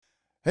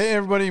Hey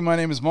everybody, my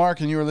name is Mark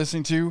and you are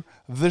listening to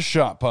the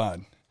SH0T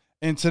Pod.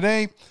 And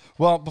today,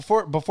 well,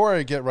 before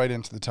I get right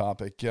into the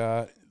topic,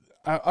 I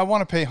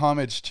want to pay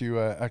homage to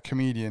a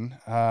comedian.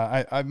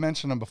 I've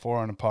mentioned him before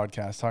on a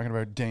podcast talking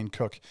about Dane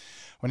Cook.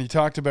 When he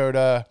talked about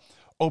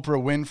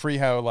Oprah Winfrey,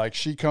 how like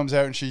she comes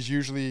out and she's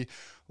usually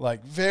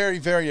like very,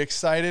 very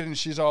excited and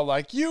she's all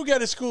like, you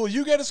get a school,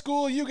 you get a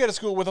school, you get a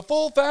school with a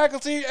full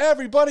faculty,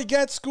 everybody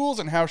gets schools,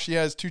 and how she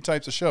has two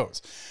types of shows.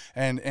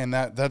 And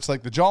that's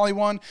like the jolly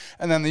one.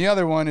 And then the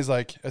other one is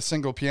like a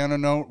single piano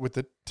note with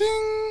the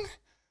ding,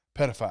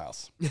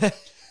 pedophiles.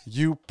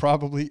 You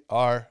probably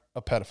are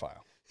a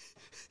pedophile.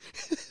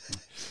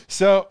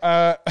 So,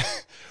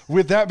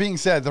 with that being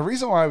said, the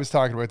reason why I was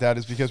talking about that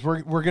is because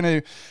we're going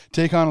to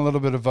take on a little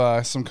bit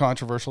of some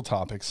controversial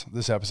topics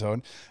this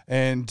episode,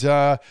 and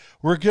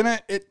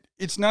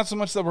it's not so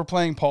much that we're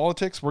playing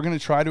politics. We're going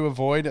to try to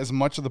avoid as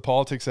much of the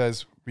politics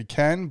as we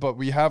can, but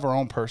we have our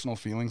own personal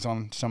feelings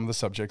on some of the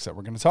subjects that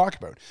we're going to talk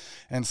about.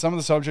 And some of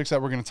the subjects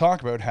that we're going to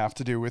talk about have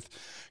to do with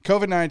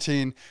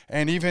COVID-19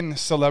 and even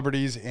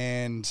celebrities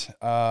and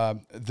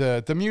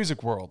the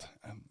music world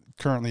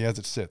currently as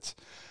it sits.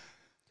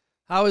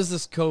 How is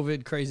this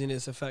COVID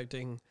craziness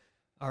affecting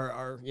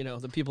our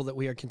the people that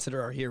we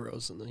consider our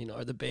heroes and,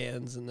 are the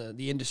bands and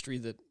the industry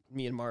that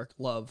me and Mark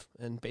love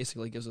and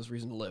basically gives us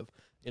reason to live?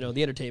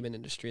 The entertainment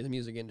industry, the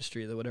music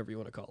industry, the whatever you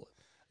want to call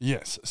it.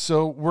 Yes.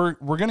 So we're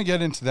going to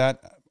get into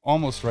that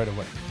almost right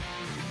away.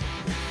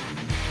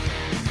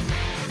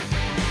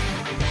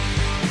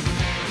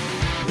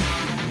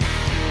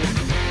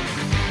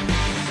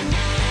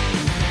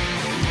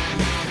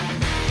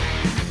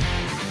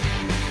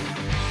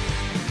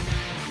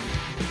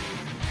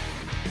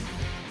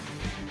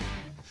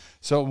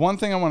 So one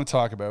thing I want to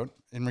talk about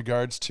in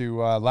regards to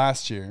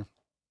last year,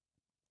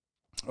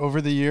 over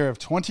the year of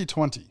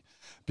 2020,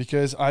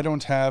 because I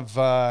don't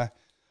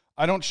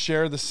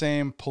share the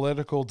same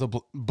political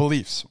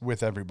beliefs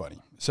with everybody.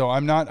 So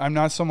I'm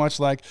not so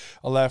much like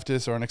a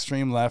leftist or an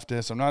extreme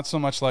leftist. I'm not so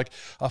much like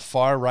a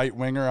far right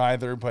winger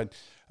either. But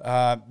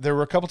there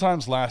were a couple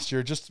times last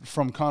year, just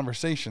from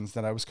conversations,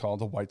 that I was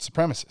called a white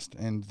supremacist,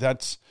 and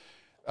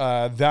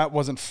that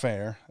wasn't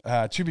fair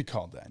to be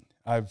called that.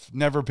 I've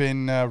never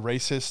been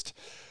racist.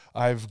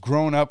 I've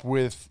grown up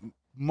with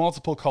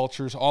multiple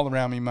cultures all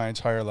around me my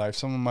entire life.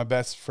 Some of my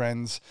best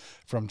friends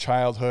from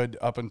childhood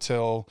up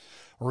until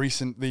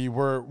recently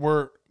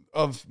were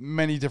of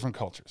many different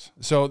cultures.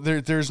 So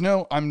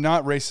I'm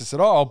not racist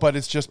at all, but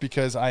it's just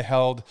because I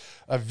held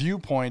a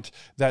viewpoint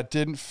that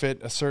didn't fit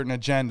a certain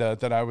agenda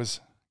that I was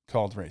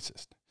called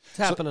racist. It's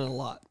happening a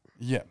lot.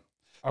 Yeah.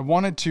 I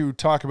wanted to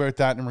talk about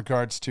that in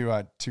regards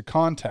to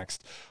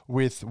context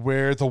with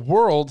where the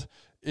world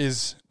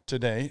is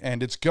today,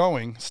 and it's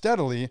going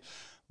steadily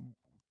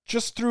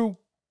just through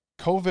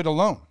COVID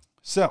alone.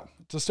 So,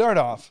 to start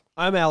off...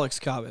 I'm Alex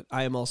Cobbett.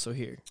 I am also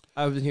here.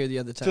 I've been here the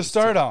other time. To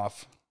start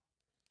off,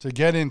 to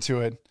get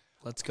into it...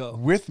 Let's go.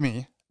 With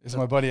me is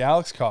my buddy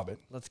Alex Cobbett.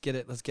 Let's get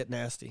it. Let's get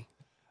nasty.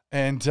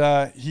 And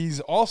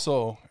he's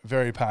also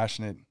very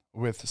passionate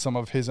with some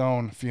of his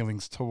own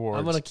feelings towards.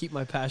 I'm going to keep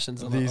my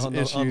passions on these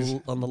issues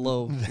on the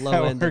low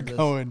end we're of this.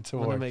 going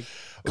toward. I'm going to make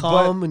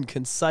calm and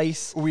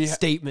concise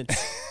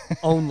statements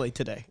only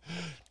today.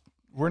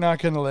 We're not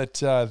going to let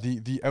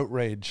the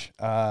outrage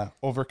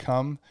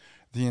overcome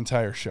the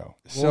entire show.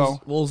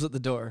 Wolves at the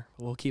door.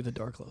 We'll keep the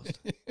door closed.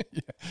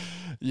 Yeah.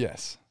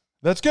 Yes.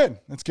 That's good.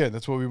 That's good.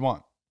 That's what we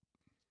want.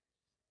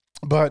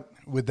 But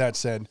with that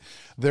said,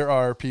 there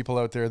are people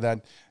out there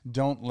that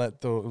don't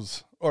let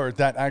those, or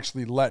that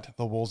actually let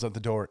the wolves at the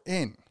door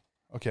in.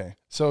 Okay.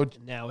 So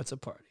now it's a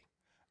party.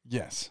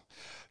 Yes.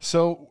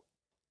 So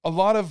a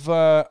lot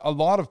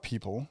of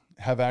people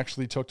have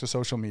actually took to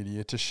social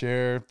media to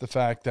share the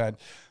fact that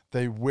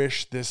they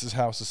wish this is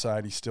how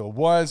society still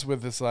was,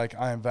 with this like,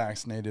 I am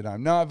vaccinated,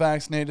 I'm not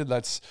vaccinated.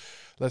 Let's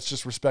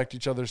just respect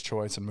each other's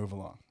choice and move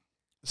along.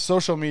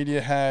 Social media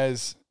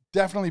has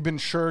definitely been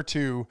sure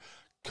to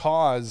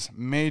cause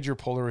major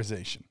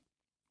polarization.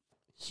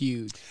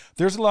 Huge.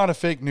 There's a lot of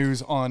fake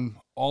news on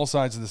all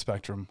sides of the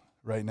spectrum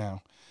right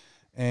now,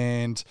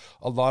 and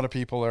a lot of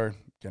people are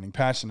getting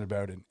passionate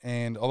about it.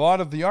 And a lot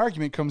of the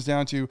argument comes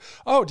down to,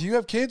 oh, do you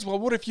have kids? Well,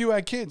 what if you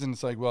had kids? And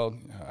it's like, well,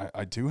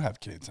 I do have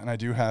kids, and I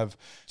do have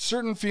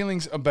certain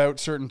feelings about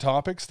certain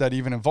topics that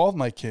even involve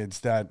my kids,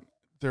 that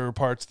there are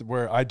parts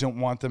where I don't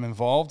want them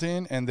involved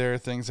in, and there are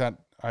things that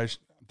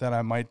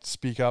I might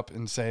speak up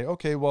and say,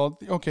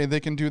 okay, they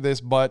can do this,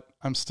 but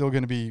I'm still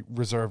going to be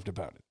reserved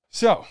about it.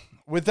 So,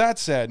 with that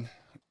said,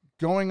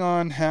 going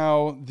on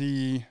how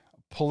the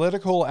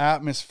political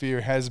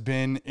atmosphere has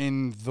been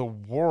in the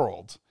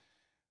world,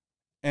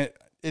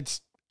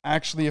 it's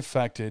actually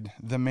affected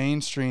the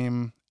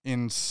mainstream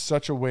in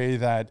such a way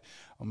that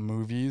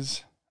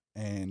movies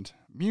and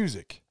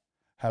music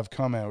have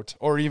come out,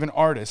 or even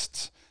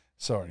artists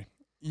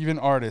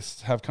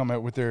have come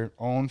out with their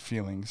own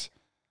feelings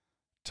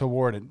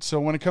toward it. So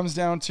when it comes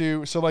down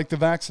to, like the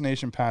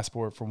vaccination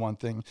passport, for one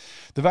thing,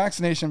 the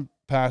vaccination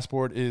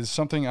passport is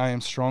something I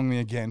am strongly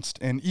against.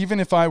 And even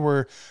if I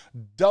were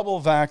double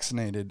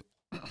vaccinated,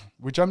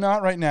 which I'm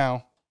not right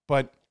now,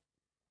 But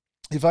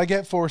if I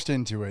get forced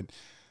into it,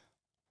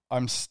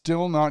 I'm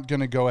still not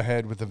going to go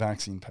ahead with the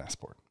vaccine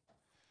passport.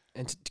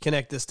 And to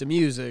connect this to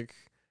music,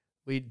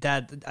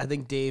 I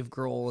think Dave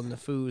Grohl and the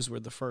Foos were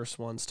the first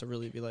ones to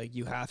really be like,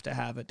 you have to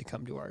have it to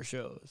come to our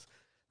shows.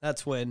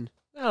 That's when,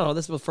 I don't know,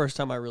 this was the first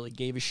time I really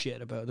gave a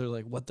shit about they're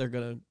like what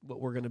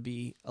we're gonna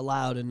be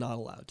allowed and not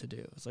allowed to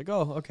do. It's like,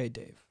 oh, okay,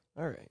 Dave.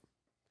 All right.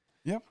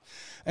 Yep.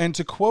 And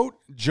to quote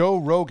Joe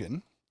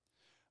Rogan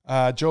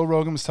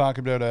was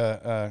talking about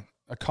a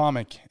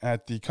comic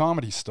at the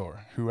Comedy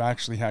Store who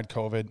actually had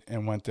COVID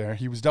and went there.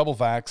 He was double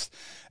vaxxed,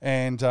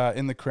 and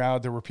in the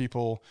crowd there were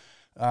people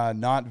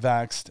not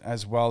vaxxed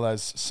as well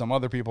as some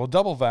other people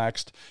double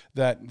vaxxed,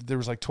 that there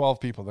was like 12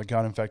 people that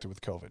got infected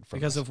with COVID.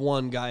 Because of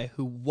one guy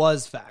who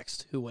was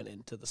vaxxed who went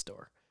into the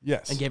store.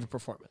 Yes. And gave a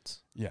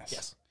performance.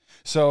 Yes.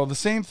 So the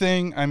same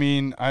thing, I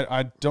mean,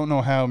 I don't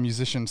know how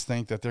musicians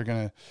think that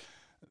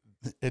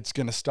it's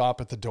going to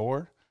stop at the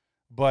door.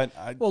 But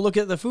well, look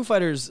at the Foo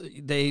Fighters.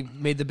 They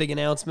made the big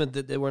announcement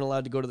that they weren't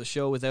allowed to go to the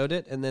show without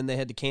it, and then they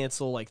had to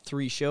cancel like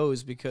 3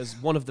 shows because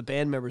one of the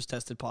band members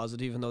tested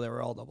positive, even though they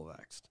were all double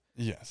vaxxed.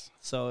 Yes.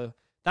 So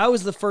that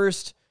was the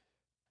first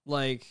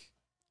time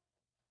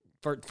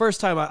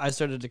I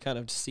started to kind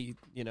of see,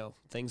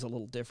 things a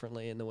little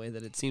differently in the way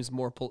that it seems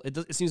more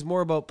it seems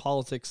more about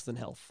politics than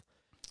health.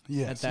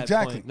 Yes, at that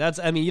exactly.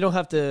 point. You don't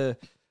have to.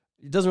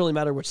 It doesn't really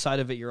matter which side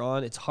of it you're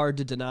on. It's hard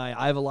to deny.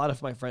 I have a lot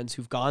of my friends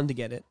who've gone to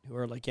get it, who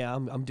are like, yeah,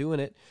 I'm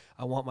doing it.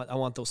 I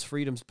want those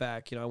freedoms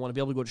back. I want to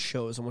be able to go to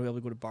shows. I want to be able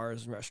to go to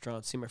bars and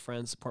restaurants, see my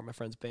friends, support my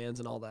friends' bands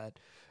and all that.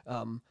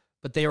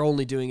 But they are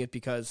only doing it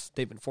because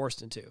they've been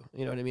forced into.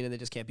 You know what I mean? And they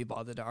just can't be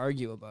bothered to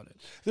argue about it.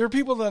 There are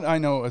people that I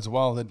know as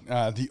well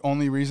that the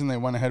only reason they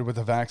went ahead with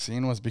the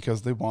vaccine was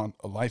because they want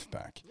a life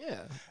back.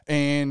 Yeah.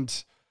 And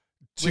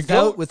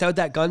without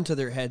that gun to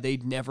their head,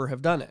 they'd never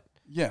have done it.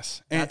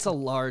 Yes. That's a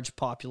large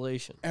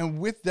population. And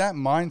with that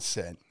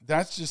mindset,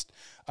 that's just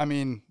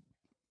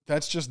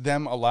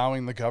them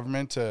allowing the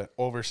government to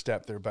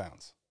overstep their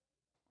bounds.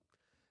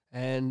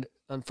 And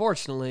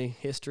unfortunately,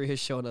 history has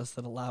shown us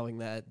that allowing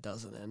that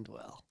doesn't end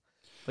well.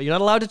 But you're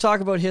not allowed to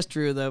talk about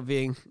history without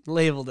being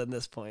labeled at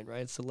this point,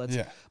 right? So let's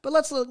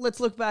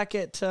look back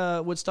at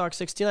Woodstock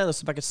 '69. Let's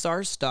look back at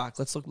SARS stock.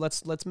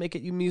 Let's make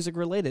it music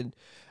related.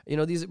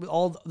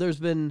 There's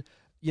been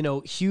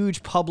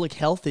huge public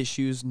health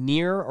issues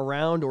near,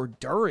 around, or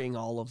during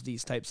all of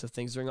these types of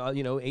things. We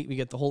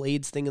get the whole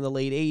AIDS thing in the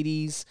late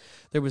 80s.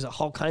 There was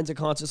all kinds of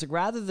concerts. Like,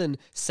 rather than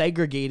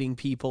segregating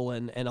people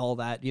and all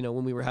that,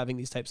 when we were having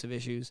these types of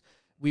issues,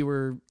 we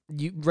were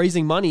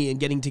raising money and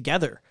getting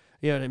together.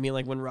 You know what I mean?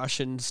 Like when Rush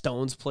and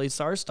Stones played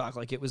SARS stock,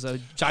 like it was a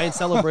giant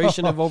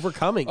celebration of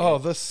overcoming it. Oh,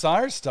 the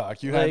SARS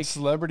stock. You had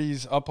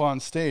celebrities up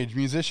on stage,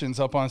 musicians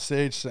up on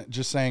stage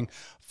just saying,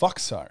 fuck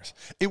SARS.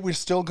 It was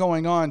still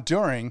going on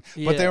during,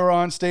 but they were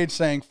on stage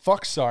saying,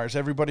 fuck SARS.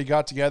 Everybody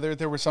got together.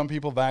 There were some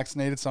people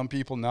vaccinated, some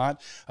people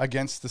not,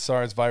 against the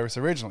SARS virus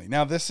originally.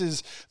 Now, this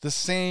is the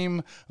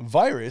same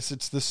virus.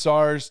 It's the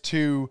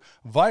SARS-2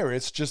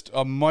 virus, just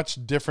a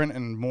much different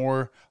and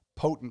more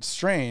potent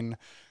strain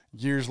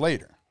years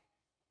later.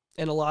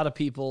 And a lot of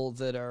people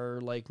that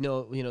are like,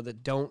 that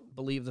don't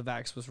believe the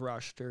vax was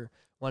rushed or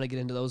want to get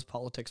into those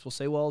politics will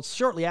say, well,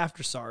 shortly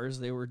after SARS,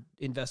 they were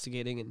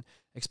investigating and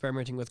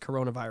experimenting with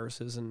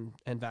coronaviruses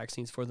and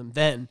vaccines for them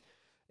then,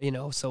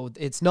 so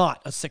it's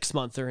not a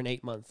 6-month or an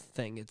 8-month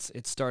thing.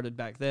 It started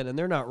back then, and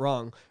they're not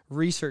wrong.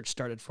 Research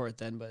started for it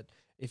then, but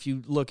if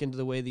you look into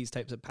the way these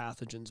types of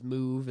pathogens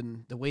move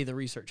and the way the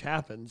research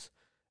happens,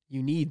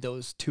 you need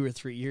those 2 or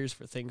 3 years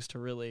for things to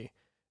really...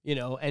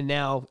 and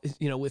now,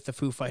 with the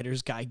Foo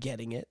Fighters guy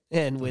getting it,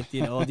 and with,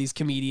 all these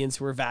comedians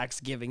who are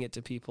vax giving it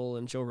to people,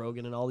 and Joe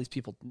Rogan and all these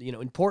people,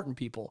 important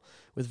people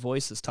with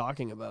voices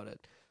talking about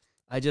it.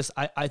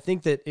 I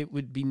think that it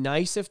would be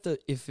nice if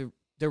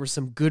there were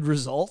some good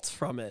results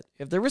from it.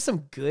 If there were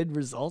some good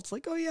results,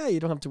 like, oh yeah, you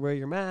don't have to wear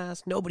your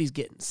mask, nobody's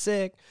getting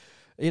sick.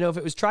 If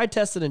it was tried,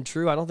 tested, and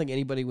true, I don't think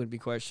anybody would be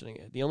questioning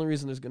it. The only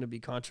reason there's going to be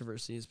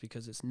controversy is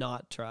because it's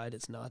not tried,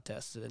 it's not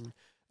tested, and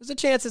there's a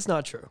chance it's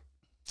not true.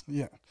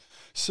 Yeah.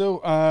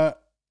 So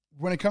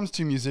when it comes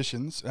to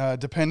musicians,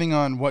 depending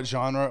on what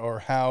genre or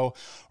how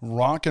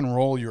rock and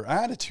roll your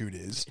attitude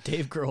is...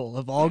 Dave Grohl,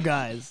 of all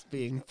guys,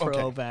 being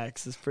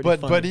pro-vax is pretty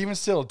funny. But even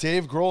still,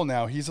 Dave Grohl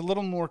now, he's a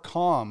little more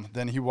calm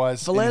than he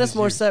was in his Alanis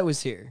Morissette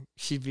was here.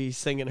 She'd be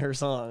singing her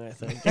song, I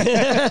think.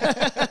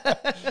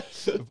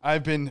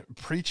 I've been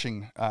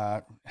preaching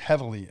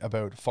heavily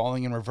about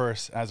falling in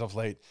reverse as of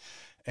late.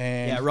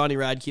 And yeah, Ronnie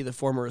Radke, the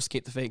former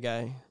Escape the Fate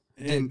guy,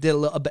 did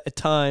a bit of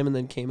time and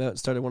then came out and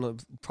started one of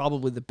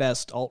probably the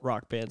best alt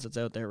rock bands that's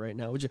out there right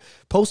now. Would you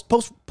post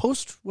what's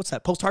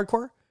that? Post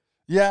hardcore?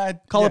 Yeah, it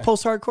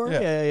post hardcore.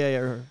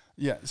 Yeah.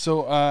 Yeah.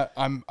 So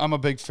I'm a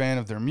big fan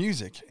of their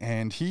music,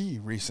 and he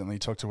recently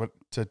took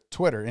to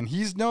Twitter, and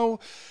he's no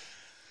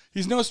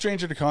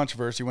stranger to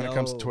controversy when it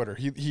comes to Twitter.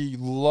 He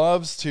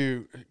loves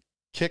to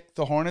kick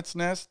the hornet's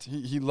nest.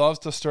 He loves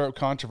to stir up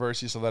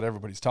controversy so that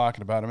everybody's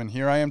talking about him, and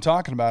here I am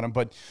talking about him,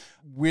 but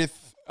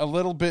with a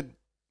little bit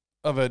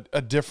of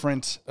a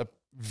different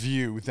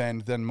view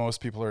than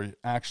most people are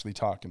actually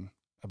talking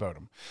about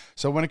him.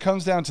 So when it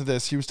comes down to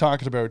this, he was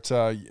talking about,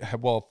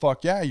 well,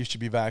 fuck yeah, you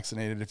should be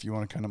vaccinated if you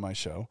want to come to my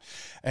show.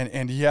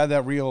 And he had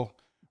that real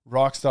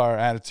rock star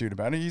attitude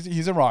about it.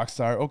 He's a rock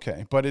star,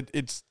 okay. But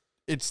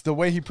it's the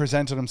way he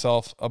presented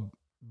himself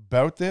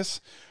about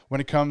this when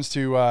it comes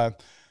to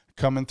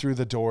coming through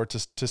the door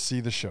to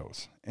see the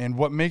shows. And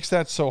what makes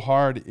that so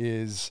hard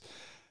is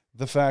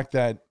the fact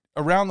that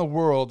around the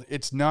world,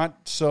 it's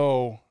not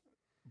so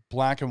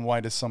black and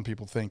white as some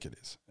people think it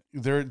is.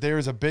 There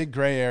is a big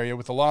gray area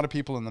with a lot of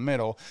people in the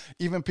middle,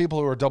 even people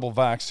who are double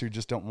vaxxed who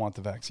just don't want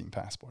the vaccine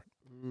passport.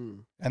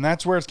 And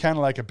that's where it's kind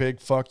of like a big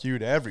fuck you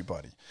to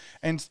everybody.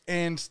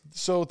 And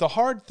so the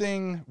hard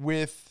thing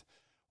with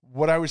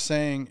what I was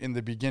saying in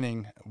the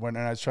beginning when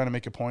I was trying to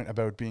make a point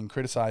about being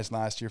criticized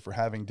last year for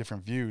having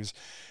different views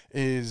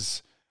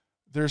is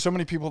there are so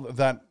many people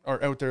that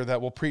are out there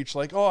that will preach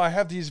like, oh, I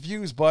have these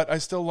views, but I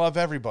still love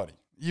everybody.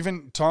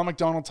 Even Tom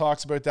McDonald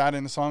talks about that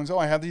in the songs. Oh,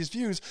 I have these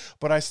views,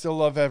 but I still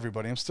love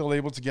everybody. I'm still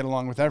able to get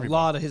along with everybody. A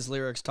lot of his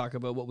lyrics talk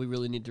about what we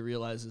really need to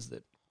realize is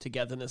that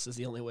togetherness is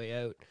the only way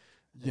out.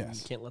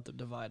 Yes. You can't let them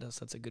divide us.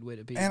 That's a good way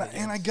to be. And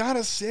I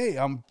gotta say,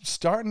 I'm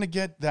starting to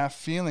get that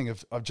feeling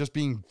of just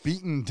being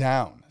beaten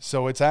down.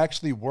 So it's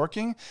actually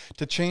working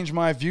to change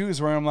my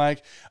views where I'm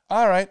like,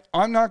 all right,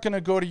 I'm not going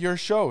to go to your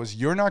shows.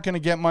 You're not going to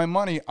get my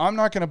money. I'm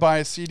not going to buy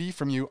a CD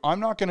from you.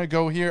 I'm not going to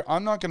go here.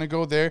 I'm not going to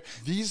go there.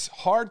 These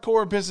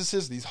hardcore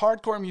businesses, these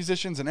hardcore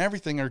musicians and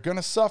everything are going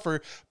to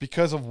suffer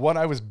because of what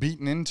I was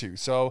beaten into.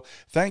 So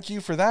thank you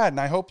for that. And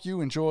I hope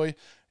you enjoy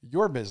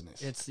your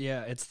business.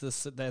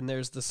 Then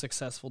there's the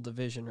successful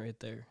division right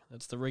there.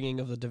 That's the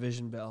ringing of the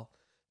division bell.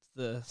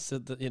 That's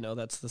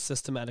the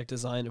systematic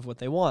design of what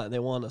they want. They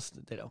want us,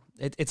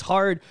 it's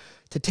hard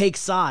to take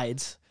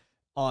sides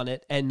on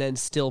it and then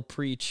still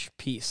preach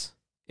peace.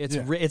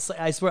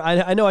 I swear,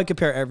 I know I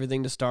compare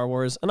everything to Star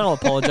Wars, and I'll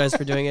apologize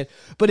for doing it,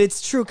 but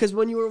it's true, because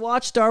when you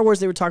watch Star Wars,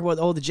 they were talking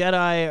about, the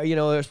Jedi,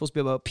 they're supposed to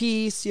be about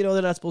peace,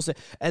 they're not supposed to,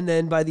 and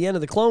then by the end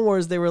of the Clone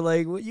Wars, they were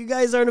like, well, you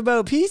guys aren't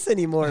about peace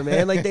anymore,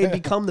 man. Like, they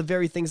become the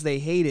very things they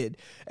hated,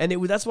 and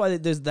that's why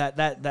there's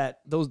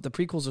the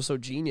prequels are so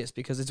genius,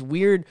 because it's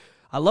weird.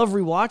 I love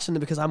rewatching them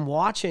because I'm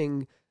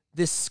watching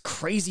this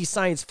crazy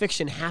science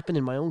fiction happen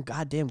in my own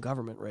goddamn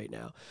government right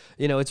now.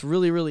 It's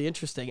really, really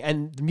interesting,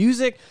 and the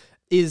music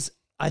is...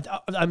 what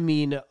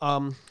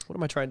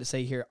am I trying to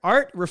say here?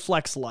 Art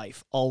reflects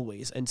life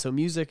always. And so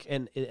music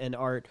and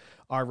art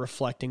are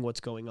reflecting what's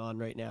going on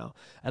right now.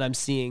 And I'm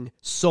seeing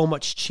so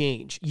much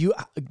change. You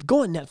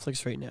go on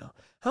Netflix right now.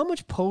 How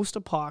much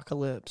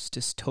post-apocalypse,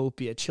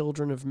 dystopia,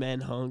 Children of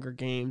Men, Hunger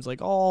Games,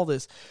 like all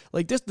this,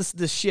 like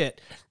this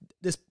shit,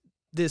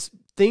 this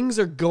things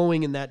are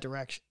going in that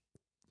direction.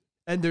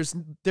 And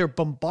they're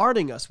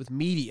bombarding us with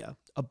media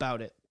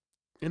about it.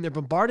 And they're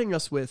bombarding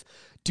us with,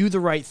 do the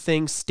right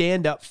thing,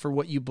 stand up for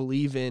what you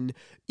believe in,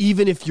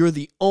 even if you're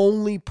the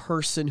only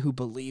person who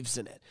believes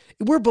in it.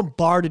 We're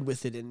bombarded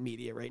with it in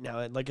media right now.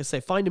 And like I say,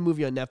 find a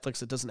movie on Netflix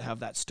that doesn't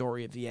have that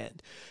story at the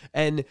end.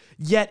 And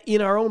yet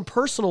in our own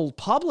personal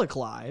public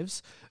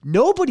lives,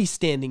 nobody's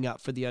standing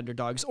up for the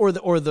underdogs or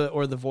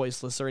the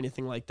voiceless or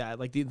anything like that.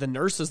 Like the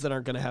nurses that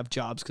aren't going to have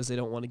jobs because they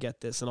don't want to get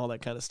this and all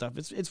that kind of stuff.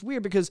 It's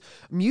weird because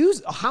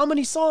how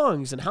many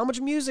songs and how much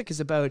music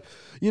is about,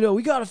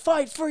 we got to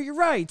fight for your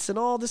rights and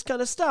all this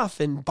kind of stuff.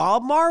 And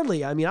Bob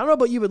Marley, I don't know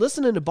about you, but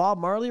listening to Bob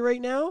Marley right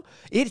now,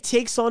 it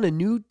takes on a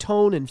new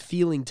tone and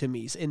feeling to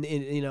me. And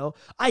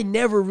I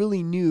never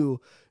really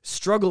knew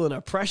struggle and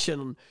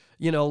oppression,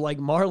 like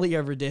Marley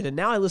ever did. And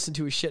now I listen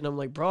to his shit and I'm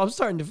like, bro, I'm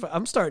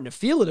starting to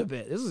feel it a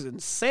bit. This is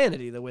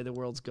insanity the way the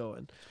world's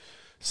going.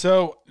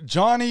 So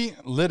Johnny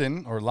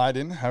Lydon,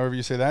 however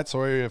you say that,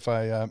 sorry if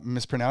I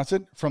mispronounce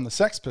it, from the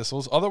Sex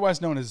Pistols,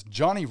 otherwise known as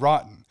Johnny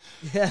Rotten.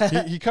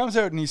 Yeah. He comes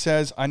out and he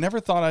says, I never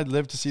thought I'd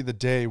live to see the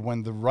day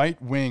when the right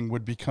wing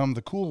would become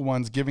the cool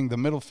ones giving the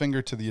middle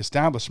finger to the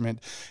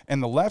establishment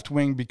and the left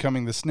wing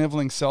becoming the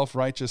sniveling,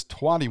 self-righteous,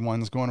 twatty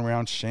ones going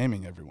around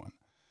shaming everyone.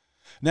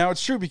 Now,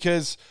 it's true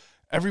because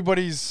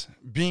everybody's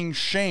being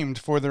shamed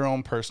for their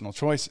own personal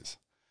choices.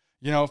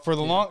 For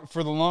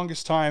the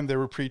longest time, they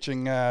were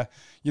preaching,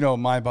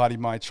 my body,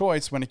 my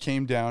choice when it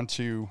came down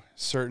to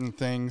certain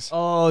things.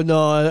 Oh,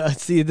 no.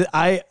 See,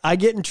 I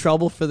get in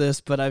trouble for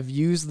this, but I've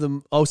used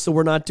them. Oh, so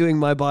we're not doing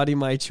my body,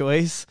 my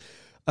choice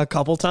a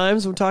couple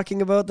times when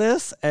talking about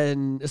this.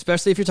 And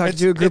especially if you're talking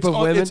to a group of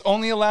women. It's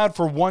only allowed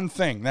for one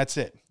thing. That's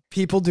it.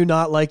 People do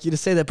not like you to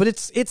say that, but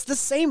it's the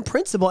same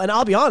principle. And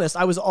I'll be honest,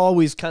 I was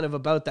always kind of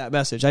about that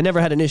message. I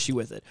never had an issue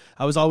with it.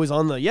 I was always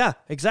on yeah,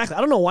 exactly. I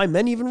don't know why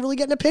men even really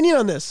get an opinion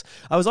on this.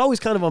 I was always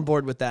kind of on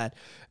board with that.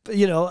 But,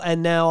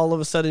 and now all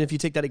of a sudden, if you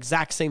take that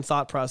exact same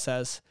thought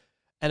process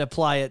and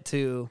apply it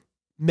to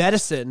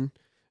medicine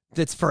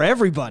that's for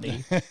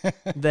everybody,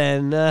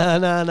 then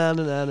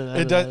no.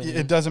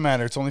 It doesn't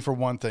matter. It's only for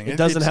one thing. It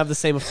doesn't have the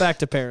same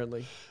effect,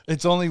 apparently.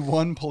 It's only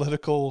one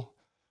political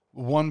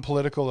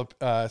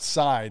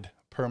side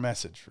per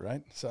message,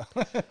 right? So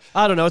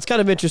I don't know. It's kind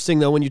of interesting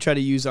though when you try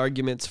to use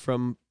arguments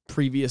from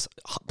previous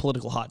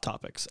political hot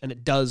topics, and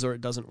it does or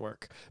it doesn't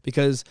work,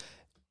 because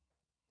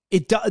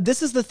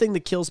This is the thing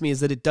that kills me, is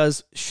that it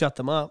does shut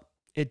them up.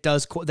 It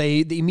does.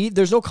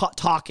 There's no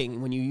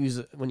talking when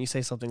you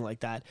say something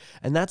like that,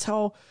 and that's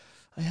how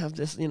I have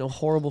this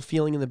horrible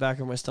feeling in the back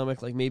of my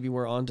stomach, like maybe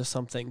we're onto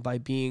something by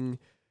being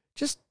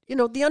just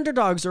the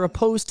underdogs are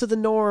opposed to the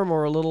norm,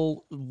 or a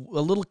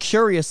little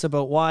curious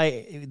about why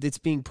it's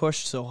being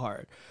pushed so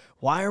hard.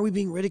 Why are we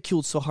being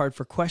ridiculed so hard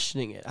for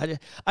questioning it?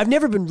 I've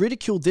never been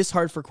ridiculed this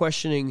hard for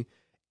questioning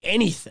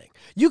anything.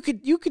 You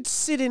could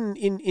sit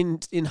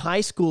in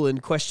high school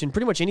and question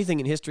pretty much anything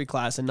in history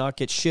class and not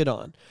get shit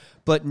on.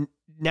 But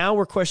now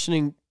we're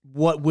questioning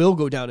what will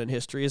go down in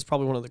history. Is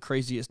probably one of the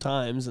craziest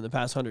times in the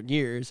past 100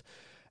 years.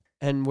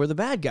 And we're the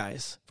bad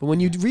guys. But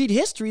when you read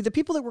history, the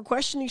people that were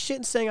questioning shit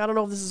and saying, I don't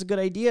know if this is a good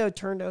idea,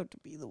 turned out to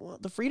be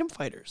the freedom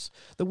fighters,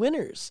 the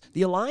winners,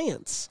 the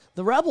alliance,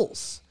 the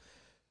rebels,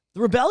 the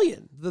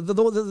rebellion, the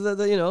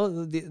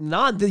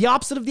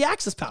opposite of the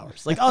Axis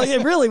powers. Like, oh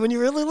yeah, really, when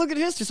you really look at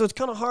history. So it's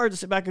kind of hard to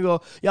sit back and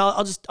go, yeah,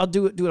 I'll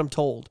do what I'm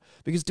told.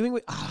 Because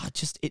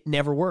it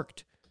never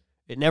worked.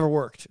 It never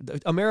worked.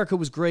 America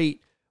was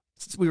great.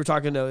 We were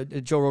talking to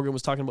Joe Rogan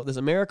was talking about this.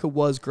 America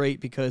was great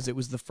because it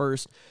was the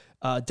first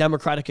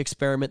democratic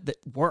experiment that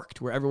worked,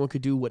 where everyone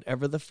could do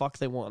whatever the fuck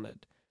they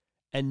wanted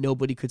and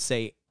nobody could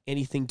say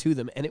anything to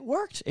them. And it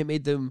worked. It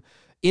made them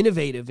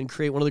innovative and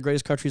create one of the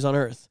greatest countries on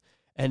earth.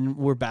 And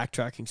we're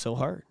backtracking so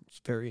hard.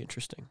 It's very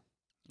interesting.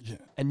 Yeah.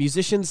 And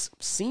musicians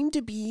seem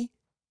to be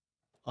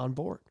on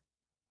board.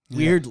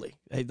 Weirdly.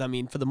 I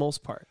mean, for the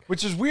most part.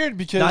 Which is weird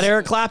because... Not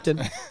Eric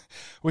Clapton.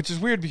 Which is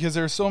weird because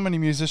there are so many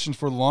musicians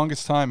for the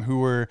longest time who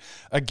were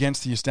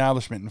against the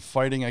establishment and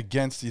fighting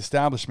against the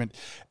establishment.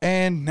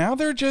 And now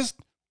they're just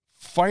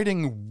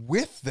fighting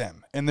with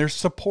them. And they're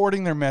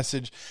supporting their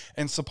message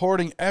and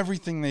supporting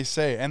everything they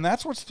say. And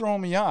that's what's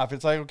throwing me off.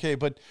 It's like, okay,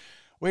 but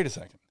wait a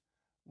second.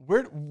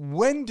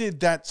 When did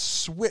that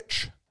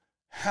switch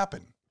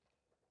happen?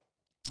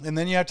 And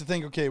then you have to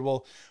think, okay,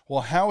 well,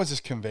 how is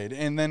this conveyed?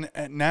 And then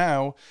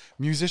now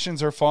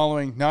musicians are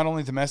following not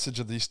only the message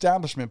of the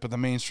establishment, but the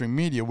mainstream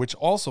media, which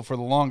also for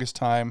the longest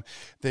time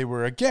they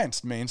were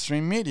against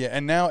mainstream media.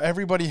 And now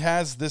everybody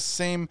has this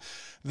same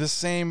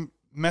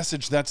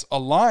message that's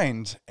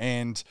aligned,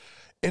 and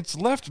it's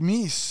left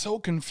me so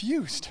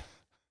confused.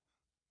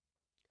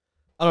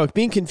 I don't know.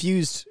 Being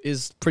confused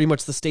is pretty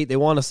much the state they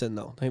want us in,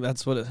 though. I think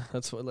that's what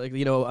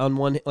on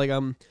one,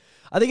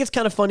 I think it's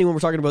kind of funny when we're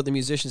talking about the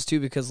musicians too,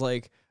 because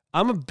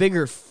I'm a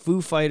bigger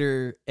Foo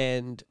Fighter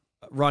and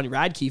Ronnie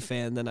Radke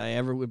fan than I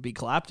ever would be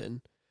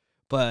Clapton.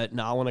 But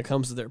not when it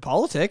comes to their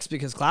politics,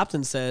 because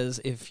Clapton says,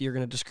 if you're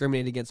going to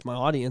discriminate against my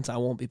audience, I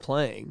won't be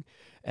playing.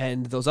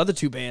 And those other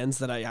two bands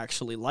that I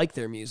actually like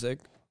their music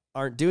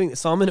aren't doing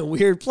this. So I'm in a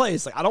weird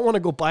place. I don't want to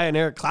go buy an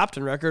Eric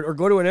Clapton record or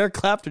go to an Eric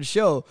Clapton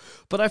show,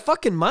 but I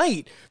fucking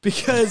might,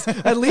 because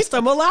at least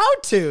I'm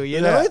allowed to,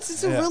 Yeah,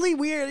 it's really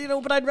weird,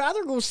 but I'd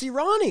rather go see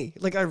Ronnie.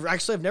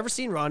 I've never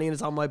seen Ronnie, and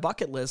it's on my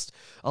bucket list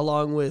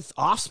along with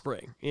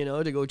Offspring,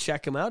 to go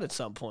check him out at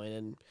some point.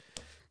 And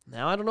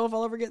now I don't know if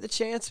I'll ever get the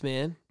chance,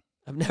 man.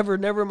 I've never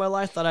in my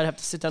life thought I'd have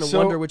to sit down and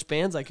wonder which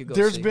bands I could go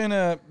see.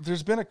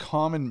 There's been a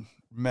common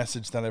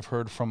message that I've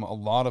heard from a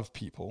lot of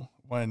people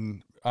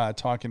when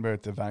talking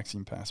about the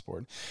vaccine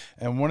passport.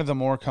 And one of the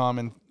more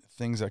common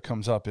things that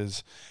comes up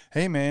is,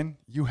 hey man,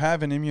 you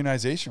have an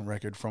immunization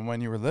record from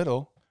when you were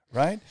little,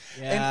 right?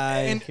 Yeah,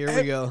 and here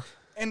we go.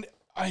 And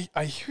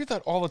I hear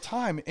that all the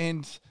time.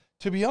 And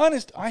to be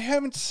honest, I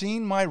haven't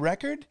seen my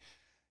record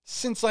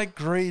since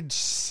grade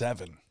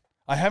 7.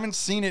 I haven't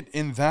seen it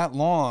in that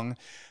long.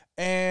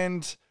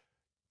 And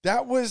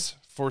that was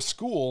for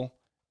school.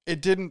 I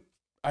didn't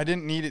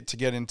need it to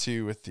get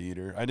into a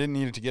theater. I didn't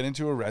need it to get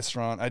into a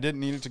restaurant. I didn't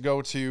need it to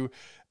go to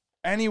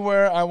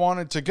anywhere I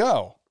wanted to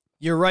go.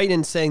 You're right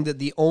in saying that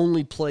the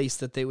only place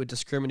that they would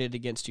discriminate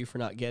against you for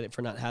not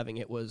having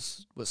it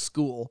was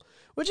school,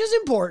 which is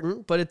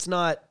important, but it's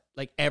not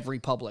every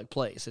public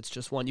place. It's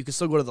just one. You could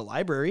still go to the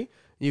library,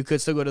 you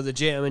could still go to the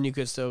gym, and you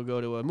could still go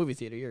to a movie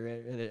theater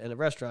and a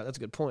restaurant. That's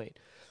a good point.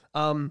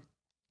 I don't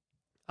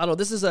know.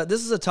 This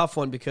is a tough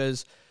one,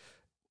 because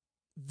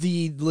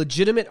the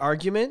legitimate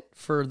argument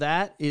for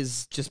that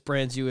is just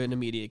brands you an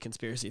immediate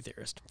conspiracy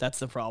theorist. That's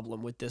the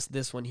problem with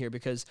this one here,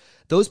 because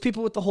those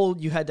people with the whole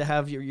you had to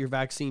have your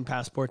vaccine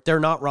passport, they're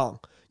not wrong.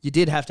 You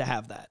did have to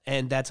have that,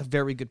 and that's a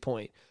very good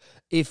point.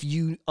 If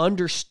you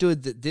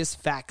understood that this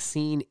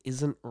vaccine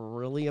isn't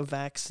really a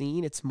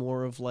vaccine, it's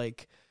more of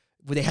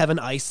they haven't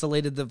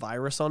isolated the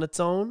virus on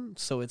its own,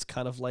 so it's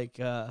kind of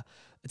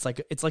it's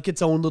like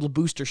its own little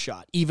booster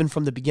shot, even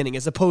from the beginning,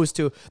 as opposed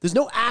to there's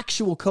no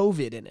actual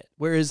COVID in it.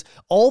 Whereas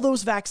all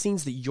those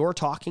vaccines that you're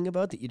talking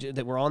about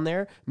that were on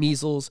there,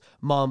 measles,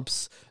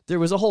 mumps, there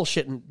was a whole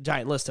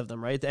giant list of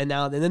them, right? And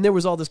then there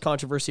was all this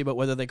controversy about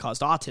whether they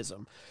caused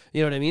autism.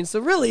 You know what I mean?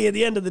 So really, at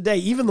the end of the day,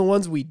 even the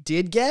ones we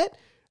did get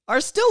are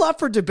still up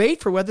for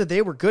debate for whether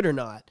they were good or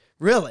not.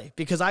 Really,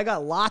 because I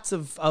got lots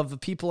of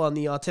people on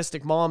the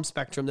autistic mom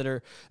spectrum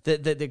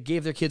that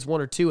gave their kids one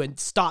or two and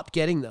stopped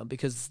getting them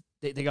because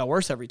they got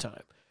worse every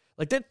time.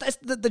 Like that's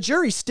the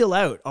jury's still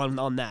out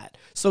on that.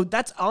 So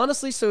that's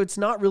honestly, so it's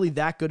not really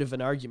that good of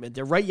an argument.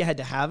 They're right, you had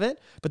to have it,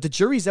 but the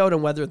jury's out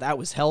on whether that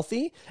was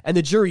healthy, and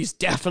the jury's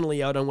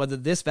definitely out on whether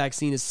this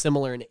vaccine is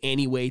similar in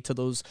any way to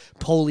those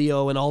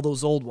polio and all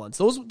those old ones.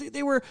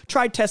 They were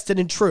tried, tested,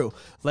 and true.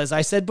 As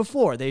I said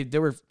before, they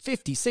were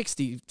 50,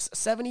 60,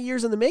 70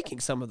 years in the making,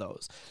 some of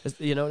those.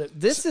 You know,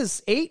 this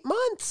is 8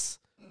 months.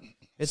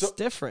 It's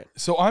different.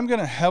 So I'm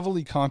going to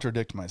heavily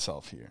contradict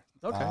myself here.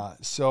 Okay.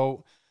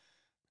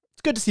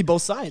 It's good to see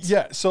both sides.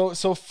 Yeah. So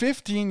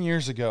 15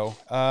 years ago,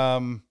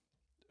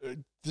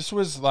 this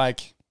was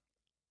like,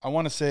 I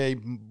want to say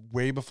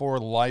way before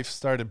life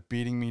started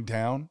beating me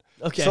down.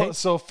 Okay.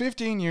 So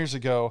 15 years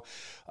ago,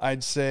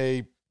 I'd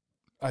say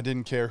I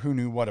didn't care who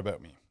knew what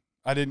about me.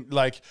 I didn't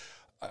like,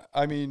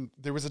 I mean,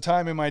 there was a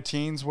time in my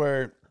teens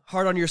where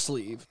heart on your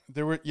sleeve.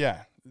 There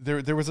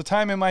was a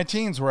time in my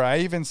teens where I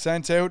even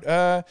sent out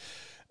a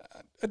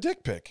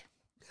dick pic.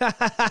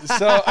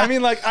 So, I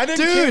mean, like, I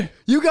didn't Dude,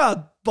 you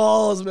got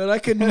balls, man. I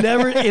could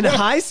never, in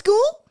high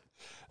school?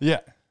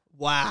 Yeah.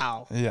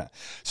 Wow. Yeah.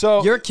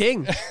 So you're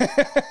king.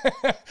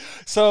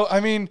 So,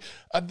 I mean,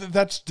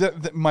 that's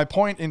my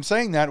point in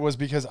saying that was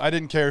because I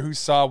didn't care who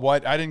saw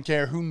what. I didn't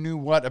care who knew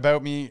what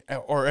about me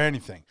or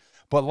anything.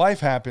 But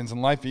life happens,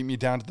 and life beat me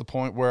down to the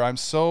point where I'm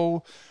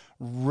so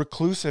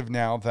reclusive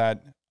now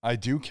that I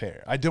do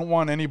care. I don't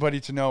want anybody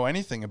to know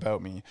anything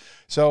about me.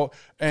 So,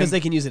 because they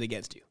can use it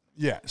against you.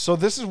 Yeah. So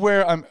this is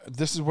where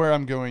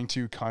I'm going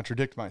to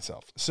contradict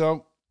myself.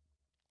 So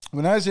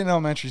when I was in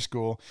elementary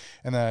school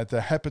and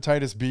the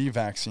hepatitis B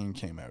vaccine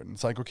came out, and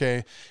it's like,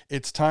 okay,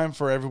 it's time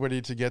for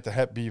everybody to get the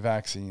Hep B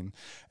vaccine.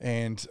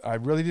 And I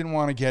really didn't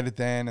want to get it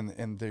then.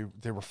 And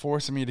they were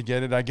forcing me to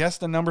get it. I guess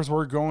the numbers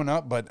were going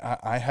up, but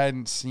I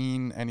hadn't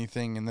seen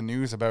anything in the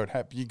news about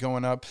Hep B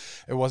going up.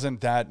 It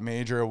wasn't that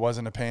major. It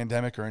wasn't a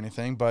pandemic or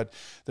anything, but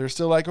they're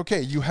still like,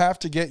 okay, you have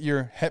to get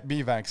your Hep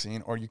B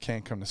vaccine or you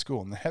can't come to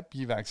school. And the Hep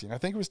B vaccine, I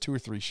think it was 2 or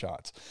 3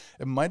 shots.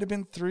 It might've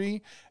been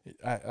 3.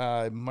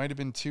 It might've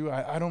been 2.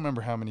 I don't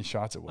remember how many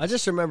shots it was. I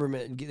just remember,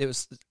 man, it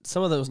was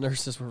some of those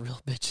nurses were real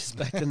bitches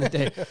back in the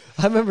day.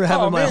 I remember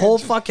having my whole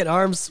fucking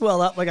arms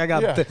swell up like I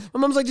got. Yeah. My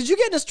mom's like, "Did you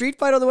get in a street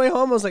fight on the way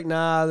home?" I was like,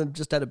 "Nah, I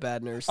just had a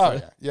bad nurse." Oh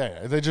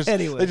yeah. They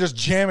just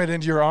jam it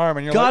into your arm,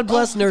 and you're God like,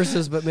 bless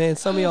nurses, but man,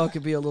 some of y'all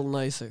could be a little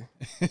nicer.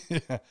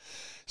 Yeah.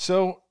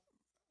 So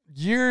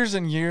years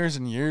and years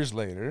and years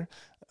later,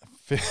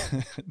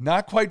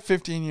 not quite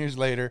 15 years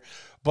later,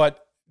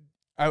 but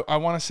I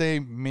want to say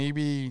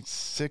maybe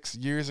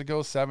 7 years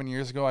ago,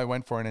 I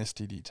went for an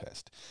STD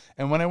test.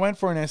 And when I went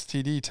for an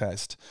STD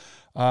test,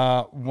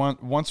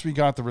 once we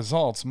got the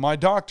results, my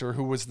doctor,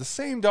 who was the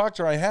same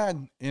doctor I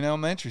had in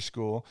elementary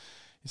school,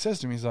 he says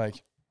to me, he's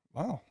like,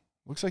 "Wow,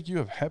 looks like you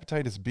have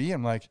hepatitis B."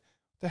 I'm like,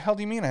 "The hell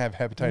do you mean I have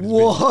hepatitis B?"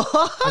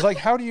 I was like,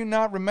 "How do you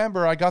not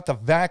remember I got the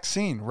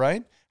vaccine,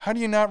 right? How do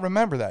you not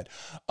remember that?"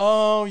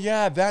 "Oh,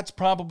 yeah, that's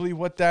probably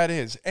what that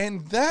is."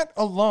 And that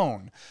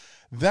alone,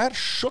 that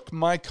shook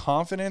my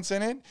confidence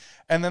in it.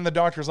 And then the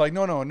doctor's like,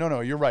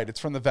 no, you're right. It's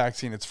from the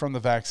vaccine. It's from the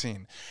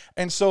vaccine.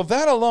 And so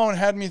that alone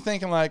had me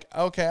thinking like,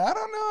 okay, I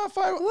don't know if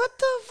I... What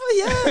the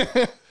fuck?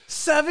 Yeah.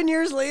 7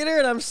 years later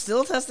and I'm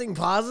still testing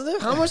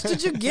positive? How much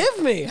did you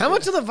give me? How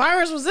much of the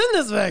virus was in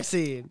this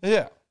vaccine?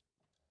 Yeah.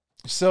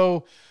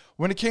 So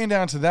when it came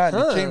down to that,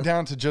 it came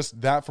down to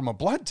just that from a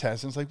blood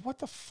test. And it's like, what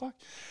the fuck?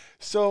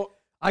 So...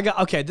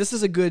 this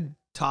is a good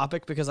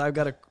topic because I've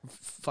got a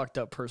fucked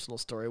up personal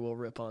story we'll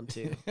rip on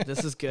too.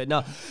 This is good.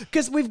 No,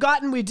 because we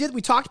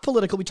talked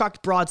political, we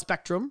talked broad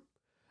spectrum,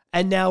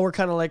 and now we're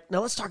kind of like,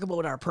 now let's talk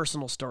about our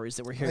personal stories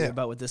that we're hearing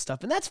about with this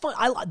stuff. And that's fun.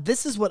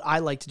 This is what I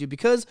like to do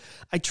because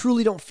I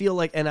truly don't feel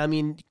like, and I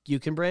mean, you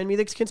can brand me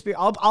the conspiracy.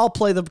 I'll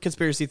play the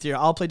conspiracy theory.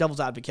 I'll play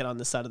devil's advocate on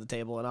this side of the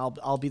table, and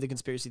I'll be the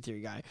conspiracy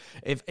theory guy.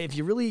 If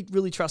you really,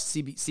 really trust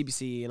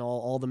CBC and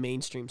all the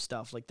mainstream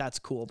stuff, like that's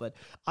cool. But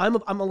I'm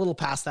a little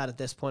past that at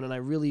this point, and I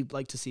really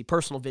like to see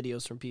personal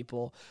videos from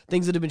people,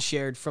 things that have been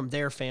shared from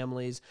their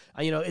families.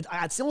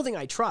 It's the only thing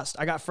I trust.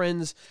 I got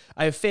friends.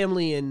 I have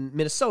family in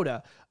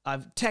Minnesota.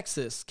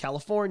 Texas,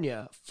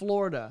 California,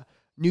 Florida,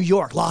 New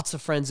York, lots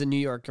of friends in New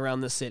York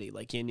around the city,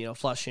 like in,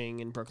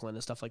 Flushing and Brooklyn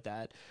and stuff like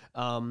that.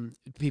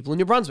 People in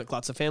New Brunswick,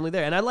 lots of family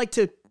there. And I like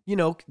to,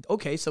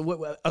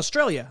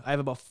 Australia, I have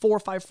about 4 or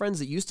 5 friends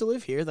that used to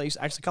live here. Actually,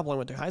 a couple I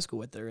went to high school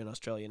with, they're in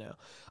Australia now.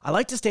 I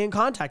like to stay in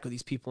contact with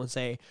these people and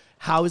say,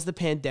 how is the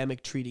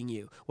pandemic treating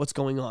you? What's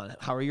going on?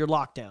 How are your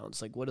lockdowns?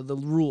 Like, what are the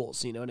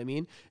rules? You know what I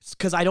mean?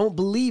 Because I don't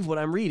believe what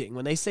I'm reading.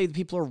 When they say that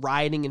people are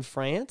rioting in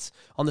France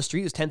on the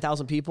street, there's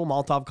 10,000 people,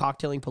 Molotov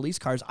cocktailing police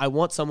cars. I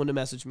want someone to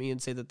message me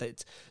and say that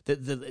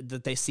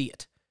they see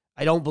it.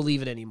 I don't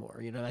believe it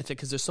anymore. I think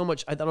because there's so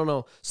much, I don't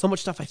know, so much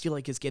stuff I feel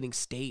like is getting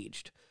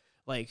staged.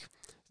 Like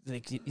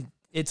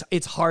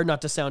it's hard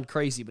not to sound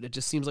crazy, but it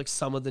just seems like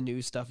some of the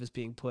news stuff is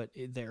being put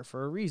there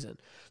for a reason.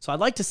 So I'd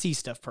like to see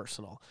stuff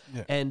personal.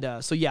 Yeah. And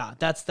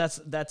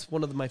that's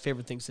one of my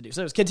favorite things to do.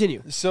 So let's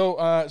continue.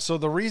 So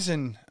the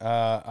reason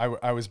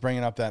I was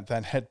bringing up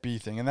that Hep B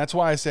thing, and that's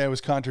why I say I was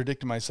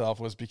contradicting myself,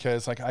 was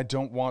because like I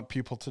don't want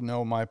people to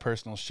know my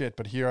personal shit,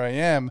 but here I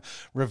am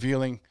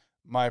revealing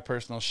my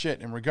personal shit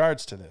in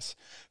regards to this.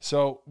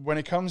 So when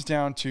it comes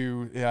down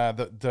to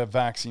the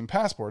vaccine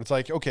passport, it's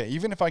like, okay,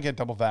 even if I get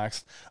double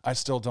vaxxed, I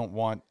still don't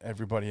want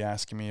everybody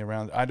asking me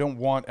around. I don't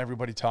want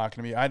everybody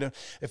talking to me.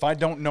 If I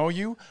don't know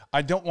you,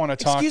 I don't want to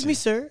talk to you.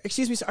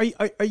 Excuse me,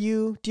 sir. Are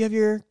you, do you have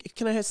your,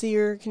 can I see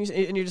your, can you,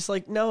 and you're just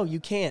like, no, you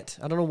can't.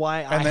 I don't know why.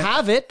 I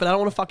have it, but I don't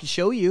want to fucking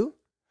show you.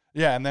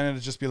 Yeah, and then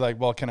it'd just be like,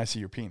 well, can I see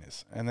your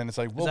penis? And then it's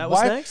like, well,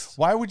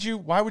 why would you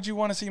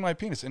want to see my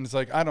penis? And it's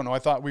like, I don't know. I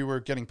thought we were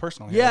getting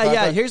personal here.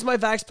 Yeah. Here's my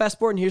vax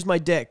passport and here's my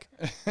dick.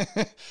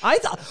 I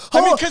thought,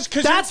 cause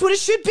that's what it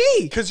should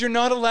be. Because you're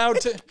not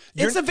allowed to.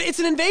 It's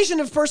an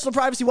invasion of personal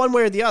privacy one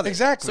way or the other.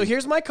 Exactly. So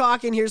here's my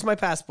cock and here's my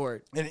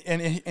passport.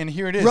 And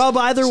here it is. Rub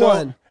either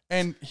one.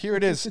 And here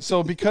it is.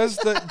 So because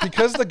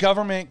the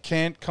government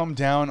can't come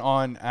down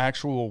on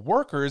actual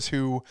workers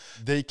who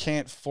they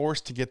can't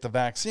force to get the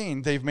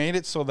vaccine, they've made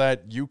it so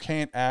that you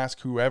can't ask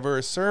whoever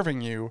is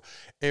serving you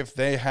if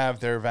they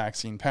have their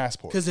vaccine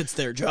passport. Because it's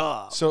their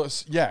job. So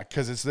yeah,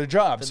 because it's their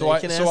job. But so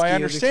I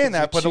understand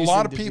that, but a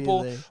lot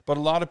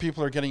of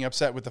people are getting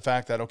upset with the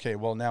fact that, okay,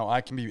 well, now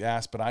I can be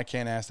asked, but I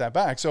can't ask that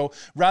back. So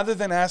rather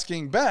than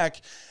asking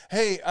back,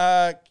 hey,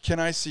 can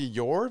I see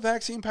your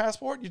vaccine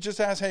passport? You just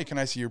ask, hey, can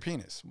I see your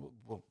penis?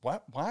 Well,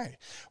 what? Why?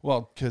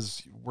 Well,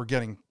 because we're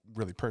getting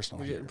really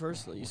personal. We're getting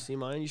personal. You see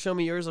mine? You show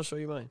me yours, I'll show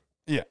you mine.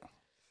 Yeah.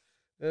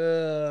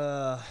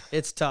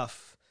 It's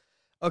tough.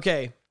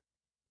 Okay.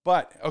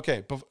 But,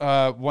 okay,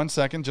 1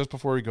 second, just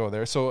before we go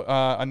there. So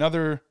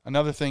another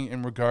thing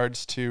in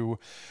regards to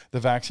the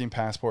vaccine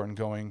passport and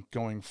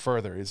going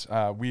further is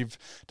we've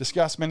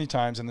discussed many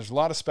times, and there's a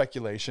lot of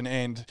speculation,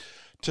 and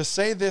to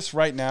say this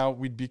right now,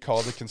 we'd be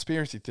called a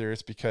conspiracy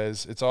theorist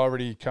because it's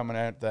already coming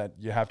out that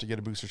you have to get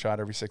a booster shot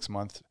every 6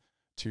 months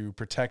to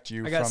protect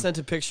you. I got sent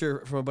a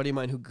picture from a buddy of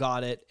mine who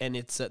got it, and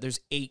it's there's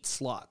 8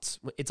 slots.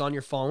 It's on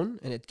your phone,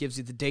 and it gives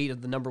you the date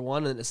of the number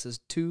 1, and it says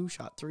 2,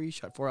 shot 3,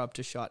 shot 4, up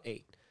to shot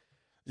 8.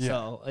 Yeah.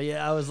 So,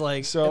 I was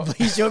like,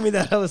 he showed me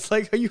that. I was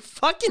like, are you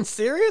fucking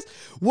serious?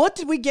 What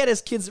did we get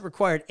as kids that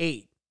required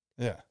 8?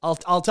 Yeah.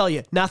 I'll tell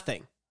you,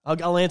 nothing.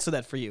 I'll answer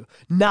that for you.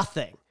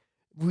 Nothing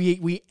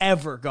we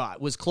ever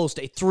got was close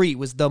to 3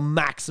 was the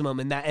maximum,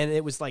 and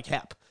it was like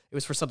HEP. It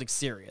was for something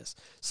serious.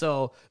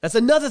 So that's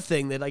another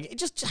thing that, like,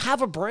 just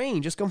have a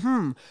brain. Just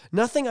go,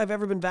 nothing I've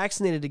ever been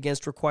vaccinated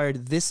against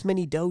required this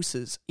many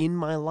doses in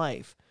my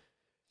life.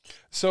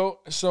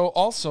 So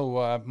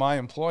also my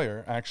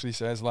employer actually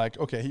says, like,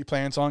 okay, he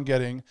plans on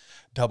getting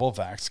double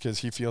vaxxed because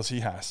he feels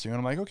he has to. And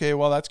I'm like, okay,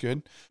 well, that's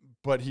good.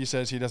 But he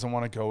says he doesn't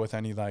want to go with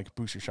any, like,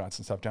 booster shots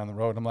and stuff down the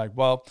road. I'm like,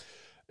 well,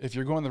 if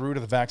you're going the route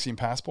of the vaccine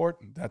passport,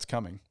 that's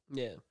coming.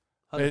 Yeah.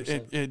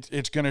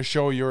 It's going to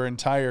show your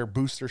entire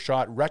booster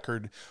shot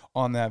record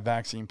on that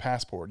vaccine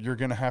passport. You're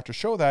going to have to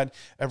show that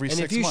every 6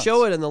 months. And if you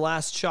show it and the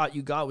last shot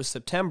you got was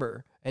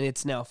September and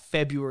it's now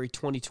February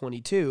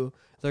 2022,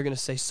 they're going to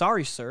say,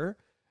 sorry, sir.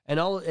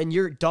 And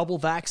your double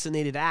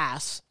vaccinated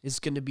ass is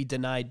going to be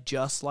denied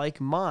just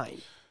like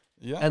mine.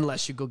 Yeah.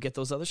 Unless you go get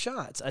those other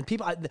shots. And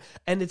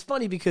and it's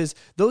funny because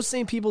those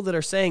same people that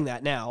are saying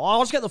that now,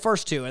 I'll just get the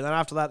first 2, and then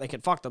after that they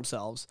can fuck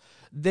themselves.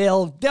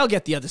 They'll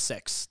get the other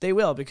 6. They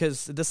will,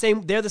 because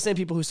they're the same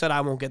people who said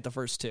I won't get the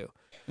first 2.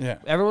 Yeah.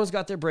 Everyone's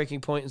got their breaking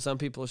point, and some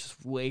people it's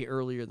just way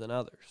earlier than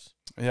others.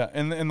 Yeah,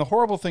 and the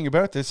horrible thing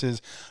about this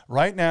is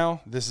right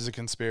now this is a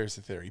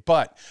conspiracy theory,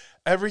 but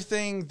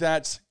everything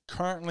that's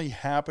currently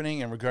happening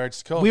in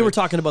regards to COVID, we were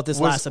talking about this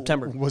last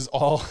September, was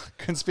all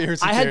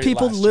conspiracy theory. I had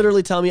people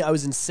literally tell me I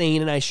was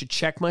insane and I should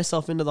check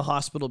myself into the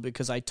hospital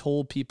because I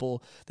told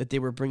people that they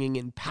were bringing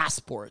in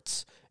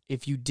passports. I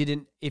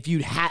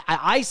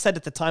said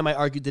at the time, I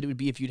argued that it would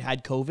be if you'd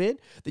had COVID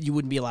that you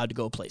wouldn't be allowed to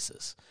go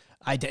places.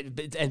 I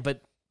did,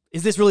 but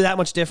is this really that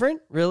much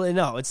different? Really?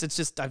 No, it's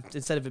just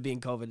instead of it being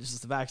COVID, it's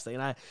just the vax thing.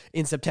 And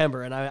in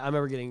September, and I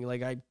remember getting,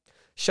 like, I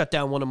shut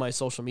down one of my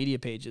social media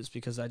pages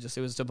because it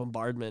was a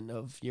bombardment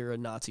of you're a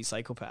Nazi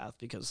psychopath,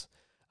 because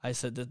I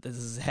said that this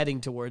is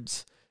heading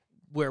towards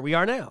where we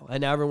are now.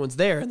 And now everyone's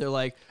there and they're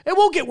like, it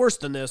won't get worse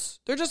than this.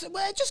 They're just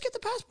get the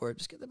passport.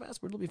 Just get the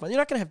passport. It'll be fine. You're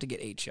not going to have to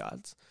get 8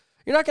 shots.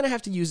 You're not going to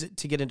have to use it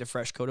to get into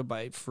Fresh Co to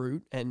buy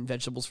fruit and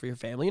vegetables for your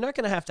family. You're not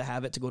going to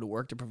have it to go to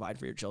work to provide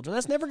for your children.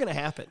 That's never going to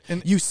happen.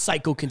 And you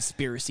psycho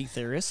conspiracy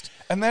theorist.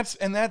 And that's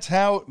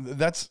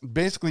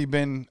basically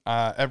been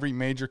every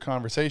major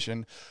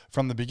conversation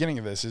from the beginning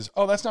of this is,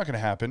 oh, that's not going to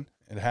happen.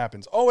 It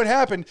happens. Oh, it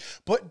happened.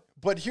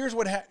 But here's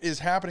what is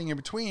happening in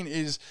between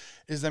is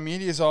the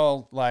media is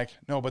all like,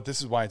 no, but this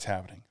is why it's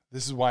happening.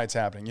 This is why it's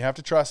happening. You have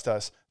to trust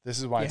us. This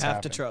is why it's happening. You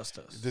have to trust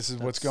us. This is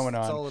what's going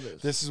on. That's all it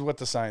is. This is what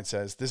the science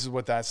says. This is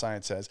what that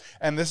science says.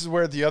 And this is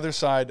where the other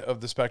side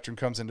of the spectrum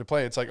comes into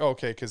play. It's like, oh,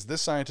 okay, because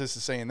this scientist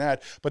is saying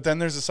that, but then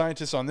there's a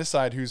scientist on this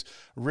side who's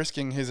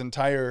risking his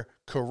entire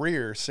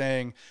career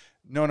saying,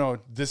 no,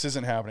 this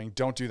isn't happening.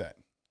 Don't do that.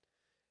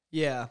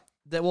 Yeah.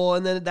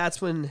 And then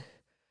that's when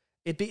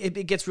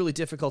it gets really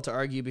difficult to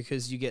argue,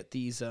 because you get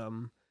these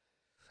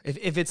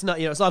if it's not,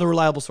 it's not a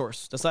reliable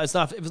source. If it's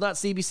not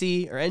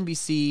CBC or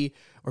NBC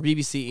or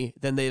BBC,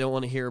 then they don't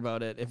want to hear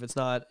about it. If it's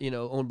not,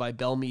 owned by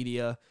Bell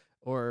Media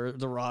or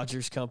the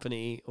Rogers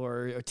Company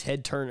or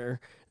Ted Turner,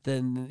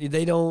 then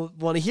they don't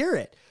want to hear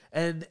it.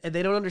 And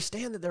they don't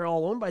understand that they're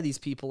all owned by these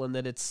people and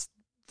that it's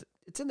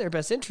in their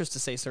best interest to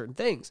say certain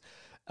things.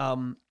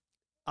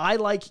 I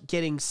like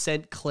getting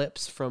sent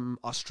clips from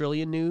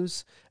Australian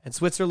news and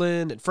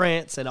Switzerland and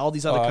France and all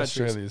these other countries.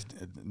 Australia's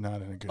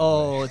not in a good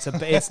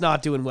way. It's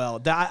not doing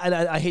well.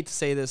 I hate to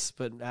say this,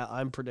 but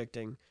I'm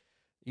predicting,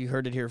 you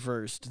heard it here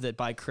first, that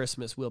by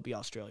Christmas will be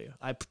Australia.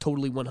 I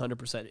totally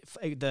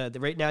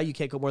 100%. Right now, you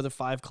can't go more than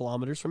 5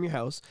 kilometers from your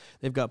house.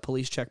 They've got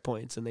police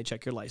checkpoints, and they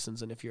check your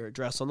license. And if your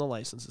address on the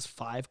license is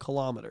 5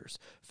 kilometers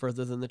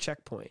further than the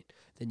checkpoint,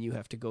 then you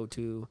have to go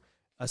to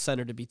a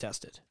center to be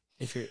tested.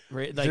 If you're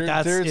right, like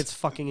it's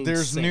fucking insane.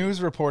 There's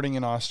news reporting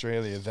in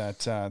Australia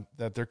that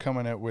they're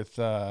coming out with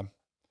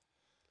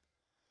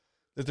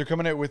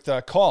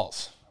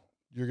calls.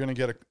 You're going to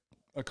get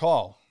a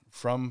call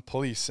from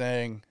police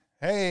saying,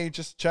 "Hey,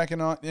 just checking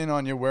in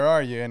on you. Where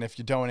are you?" And if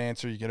you don't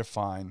answer, you get a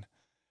fine.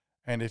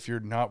 And if you're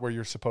not where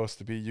you're supposed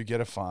to be, you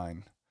get a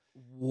fine.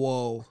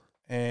 Whoa!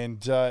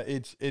 And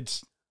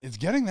it's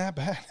getting that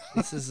bad.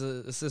 This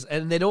is,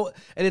 and they don't,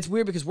 and it's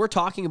weird because we're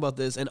talking about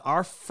this, and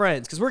our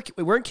friends, because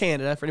we're in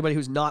Canada. For anybody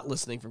who's not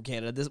listening from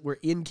Canada, we're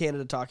in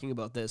Canada talking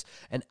about this,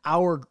 and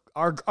our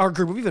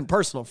group of even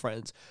personal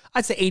friends,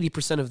 I'd say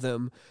 80% of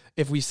them,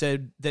 if we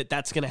said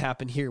that's going to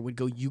happen here, would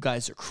go, "You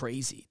guys are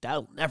crazy.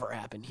 That'll never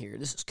happen here.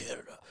 This is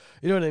Canada."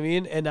 You know what I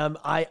mean? And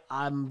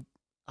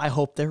I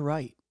hope they're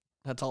right.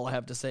 That's all I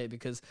have to say,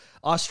 because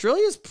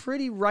Australia's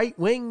pretty right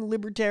wing,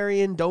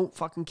 libertarian, don't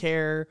fucking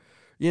care.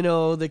 You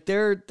know, like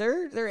they're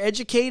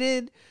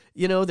educated,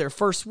 you know, they're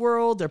first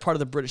world, they're part of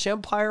the British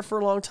Empire for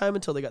a long time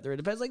until they got their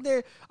independence.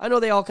 Like I know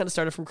they all kind of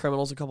started from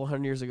criminals a couple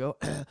hundred years ago,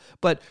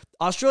 but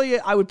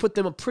Australia, I would put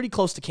them pretty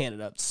close to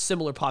Canada.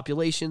 Similar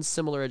populations,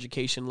 similar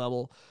education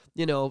level,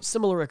 you know,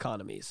 similar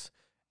economies,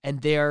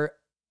 and they're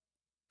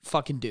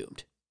fucking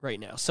doomed right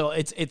now. So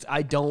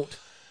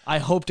I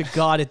hope to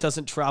God it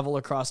doesn't travel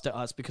across to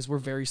us, because we're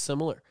very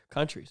similar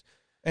countries.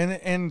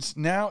 And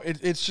now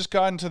it's just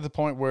gotten to the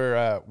point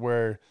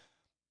where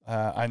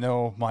I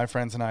know my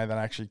friends and I that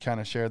actually kind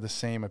of share the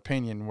same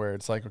opinion, where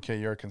it's like, okay,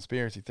 you're a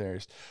conspiracy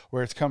theorist,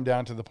 where it's come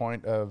down to the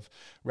point of,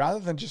 rather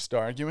than just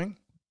arguing,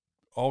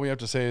 all we have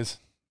to say is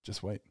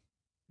just wait.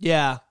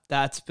 Yeah,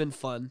 that's been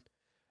fun.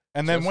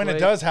 And then when it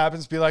does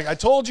happen, be like, "I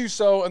told you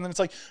so." And then it's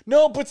like,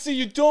 "No, but see,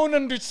 you don't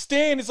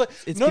understand." It's like,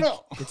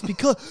 no. It's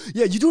because,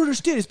 you don't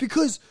understand. It's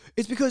because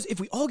if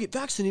we all get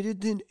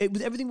vaccinated, then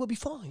everything will be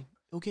fine.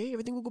 Okay,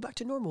 everything will go back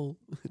to normal.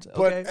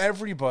 But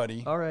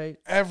everybody, all right,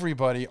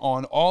 everybody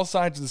on all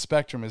sides of the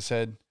spectrum has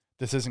said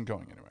this isn't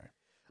going anywhere.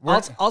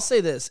 I'll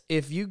say this: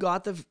 if you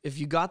got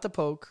the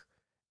poke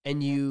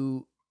and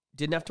you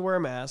didn't have to wear a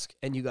mask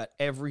and you got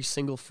every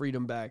single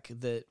freedom back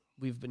that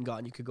we've been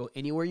gotten, you could go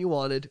anywhere you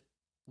wanted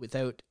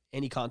without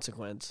any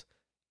consequence,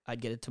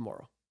 I'd get it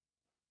tomorrow.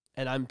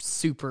 And I'm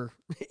super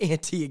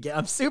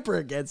I'm super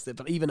against it.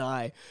 But even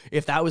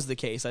if that was the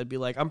case, I'd be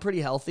like, I'm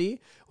pretty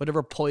healthy.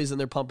 Whatever poison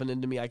they're pumping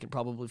into me, I can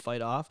probably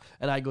fight off.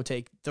 And I'd go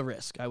take the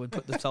risk. I would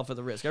put myself at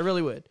the risk. I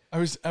really would. I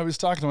was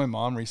talking to my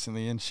mom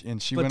recently, and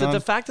she went on. But the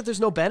fact that there's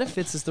no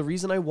benefits is the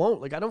reason I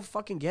won't. Like, I don't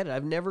fucking get it.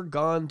 I've never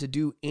gone to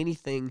do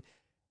anything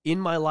in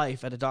my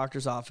life at a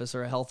doctor's office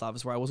or a health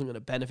office where I wasn't going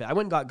to benefit. I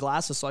went and got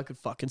glasses so I could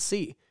fucking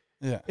see.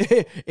 Yeah.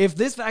 If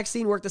this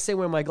vaccine worked the same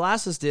way my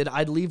glasses did,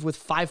 I'd leave with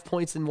 5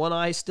 points in one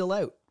eye still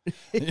out.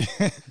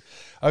 I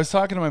was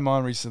talking to my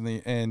mom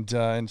recently,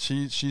 and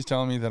she's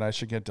telling me that I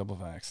should get double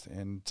vaxxed.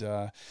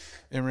 And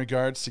in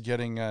regards to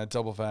getting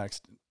double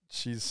vaxxed,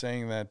 she's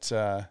saying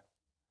that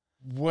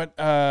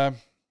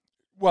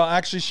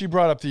actually she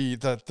brought up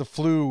the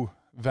flu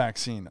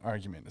vaccine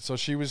argument. So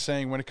she was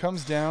saying, when it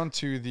comes down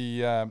to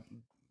the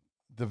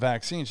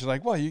vaccine, she's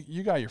like, "Well,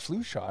 you got your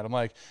flu shot." I'm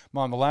like,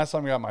 "Mom, the last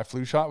time I got my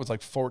flu shot was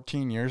like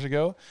 14 years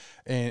ago.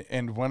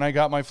 And when I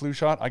got my flu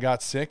shot, I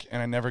got sick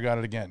and I never got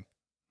it again."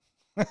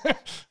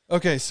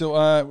 Okay,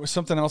 so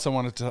something else I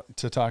wanted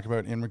to talk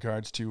about in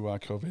regards to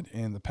COVID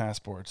and the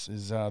passports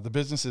is the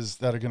businesses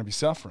that are going to be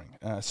suffering.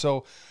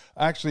 So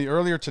actually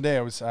earlier today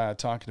I was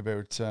talking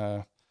about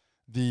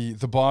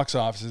the box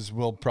offices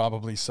will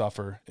probably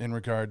suffer in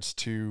regards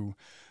to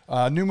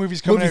new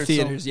movies coming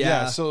movie out.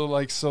 Theaters, So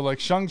like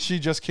Shang-Chi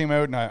just came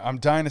out, and I'm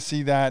dying to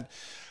see that.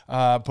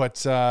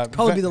 But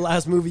probably be the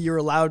last movie you're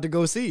allowed to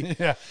go see.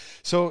 Yeah.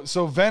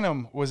 So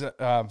Venom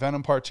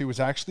Part 2 was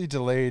actually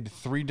delayed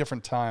 3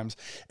 different times,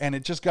 and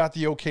it just got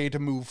the okay to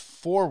move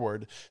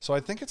forward. So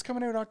I think it's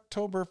coming out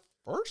October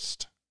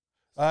 1st.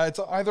 It's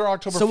either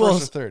October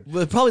 1st or 3rd.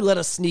 We'll probably let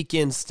us sneak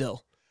in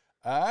still.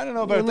 I don't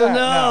know about that.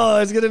 No,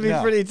 it's going to be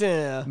pretty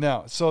tough.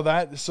 No, so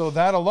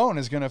that alone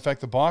is going to affect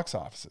the box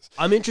offices.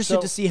 I'm interested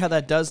to see how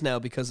that does now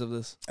because of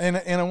this. And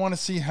I want to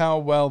see how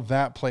well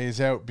that plays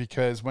out,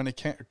 because when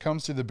it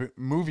comes to the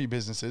movie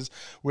businesses,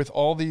 with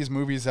all these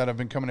movies that have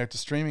been coming out to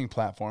streaming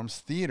platforms,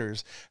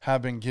 theaters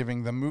have been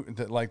giving the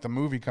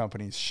movie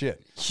companies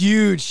shit.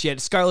 Huge shit.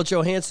 Scarlett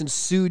Johansson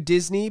sued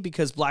Disney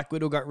because Black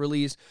Widow got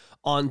released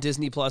on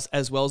Disney Plus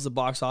as well as the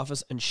box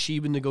office, and she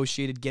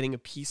negotiated getting a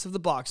piece of the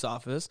box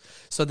office.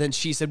 So then then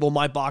she said, well,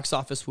 my box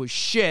office was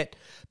shit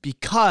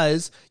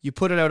because you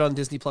put it out on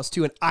Disney Plus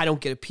too, and I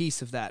don't get a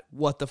piece of that.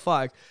 What the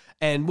fuck?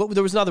 And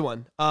there was another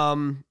one.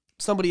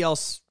 Somebody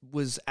else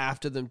was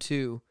after them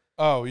too.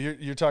 Oh,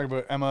 you're talking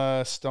about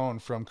Emma Stone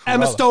from Cruella.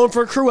 Emma Stone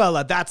for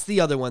Cruella. That's the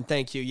other one.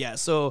 Thank you. Yeah.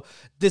 So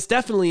this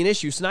definitely an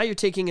issue. So now you're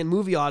taking a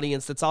movie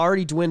audience that's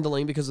already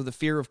dwindling because of the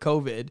fear of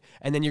COVID,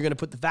 and then you're going to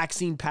put the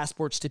vaccine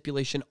passport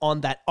stipulation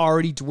on that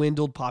already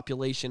dwindled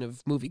population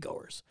of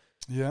moviegoers.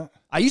 Yeah.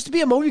 I used to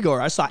be a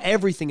moviegoer. I saw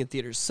everything in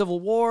theaters. Civil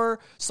War,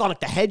 Sonic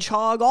the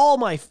Hedgehog, all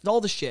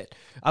the shit.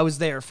 I was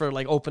there for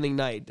like opening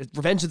night.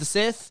 Revenge of the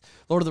Sith,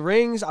 Lord of the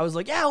Rings. I was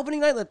like, yeah, opening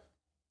night.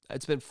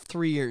 It's been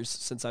 3 years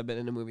since I've been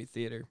in a movie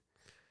theater.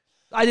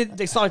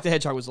 Sonic the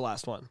Hedgehog was the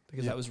last one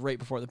because that was right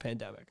before the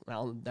pandemic.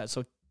 Well, that's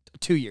so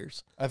 2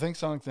 years. I think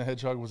Sonic the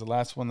Hedgehog was the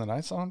last one that I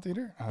saw in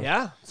theater.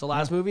 Yeah, it's the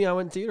last movie I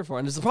went in theater for,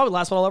 and it's probably the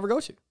last one I'll ever go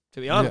to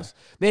be honest.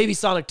 Yeah. Maybe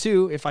Sonic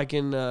 2 if I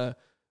can, I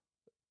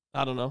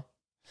don't know,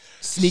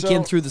 sneak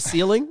in through the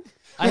ceiling.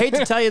 I hate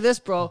to tell you this,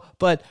 bro,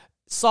 but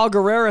Saw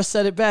Gerrera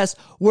said it best.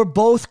 We're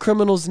both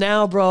criminals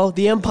now, bro.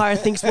 The Empire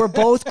thinks we're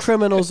both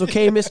criminals,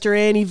 okay, Mr.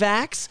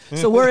 Anti-Vax?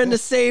 So we're in the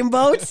same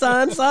boat,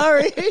 son.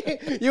 Sorry.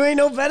 You ain't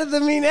no better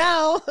than me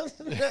now.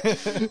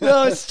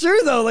 No, it's true,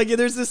 though. Like,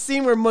 there's this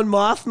scene where Mon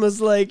Mothma's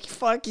like,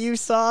 fuck you,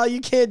 Saw.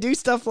 You can't do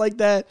stuff like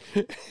that.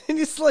 And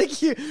it's like,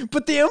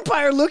 but the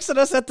Empire looks at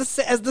us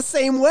as the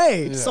same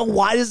way. Yeah. So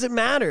why does it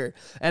matter?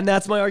 And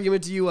that's my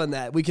argument to you on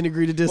that. We can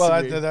agree to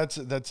disagree. Well,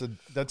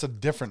 that's a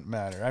different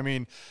matter. I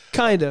mean,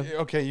 kind of.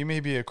 Okay, you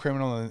may be a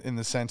criminal in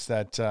the sense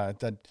that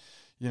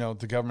you know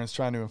the government's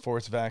trying to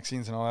enforce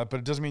vaccines and all that, but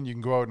it doesn't mean you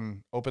can go out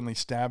and openly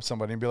stab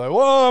somebody and be like,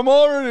 "Well, I'm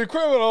already a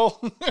criminal."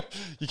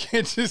 You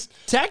can't just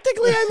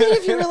technically. I mean,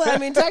 if you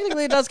really,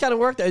 technically, it does kind of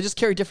work. There, I just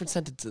carry different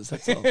sentences.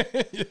 That's all.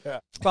 Yeah,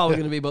 it's probably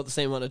going to be about the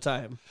same amount of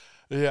time.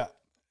 Yeah.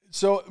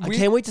 So I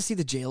can't wait to see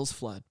the jails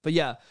flood. But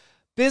yeah,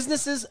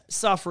 businesses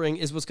suffering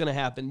is what's going to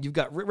happen. You've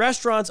got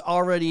restaurants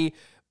already.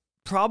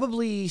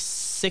 Probably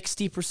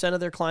 60% of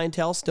their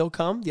clientele still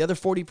come. The other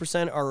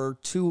 40%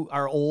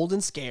 are old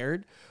and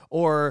scared,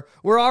 or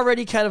we're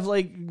already kind of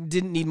like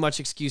didn't need much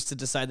excuse to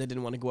decide they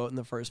didn't want to go out in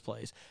the first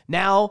place.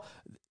 Now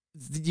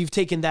you've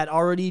taken that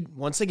already,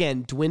 once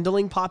again,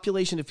 dwindling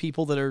population of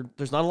people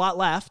there's not a lot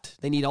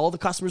left. They need all the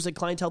customers and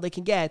clientele they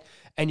can get,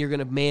 and they're going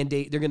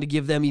to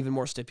give them even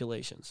more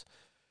stipulations.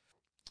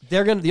 The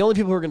only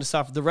people who are going to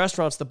suffer, the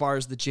restaurants, the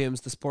bars, the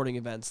gyms, the sporting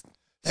events,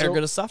 they're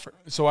going to suffer.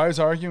 So I was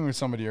arguing with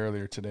somebody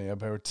earlier today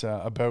about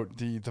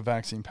the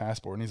vaccine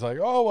passport, and he's like,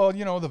 "Oh well,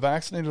 you know, the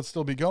vaccinated will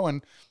still be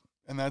going,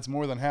 and that's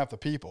more than half the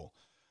people."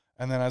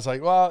 And then I was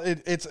like, "Well,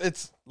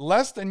 it's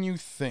less than you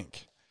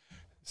think."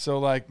 So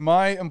like,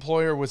 my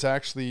employer was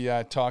actually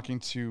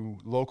talking to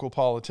local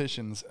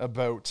politicians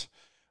about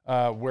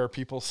where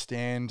people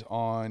stand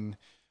on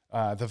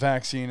the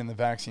vaccine and the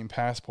vaccine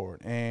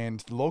passport,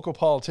 and local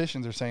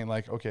politicians are saying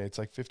like, "Okay, it's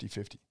like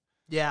 50-50."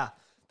 Yeah.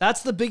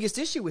 That's the biggest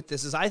issue with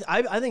this is I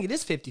think it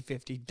is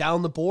 50-50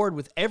 down the board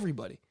with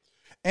everybody.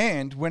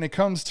 And when it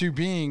comes to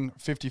being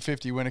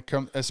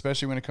 50-50,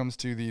 especially when it comes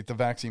to the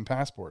vaccine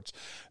passports,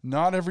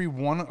 not every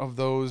one of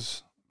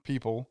those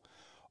people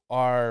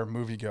are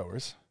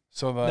moviegoers.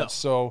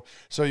 So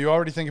you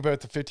already think about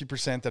the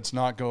 50% that's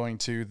not going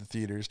to the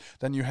theaters.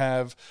 Then you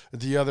have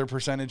the other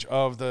percentage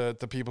of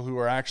the people who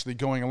are actually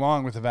going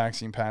along with the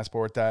vaccine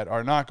passport that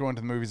are not going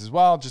to the movies as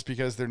well, just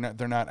because they're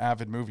not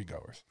avid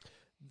moviegoers.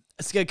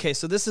 Okay,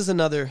 so this is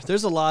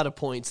there's a lot of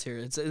points here.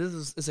 It's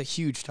a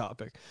huge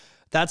topic.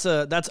 I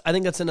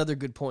think that's another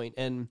good point.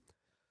 And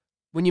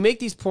when you make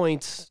these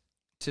points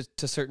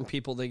to certain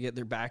people, they get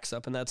their backs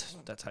up, and that's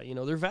how you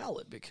know they're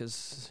valid,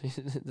 because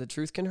the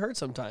truth can hurt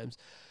sometimes.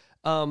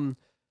 It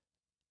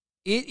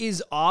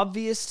is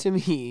obvious to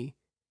me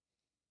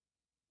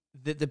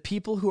that the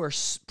people who are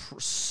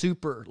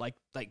super like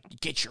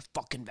get your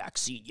fucking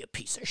vaccine, you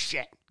piece of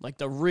shit, like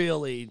the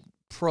really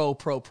pro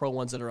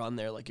ones that are on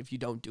there, like if you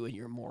don't do it,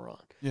 you're a moron.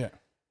 Yeah.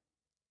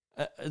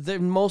 They're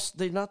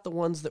not the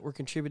ones that were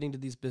contributing to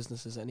these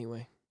businesses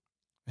anyway.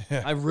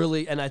 Yeah.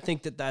 I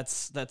think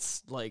that's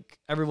like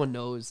everyone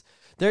knows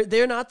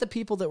they're not the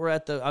people that were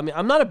at the. I mean,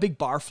 I'm not a big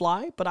bar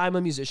fly, but I'm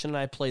a musician and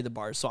I play the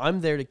bars, so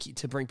I'm there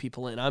to bring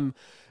people in. I'm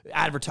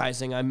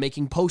advertising. I'm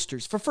making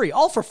posters for free,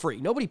 all for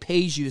free. Nobody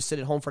pays you to sit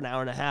at home for an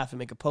hour and a half and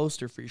make a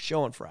poster for your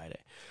show on Friday.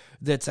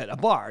 That's at a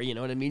bar. You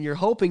know what I mean? You're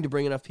hoping to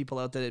bring enough people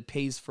out that it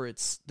pays for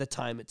the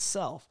time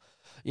itself.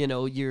 You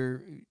know,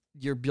 you're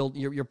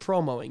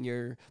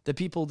promoting. The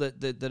people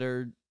that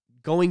are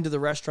going to the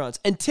restaurants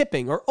and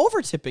tipping or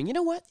over tipping. You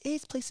know what?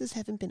 These places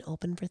haven't been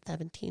open for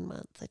 17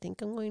 months. I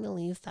think I'm going to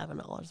leave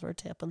 $7 for a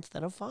tip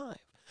instead of $5.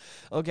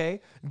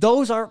 Okay?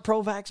 Those aren't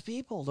pro-vax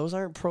people. Those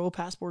aren't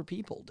pro-passport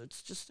people.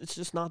 It's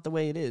just not the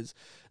way it is.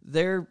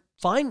 They're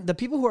fine. The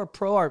people who are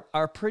pro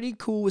are pretty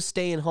cool with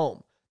staying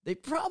home. They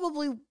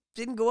probably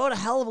didn't go out a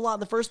hell of a lot in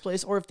the first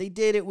place, or if they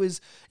did, it was,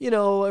 you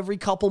know, every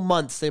couple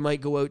months they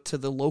might go out to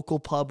the local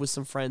pub with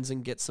some friends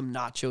and get some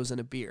nachos and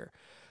a beer.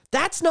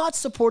 That's not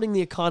supporting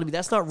the economy.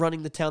 That's not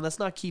running the town. That's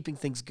not keeping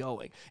things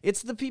going.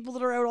 It's the people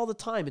that are out all the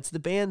time. It's the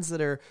bands that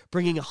are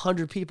bringing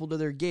 100 people to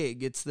their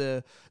gig. It's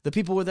the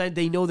people where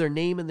they know their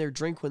name and their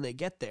drink when they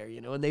get there,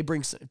 and they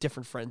bring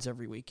different friends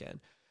every weekend.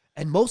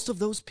 And most of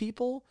those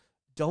people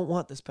don't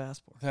want this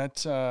passport.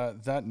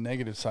 That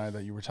negative side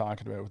that you were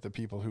talking about with the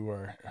people who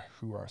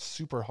are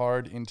super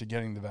hard into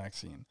getting the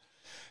vaccine.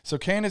 So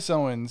Candace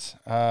Owens,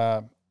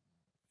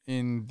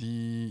 in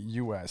the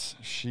U.S.,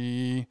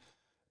 she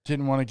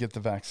didn't want to get the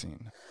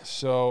vaccine.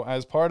 So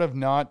as part of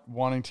not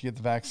wanting to get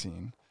the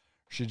vaccine,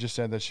 she just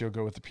said that she'll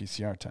go with the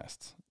PCR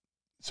tests.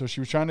 So she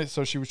was trying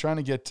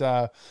to get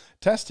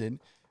tested,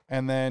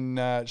 and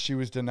then she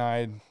was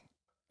denied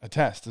a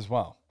test as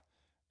well.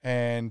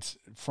 And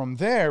from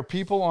there,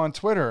 people on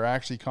Twitter are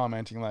actually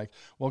commenting like,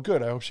 well,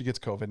 good, I hope she gets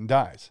COVID and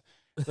dies.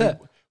 Like,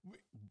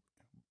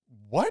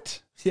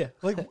 what? Yeah.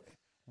 Like,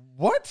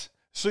 what?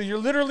 So you're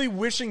literally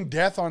wishing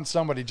death on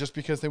somebody just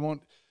because they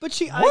won't. But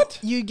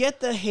you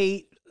get the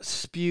hate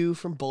spew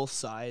from both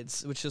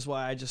sides, which is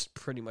why I just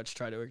pretty much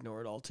try to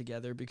ignore it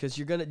altogether, because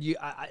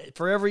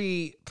for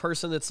every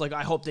person that's like,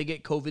 I hope they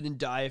get COVID and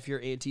die if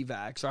you're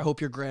anti-vax, or I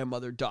hope your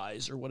grandmother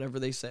dies, or whatever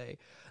they say.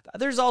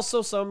 There's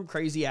also some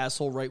crazy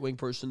asshole right-wing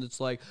person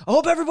that's like, I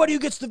hope everybody who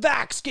gets the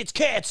vax gets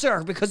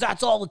cancer because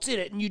that's all that's in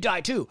it and you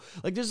die too.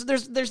 Like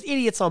there's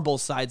idiots on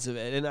both sides of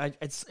it,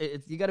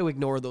 and you got to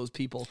ignore those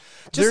people.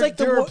 Just like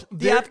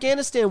the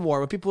Afghanistan war,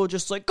 when people were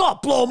just like,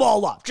 God, blow them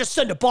all up, just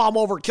send a bomb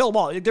over and kill them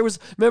all.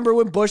 Remember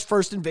when Bush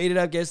first invaded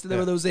Afghanistan, there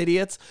were those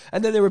idiots,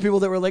 and then there were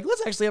people that were like,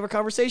 let's actually have a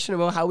conversation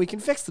about how we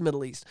can fix the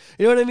Middle East.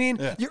 You know what I mean?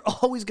 Yeah. You're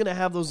always going to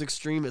have those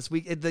extremists.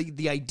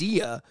 The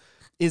idea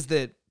is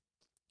that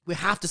we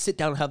have to sit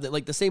down and have that,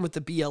 like the same with the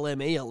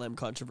BLM, ALM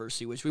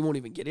controversy, which we won't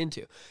even get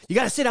into. You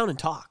got to sit down and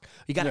talk.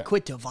 You got to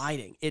quit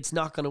dividing. It's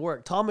not going to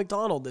work. Tom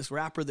McDonald, this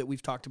rapper that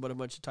we've talked about a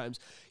bunch of times,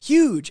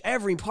 huge.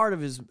 Every part of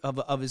his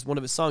one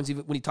of his songs,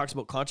 even when he talks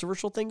about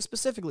controversial things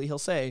specifically, he'll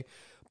say,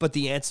 but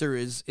the answer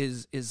is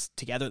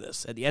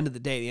togetherness. At the end of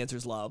the day, the answer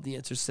is love. The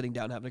answer is sitting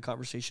down, having a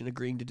conversation,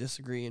 agreeing to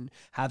disagree, and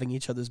having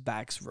each other's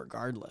backs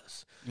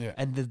regardless. Yeah.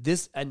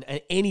 And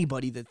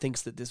anybody that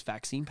thinks that this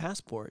vaccine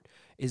passport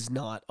is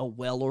not a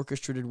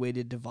well-orchestrated way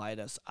to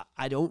divide us,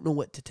 I don't know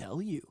what to tell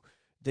you.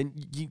 Then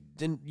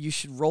you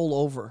should roll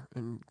over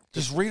and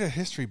just read a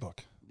history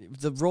book.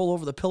 The roll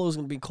over, the pillow is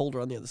going to be colder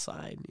on the other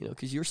side,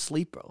 because you're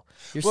asleep, bro.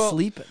 You're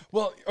sleeping.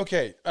 Well,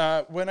 okay.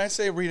 When I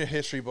say read a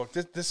history book,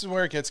 this is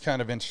where it gets kind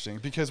of interesting,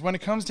 because when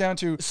it comes down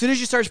to, as soon as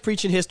you start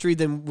preaching history,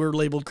 then we're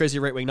labeled crazy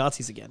right-wing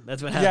Nazis again.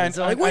 That's what happens.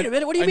 Yeah, wait a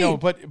minute, what do you mean? I know,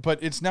 but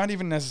it's not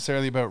even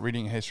necessarily about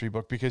reading a history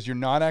book, because you're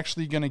not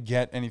actually going to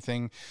get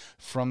anything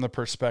from the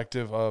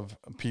perspective of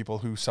people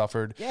who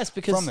suffered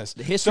from this.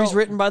 The history's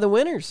written by the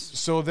winners.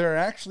 So there are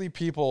actually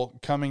people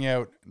coming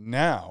out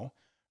now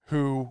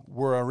who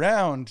were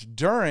around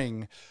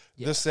during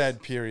the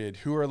said period,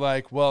 who are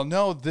like, well,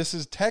 no, this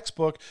is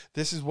textbook.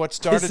 This is what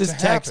started to happen.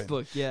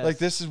 Textbook, yes. Like,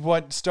 this is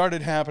what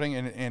started happening,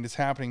 and it's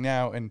happening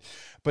now.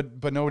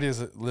 But nobody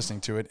is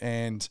listening to it.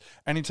 And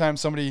anytime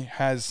somebody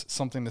has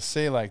something to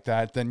say like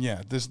that, then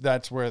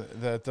that's where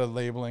the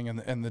labeling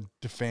and the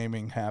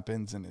defaming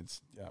happens. And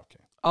it's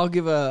okay. I'll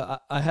give I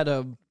had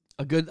a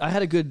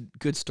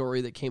good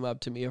story that came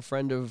up to me. A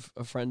friend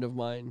of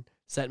mine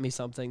sent me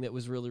something that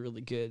was really,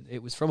 really good.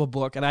 It was from a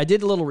book, and I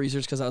did a little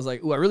research because I was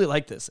like, ooh, I really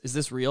like this. Is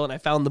this real? And I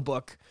found the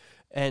book,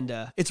 and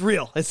it's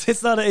real.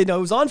 It's not, it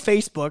was on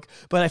Facebook,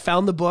 but I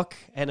found the book,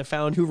 and I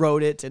found who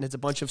wrote it, and it's a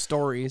bunch of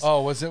stories.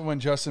 Oh, was it when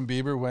Justin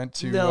Bieber went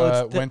to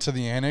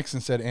the annex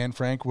and said Anne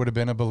Frank would have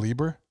been a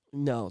believer?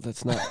 No,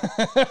 that's not.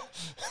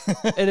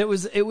 And it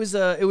was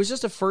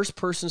just a first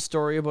person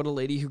story about a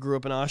lady who grew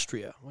up in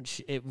Austria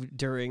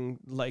during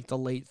like the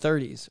late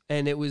 30s,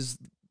 and it was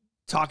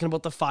talking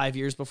about the 5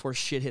 years before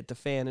shit hit the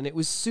fan. And it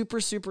was super,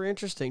 super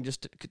interesting.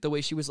 Just the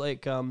way she was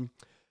like,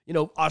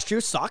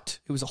 Austria sucked.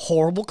 It was a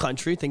horrible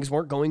country. Things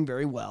weren't going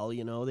very well.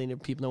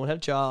 People, no one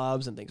had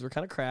jobs and things were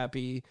kind of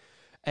crappy.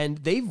 And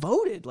they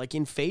voted like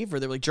in favor.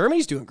 They were like,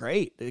 Germany's doing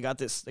great. They got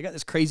this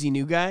crazy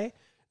new guy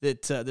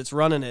that's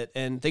running it,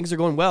 and things are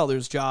going well.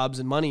 There's jobs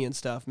and money and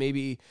stuff.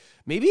 Maybe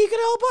he could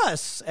help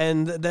us.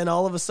 And then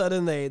all of a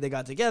sudden they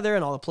got together,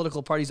 and all the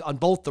political parties on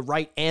both the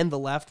right and the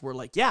left were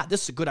like, yeah,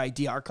 this is a good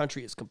idea. Our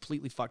country is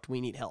completely fucked.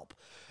 We need help.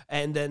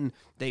 And then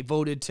they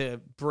voted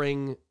to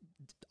bring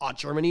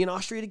Germany and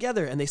Austria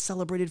together, and they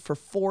celebrated for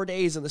 4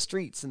 days in the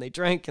streets, and they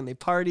drank and they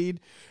partied.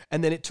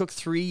 And then it took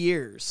 3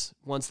 years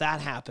once that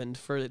happened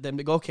for them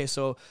to go, okay,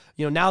 so,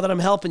 now that I'm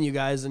helping you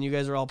guys and you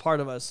guys are all part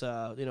of us,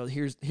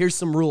 here's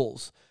some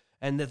rules.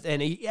 And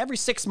every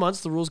 6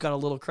 months, the rules got a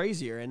little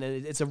crazier. And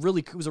it was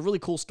a really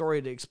cool story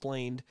that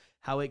explained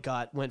how it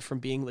went from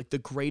being like the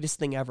greatest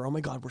thing ever. Oh my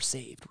God, we're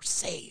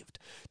saved,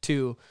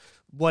 to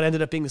what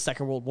ended up being the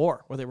Second World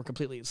War, where they were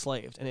completely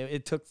enslaved. And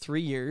it took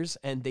 3 years,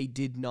 and they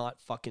did not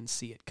fucking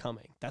see it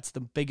coming. That's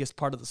the biggest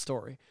part of the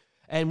story.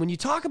 And when you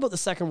talk about the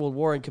Second World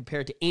War and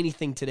compare it to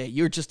anything today,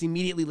 you're just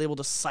immediately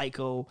labeled a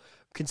psycho,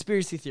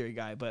 conspiracy theory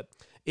guy, but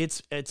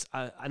it's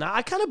and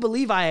I kind of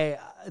believe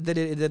that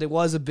it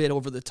was a bit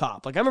over the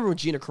top. Like I remember when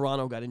Gina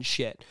Carano got in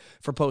shit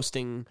for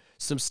posting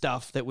some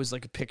stuff that was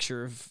like a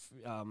picture of,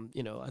 I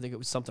think it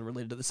was something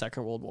related to the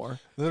Second World War.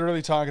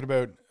 Literally talking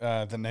about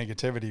the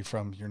negativity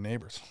from your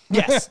neighbors.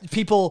 Yes,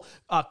 people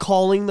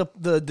calling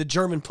the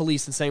German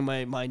police and saying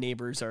my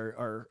neighbors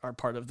are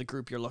part of the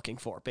group you're looking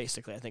for.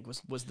 Basically, I think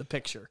was the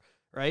picture.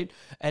 Right.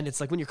 And it's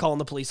like when you're calling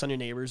the police on your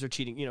neighbors or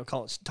cheating,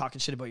 talking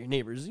shit about your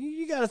neighbors,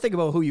 you got to think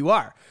about who you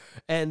are.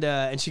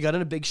 And she got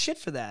in a big shit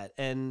for that.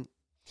 And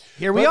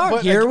here we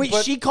are.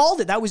 She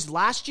called it. That was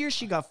last year.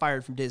 She got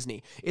fired from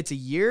Disney. It's a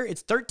year.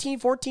 It's 13,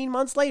 14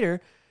 months later.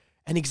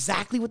 And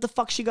exactly what the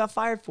fuck she got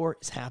fired for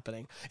is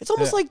happening. It's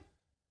almost like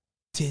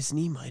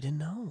Disney might have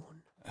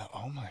known.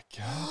 Oh my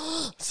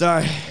God.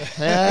 Sorry.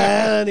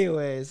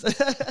 Anyways.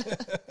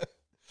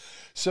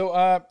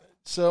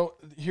 So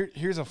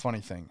here's a funny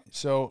thing.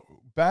 So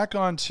back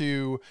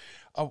onto,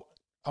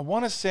 I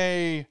want to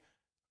say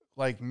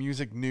like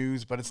music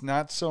news, but it's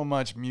not so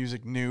much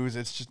music news.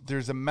 It's just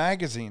there's a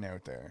magazine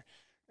out there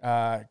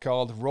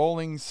called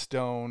Rolling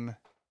Stone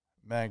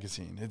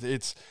magazine.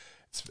 It's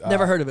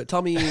never heard of it.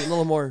 Tell me a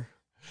little more.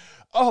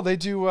 Oh, they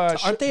do.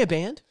 Aren't they a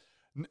band?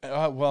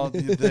 Well,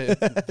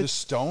 the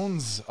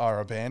Stones are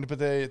a band, but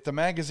the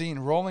magazine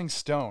Rolling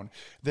Stone,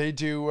 they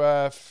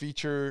do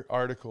feature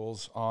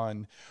articles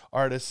on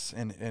artists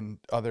and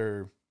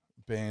other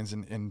bands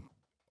and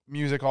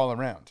music all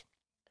around.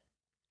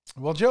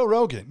 Well, Joe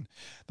Rogan,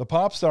 the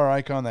pop star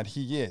icon that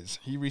he is,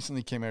 he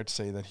recently came out to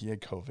say that he had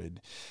COVID,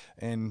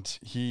 and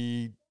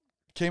he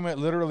came out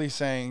literally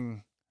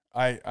saying,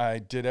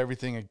 I did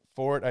everything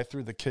for it. I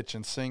threw the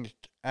kitchen sink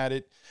at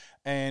it.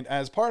 And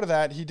as part of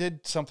that, he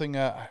did something,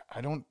 I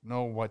don't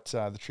know what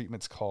the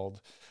treatment's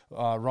called.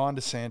 Ron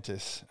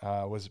DeSantis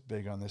was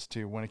big on this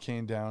too, when it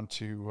came down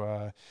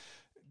to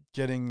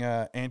getting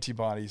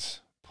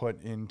antibodies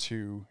put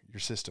into your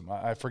system.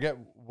 I forget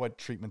what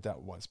treatment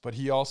that was, but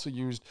he also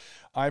used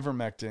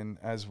ivermectin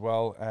as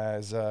well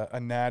as a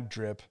NAD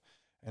drip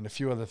and a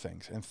few other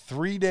things. And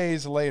 3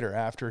 days later,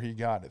 after he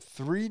got it,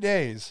 3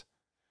 days,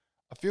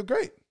 I feel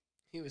great.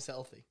 He was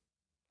healthy.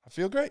 I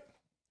feel great.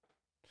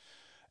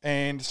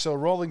 And so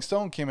Rolling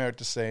Stone came out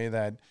to say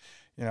that,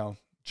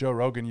 Joe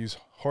Rogan used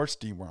horse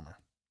dewormer.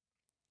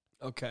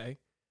 Okay.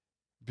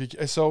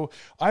 So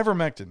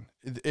ivermectin,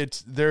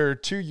 there are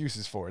two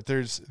uses for it.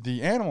 There's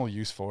the animal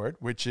use for it,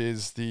 which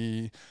is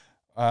it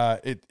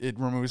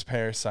removes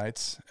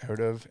parasites out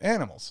of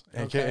animals,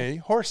 aka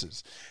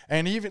horses.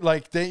 And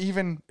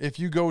even if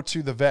you go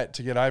to the vet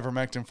to get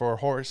ivermectin for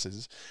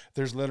horses,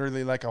 there's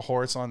literally like a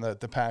horse on the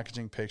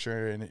packaging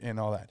picture and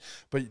all that.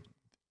 But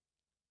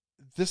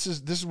this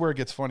is where it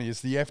gets funny.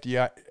 Is the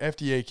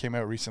FDA came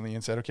out recently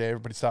and said, okay,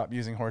 everybody stop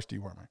using horse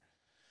dewormer.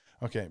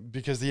 Okay,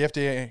 because the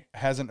FDA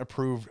hasn't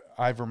approved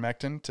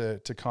ivermectin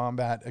to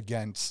combat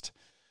against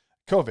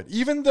COVID.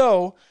 Even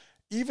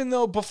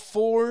though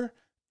before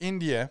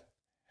India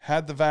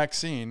had the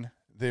vaccine,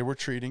 they were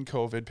treating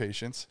COVID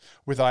patients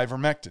with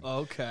ivermectin.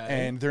 Okay.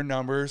 And their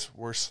numbers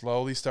were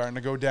slowly starting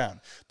to go down.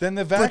 Then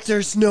But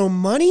there's no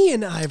money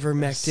in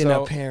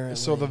ivermectin, apparently.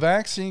 So the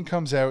vaccine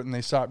comes out and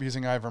they stop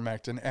using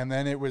ivermectin, and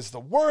then it was the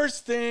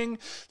worst thing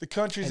the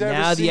country's ever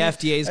seen. Now the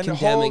FDA is condemning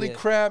holy it.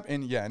 Crap.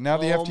 And now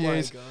the FDA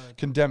is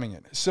condemning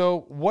it.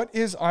 So what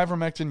is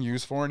ivermectin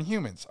used for in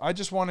humans? I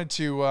just wanted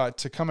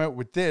to come out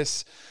with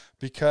this,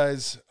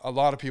 because a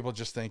lot of people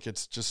just think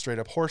it's just straight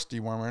up horse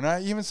dewormer. And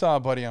I even saw a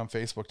buddy on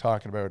Facebook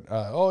talking about,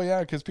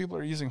 because people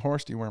are using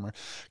horse dewormer.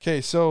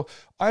 Okay, so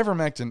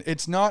ivermectin,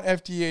 it's not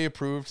FDA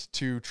approved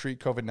to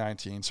treat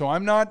COVID-19. So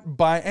I'm not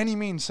by any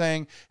means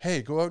saying,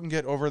 hey, go out and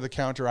get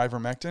over-the-counter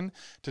ivermectin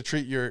to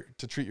treat your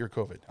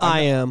COVID.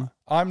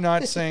 I'm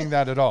not saying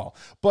that at all.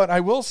 But I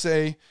will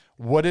say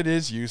what it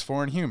is used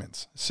for in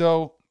humans.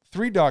 So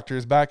 3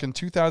 doctors back in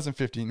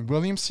 2015,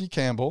 William C.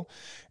 Campbell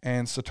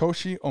and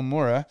Satoshi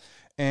Omura,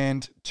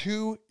 and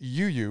 2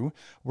 UU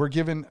were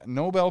given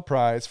Nobel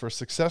Prize for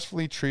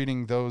successfully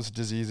treating those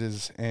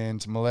diseases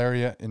and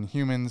malaria in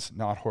humans,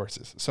 not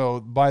horses. So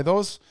by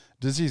those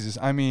diseases,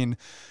 I mean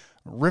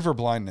river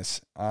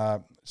blindness.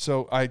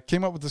 So I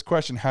came up with this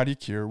question: how do you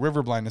cure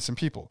river blindness in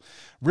people?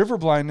 River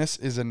blindness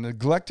is a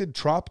neglected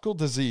tropical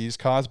disease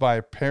caused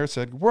by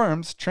parasitic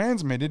worms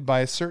transmitted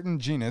by a certain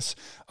genus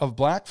of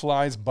black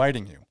flies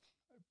biting you.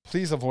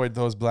 Please avoid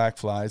those black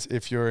flies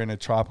if you're in a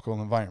tropical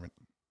environment.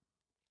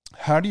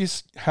 How do you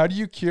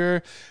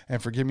cure,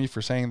 and forgive me for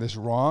saying this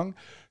wrong,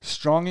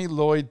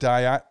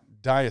 strongyloidiasis?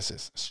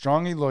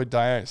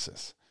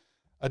 Strongyloidiasis,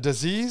 a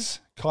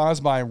disease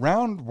caused by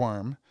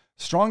roundworm.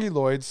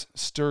 Strongyloids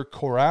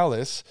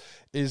stercoralis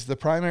is the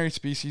primary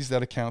species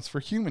that accounts for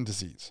human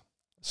disease.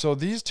 So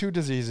these 2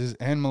 diseases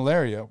and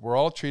malaria were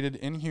all treated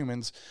in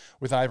humans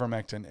with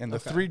ivermectin. And the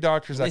 3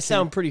 doctors that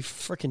sound pretty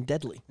freaking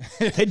deadly.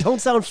 They don't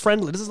sound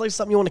friendly. This is like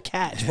something you want to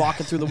catch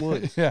walking through the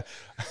woods. Yeah.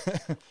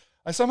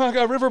 I somehow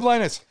got river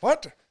blindness.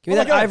 What? Give me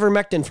that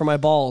ivermectin for my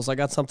balls. I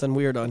got something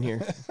weird on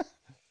here.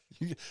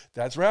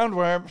 That's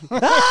roundworm.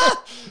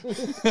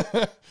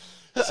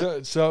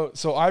 So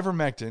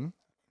ivermectin,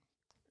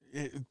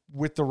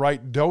 with the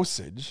right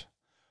dosage,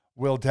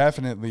 will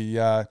definitely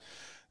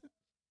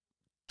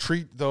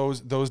treat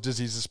those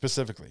diseases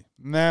specifically.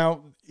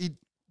 Now, it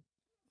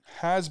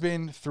has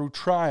been through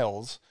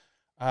trials.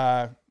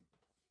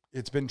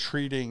 It's been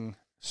treating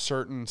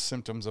certain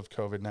symptoms of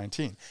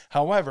COVID-19.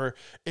 However,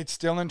 it's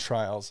still in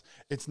trials.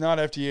 It's not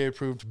FDA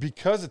approved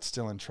because it's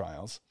still in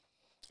trials.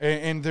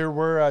 And there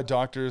were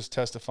doctors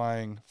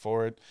testifying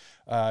for it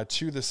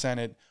to the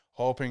Senate,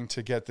 hoping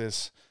to get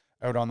this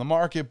out on the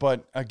market.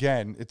 But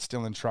again, it's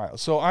still in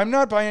trials. So I'm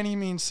not by any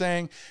means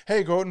saying,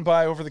 hey, go out and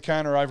buy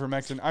over-the-counter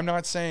ivermectin. I'm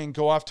not saying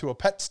go off to a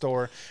pet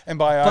store and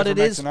buy ivermectin. But it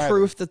is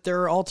proof that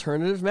there are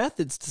alternative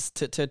methods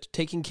to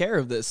taking care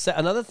of this.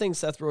 Another thing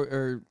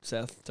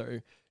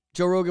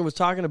Joe Rogan was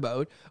talking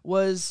about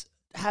was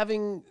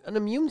having an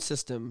immune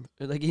system,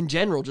 like in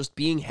general, just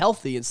being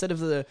healthy, instead of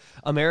the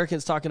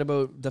Americans talking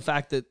about the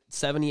fact that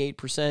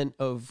 78%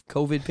 of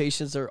COVID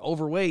patients are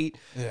overweight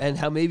and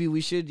how maybe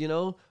we should,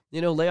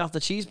 lay off the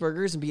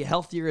cheeseburgers and be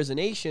healthier as a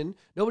nation.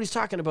 Nobody's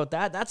talking about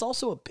that. That's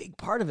also a big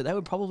part of it. That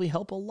would probably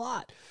help a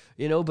lot,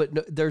 but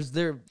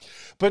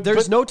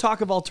there's no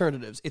talk of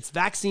alternatives. It's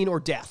vaccine or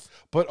death.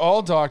 But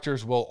all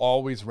doctors will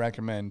always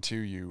recommend to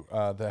you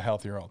the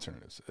healthier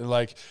alternatives.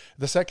 Like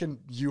the second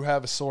you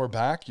have a sore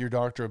back, your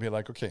doctor will be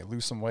like, okay,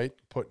 lose some weight,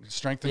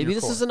 strengthen your core. Maybe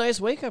this is a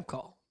nice wake-up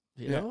call.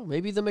 You know,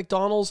 maybe the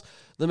McDonald's,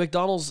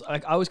 I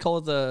always call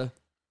it the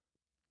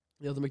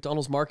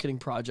McDonald's marketing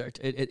project.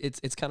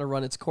 It's kind of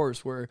run its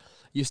course, where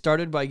you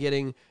started by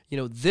getting,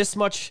 this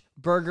much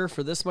burger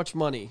for this much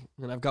money.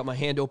 And I've got my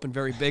hand open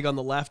very big on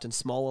the left and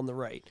small on the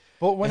right.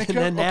 But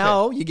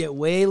now you get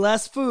way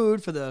less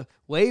food for the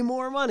way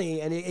more money,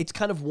 and it's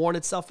kind of worn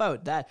itself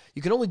out. That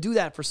you can only do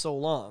that for so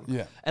long.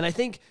 Yeah. And I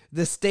think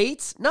the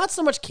States, not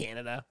so much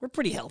Canada, we're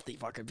pretty healthy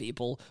fucking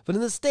people, but in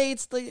the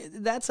States,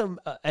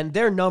 and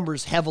their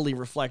numbers heavily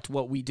reflect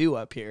what we do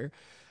up here.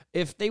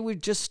 If they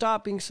would just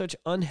stop being such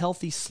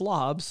unhealthy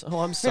slobs. Oh,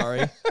 I'm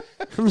sorry.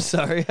 I'm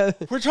sorry.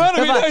 We're trying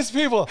to be nice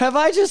people. Have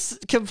I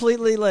just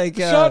completely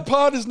SH0T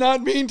Pod is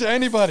not mean to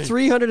anybody.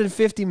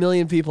 350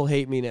 million people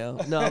hate me now.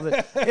 No,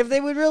 but if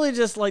they would really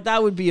just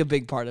that would be a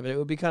big part of it. It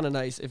would be kind of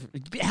nice. If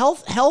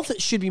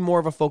health should be more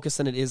of a focus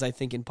than it is, I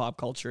think, in pop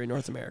culture in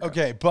North America.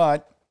 Okay,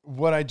 but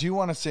what I do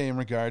want to say in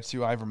regards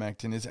to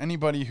ivermectin is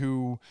anybody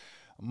who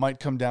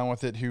might come down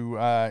with it, who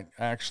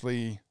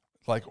actually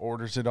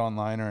orders it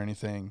online or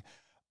anything,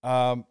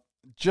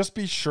 just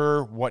be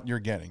sure what you're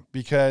getting,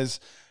 because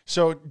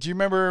do you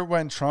remember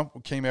when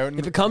Trump came out?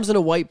 If it comes in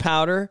a white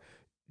powder,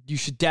 you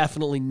should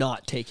definitely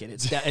not take it.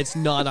 It's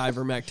not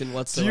ivermectin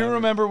whatsoever. Do you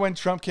remember when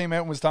Trump came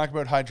out and was talking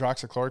about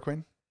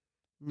hydroxychloroquine?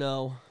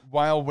 No.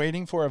 While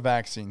waiting for a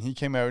vaccine, he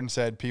came out and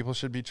said people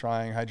should be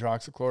trying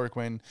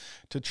hydroxychloroquine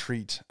to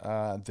treat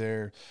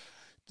their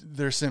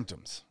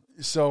symptoms.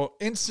 So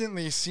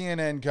instantly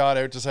CNN got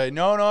out to say,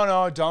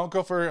 no, don't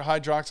go for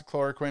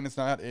hydroxychloroquine. It's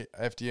not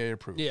FDA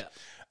approved. Yeah.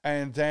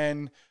 And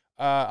then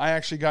I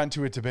actually got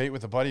into a debate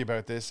with a buddy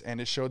about this, and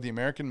it showed the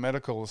American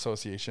Medical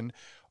Association,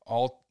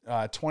 all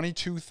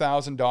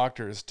 22,000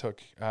 doctors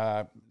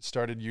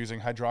started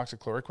using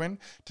hydroxychloroquine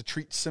to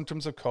treat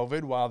symptoms of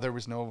COVID while there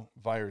was no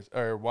virus,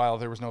 or while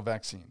there was no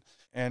vaccine.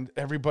 And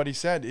everybody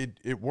said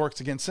it works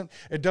against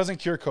it doesn't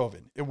cure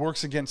COVID. It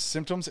works against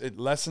symptoms. It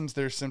lessens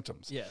their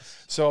symptoms.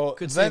 Yes. So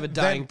could save a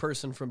dying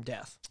person from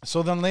death.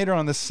 So then later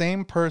on, the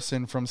same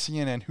person from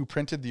CNN who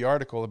printed the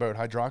article about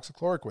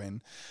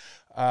hydroxychloroquine,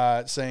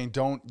 saying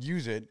don't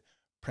use it,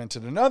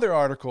 printed another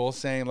article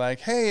saying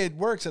hey, it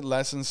works, it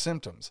lessens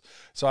symptoms.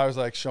 So I was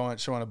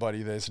showing a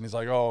buddy this, and he's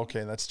like, oh,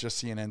 okay, that's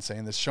just CNN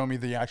saying this. Show me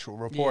the actual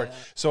report. Yeah.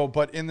 So,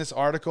 but in this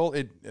article,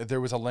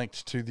 there was a link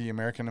to the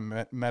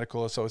American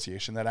Medical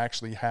Association that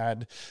actually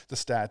had the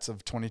stats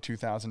of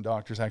 22,000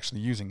 doctors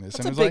actually using this.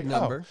 That's and a big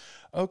number.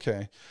 Oh,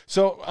 okay.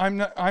 So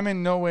I'm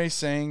in no way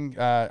saying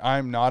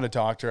I'm not a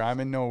doctor. I'm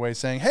in no way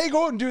saying, hey,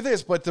 go out and do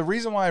this. But the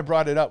reason why I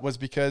brought it up was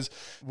because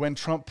when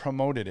Trump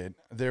promoted it,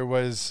 there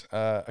was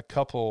a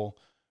couple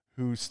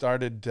who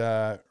started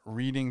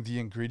reading the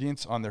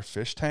ingredients on their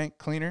fish tank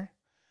cleaner,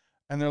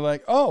 and they're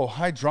like, "Oh,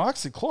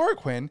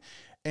 hydroxychloroquine,"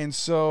 and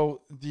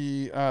so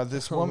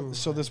this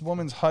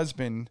woman's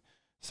husband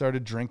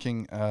started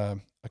drinking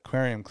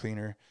aquarium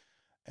cleaner,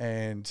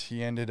 and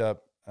he ended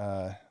up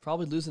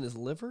probably losing his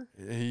liver.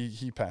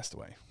 He passed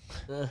away.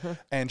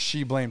 And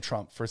she blamed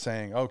Trump for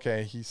saying,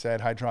 okay, he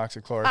said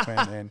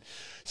hydroxychloroquine. And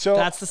so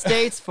that's the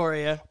States for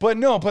you. But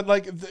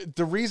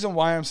the reason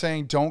why I'm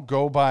saying don't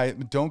go by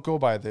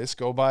this,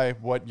 go by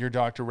what your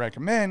doctor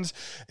recommends,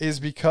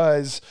 is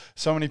because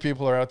so many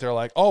people are out there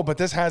like, oh, but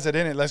this has it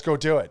in it, let's go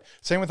do it.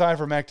 Same with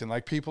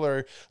ivermectin. People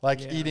are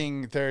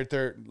eating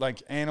their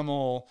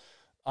animal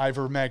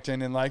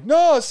ivermectin and like,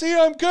 no, see,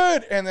 I'm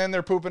good. And then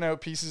they're pooping out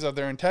pieces of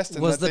their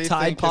intestine. Was that the they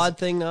Tide think Pod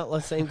thing not the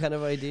same kind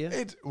of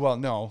idea? Well,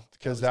 no,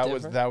 because that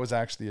different? was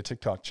actually a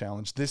TikTok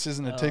challenge. This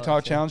isn't a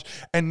TikTok challenge.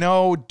 And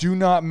no, do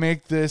not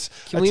make this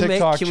a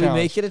TikTok challenge. Can we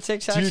make it a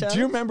TikTok challenge? Do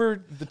you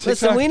remember the TikTok?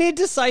 Listen, we need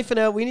to siphon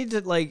out. We need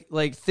to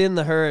like thin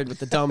the herd with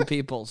the dumb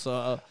people.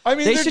 So I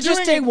mean, they should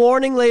just take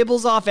warning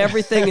labels off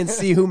everything and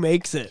see who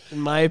makes it.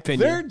 In my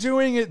opinion, they're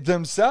doing it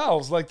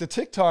themselves. Like the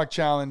TikTok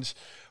challenge,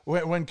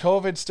 when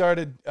COVID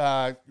started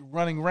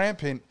running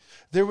rampant,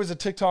 there was a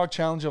TikTok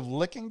challenge of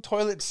licking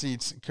toilet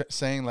seats,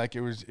 saying like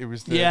it was. The,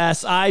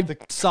 yes, I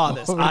saw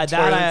this. I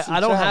don't have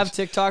challenge.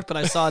 TikTok, but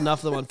I saw enough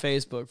of them on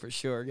Facebook for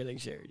sure getting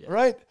shared. Yeah.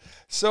 Right.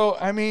 So,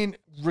 I mean,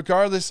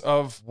 regardless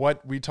of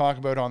what we talk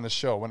about on the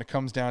show, when it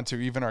comes down to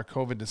even our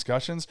COVID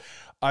discussions,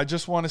 I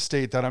just want to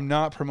state that I'm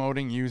not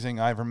promoting using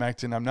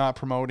ivermectin. I'm not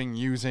promoting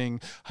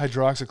using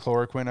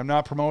hydroxychloroquine. I'm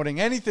not promoting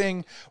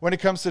anything when it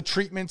comes to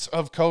treatments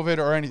of COVID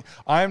or anything.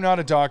 I am not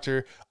a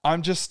doctor.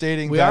 I'm just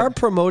stating we that. We are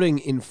promoting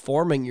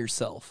informing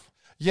yourself.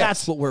 Yes.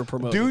 That's what we're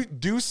promoting.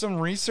 Do some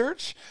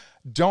research.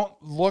 Don't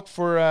look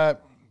for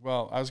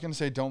well, I was going to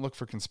say don't look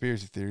for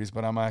conspiracy theories,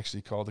 but I'm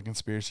actually called a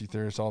conspiracy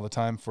theorist all the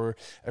time for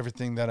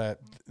everything that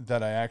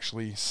I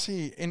actually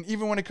see. And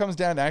even when it comes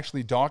down to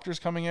actually doctors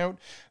coming out,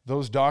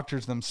 those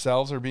doctors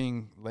themselves are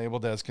being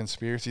labeled as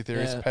conspiracy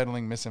theorists,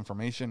 peddling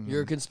misinformation.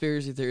 You're a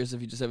conspiracy theorist if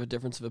you just have a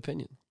difference of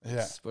opinion. Yeah.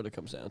 That's what it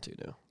comes down to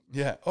now.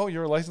 Yeah. Oh,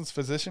 you're a licensed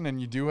physician and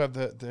you do have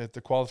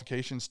the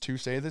qualifications to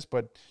say this,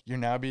 but you're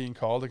now being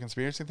called a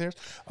conspiracy theorist?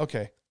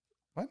 Okay.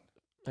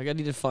 I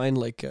need to find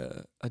like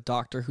a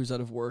doctor who's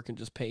out of work and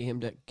just pay him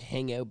to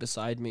hang out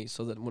beside me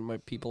so that when my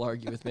people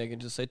argue with me, I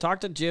can just say, talk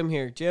to Jim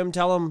here. Jim,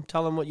 tell him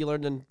what you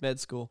learned in med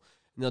school.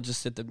 And they'll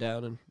just sit them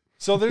down. And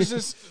So there's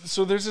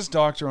this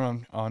doctor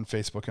on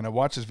Facebook, and I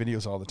watch his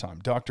videos all the time,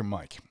 Dr.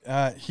 Mike.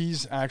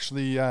 He's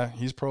actually,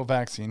 he's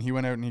pro-vaccine. He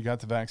went out and he got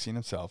the vaccine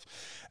himself,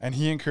 and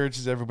he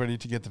encourages everybody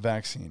to get the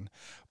vaccine.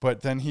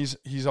 But then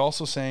he's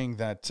also saying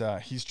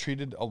that he's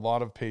treated a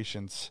lot of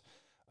patients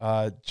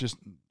just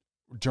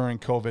during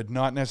COVID,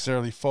 not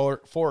necessarily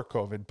for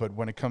COVID, but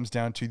when it comes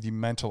down to the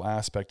mental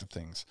aspect of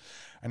things.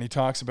 And he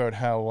talks about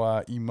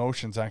how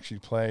emotions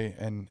actually play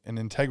an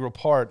integral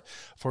part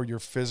for your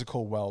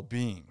physical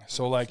well-being.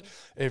 So like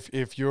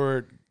if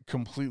you're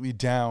completely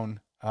down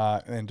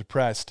and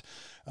depressed,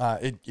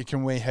 it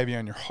can weigh heavy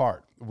on your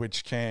heart,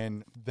 which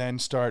can then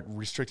start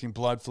restricting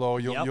blood flow.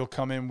 You'll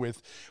come in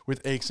with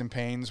aches and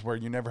pains where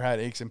you never had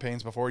aches and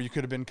pains before. You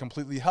could have been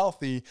completely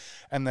healthy,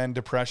 and then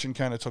depression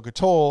kind of took a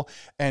toll,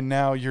 and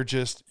now you're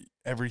just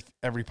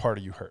every part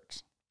of you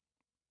hurts.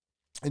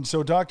 And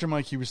so Dr.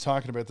 Mike, he was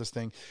talking about this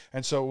thing.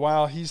 And so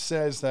while he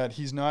says that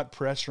he's not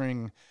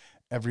pressuring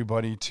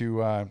everybody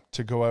to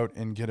go out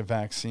and get a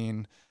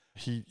vaccine,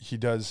 he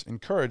does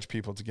encourage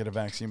people to get a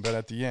vaccine, but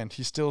at the end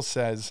he still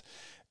says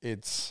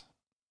it's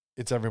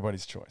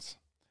everybody's choice.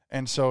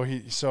 And so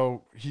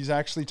he's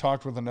actually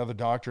talked with another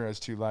doctor as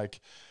to like,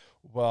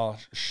 well,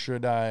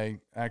 should I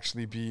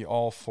actually be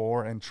all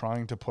for and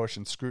trying to push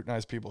and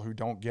scrutinize people who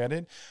don't get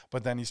it?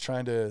 But then he's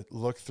trying to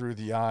look through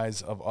the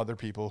eyes of other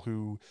people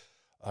who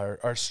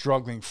are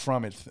struggling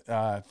from it,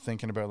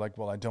 thinking about like,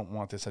 well, I don't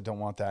want this, I don't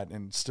want that,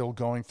 and still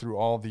going through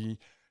all the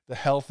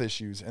health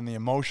issues and the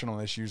emotional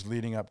issues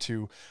leading up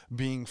to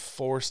being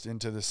forced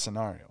into this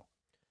scenario.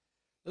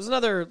 There's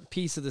another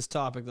piece of this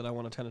topic that I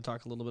want to kind of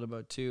talk a little bit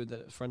about too,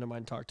 that a friend of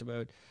mine talked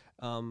about.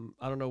 I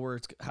don't know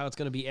how it's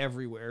going to be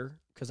everywhere,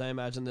 because I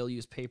imagine they'll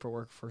use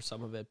paperwork for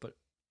some of it. But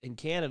in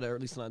Canada, or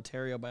at least in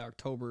Ontario, by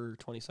October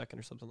 22nd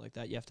or something like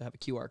that, you have to have a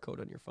QR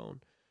code on your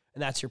phone.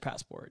 And that's your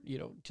passport. You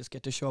don't just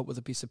get to show up with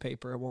a piece of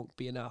paper. It won't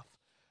be enough.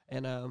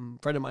 And a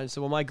friend of mine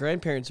said, well, my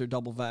grandparents are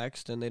double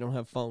vaxxed and they don't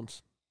have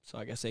phones. So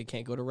I guess they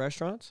can't go to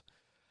restaurants.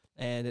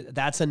 And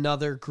that's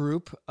another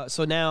group.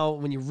 So now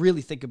when you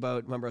really think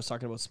about, remember I was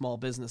talking about small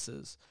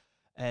businesses,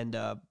 and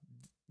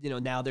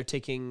now they're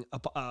taking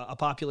a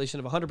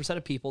population of 100%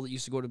 of people that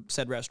used to go to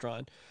said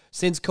restaurant.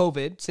 Since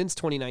COVID, since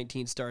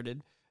 2019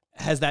 started,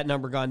 has that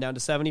number gone down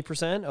to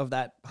 70% of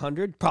that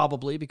 100?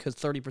 Probably, because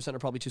 30% are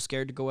probably too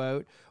scared to go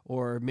out,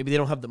 or maybe they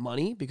don't have the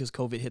money because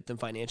COVID hit them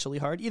financially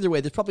hard. Either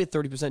way, there's probably a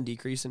 30%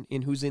 decrease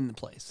in who's in the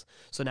place.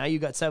 So now you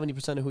got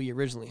 70% of who you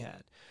originally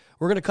had.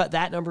 We're going to cut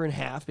that number in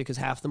half, because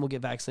half of them will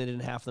get vaccinated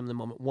and half of them in the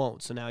moment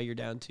won't. So now you're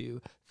down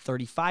to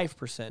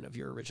 35% of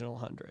your original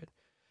 100.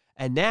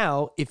 And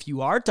now, if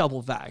you are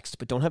double vaxxed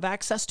but don't have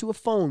access to a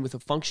phone with a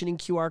functioning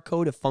QR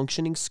code, a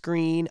functioning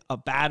screen, a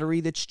battery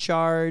that's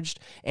charged,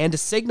 and a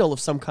signal of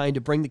some kind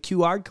to bring the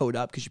QR code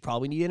up, because you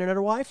probably need internet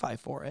or Wi-Fi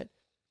for it,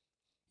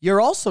 you're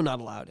also not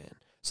allowed in.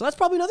 So that's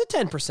probably another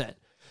 10%.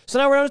 So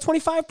now we're down to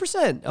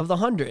 25% of the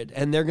 100.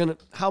 And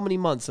how many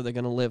months are they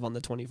going to live on the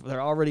 20?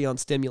 They're already on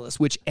stimulus,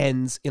 which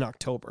ends in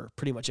October,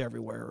 pretty much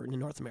everywhere in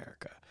North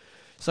America.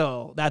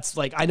 So that's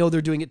like, I know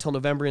they're doing it till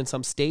November in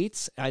some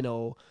states. I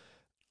know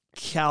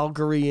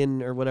Calgary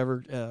or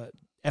whatever,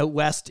 out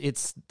west,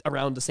 it's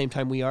around the same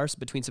time we are, so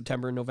between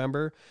September and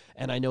November.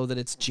 And I know that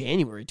it's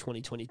January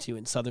 2022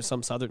 in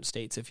some southern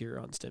states if you're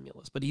on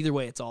stimulus. But either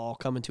way, it's all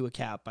coming to a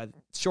cap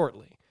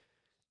shortly.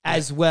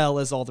 as well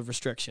as all the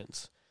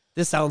restrictions.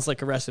 This sounds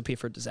like a recipe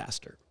for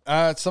disaster.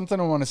 It's something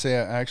I want to say.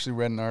 I actually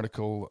read an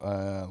article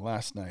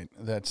last night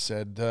that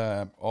said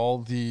all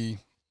the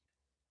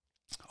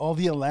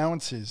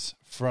allowances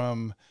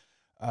from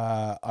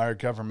our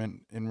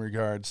government in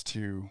regards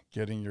to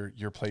getting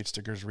your plate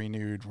stickers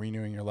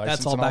renewing your license.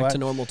 That's all back to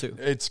normal too.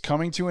 It's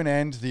coming to an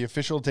end. The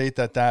official date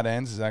that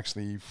ends is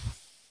actually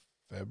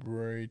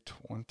February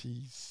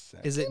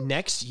 22nd. Is it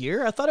next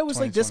year? I thought it was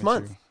like this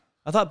month.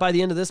 I thought by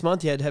the end of this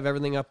month you had to have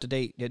everything up to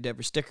date. You had to have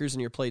your stickers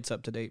and your plates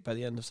up to date by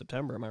the end of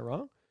September. Am I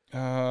wrong?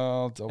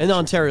 In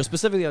Ontario,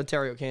 specifically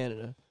Ontario,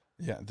 Canada.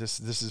 Yeah, this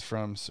is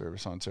from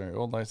Service Ontario.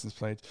 Old license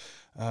plate.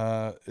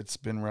 It's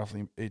been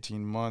roughly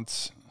 18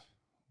 months.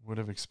 Would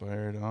have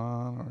expired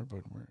on or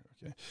but we're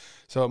okay.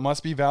 So it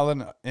must be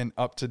valid and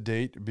up to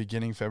date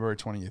beginning February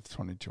 20th,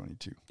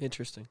 2022.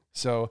 Interesting.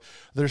 So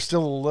there's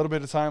still a little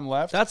bit of time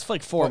left. That's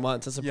like 4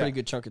 months. That's a pretty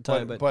good chunk of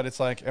time. But it's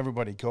like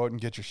everybody go out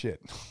and get your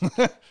shit.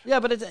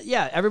 Yeah, but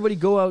everybody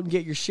go out and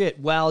get your shit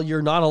while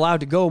you're not allowed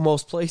to go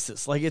most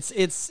places. Like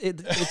it's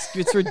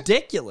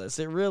ridiculous.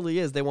 It really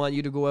is. They want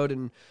you to go out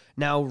and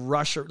now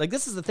rush. Like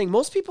this is the thing.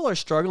 Most people are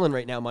struggling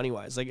right now money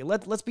wise. Like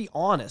let's be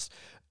honest.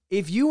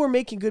 If you were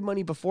making good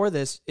money before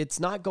this, it's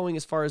not going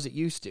as far as it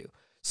used to.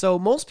 So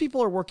most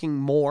people are working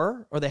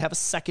more, or they have a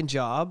second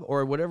job,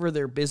 or whatever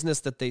their business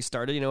that they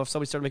started. You know, if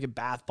somebody started making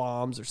bath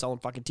bombs or selling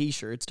fucking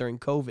t-shirts during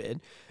COVID,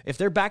 if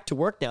they're back to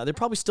work now, they're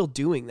probably still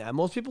doing that.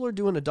 Most people are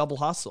doing a double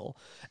hustle,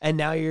 and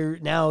now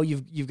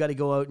you've got to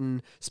go out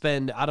and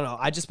spend. I don't know.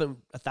 I just spent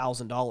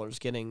 $1,000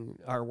 getting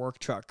our work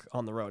truck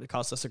on the road. It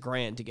cost us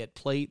 $1,000 to get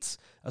plates,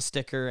 a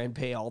sticker, and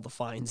pay all the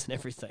fines and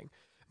everything.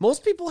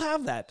 Most people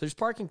have that. There's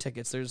parking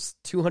tickets. There's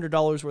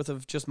 $200 worth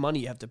of just money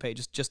you have to pay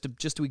just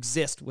to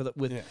exist with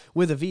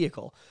a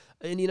vehicle,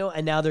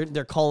 and now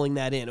they're calling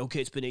that in.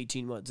 Okay, it's been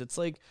 18 months. It's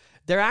like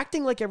they're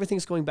acting like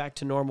everything's going back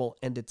to normal,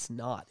 and it's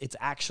not. It's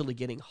actually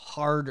getting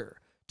harder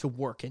to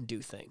work and do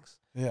things.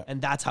 Yeah,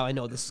 and that's how I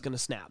know this is going to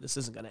snap. This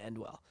isn't going to end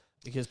well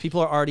because people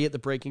are already at the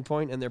breaking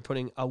point, and they're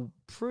putting a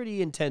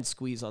pretty intense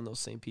squeeze on those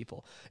same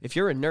people. If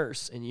you're a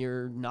nurse and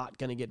you're not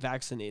going to get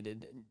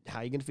vaccinated, how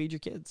are you going to feed your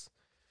kids?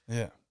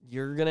 Yeah.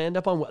 You're going to end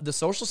up on the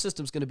social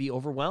system's going to be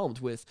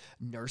overwhelmed with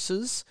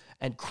nurses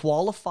and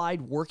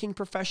qualified working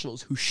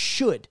professionals who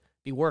should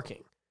be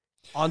working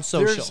on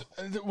social.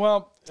 It's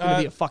going to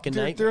be a fucking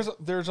nightmare.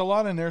 There's a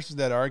lot of nurses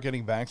that are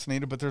getting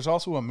vaccinated, but there's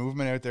also a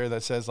movement out there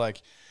that says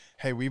like,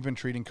 hey, we've been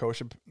treating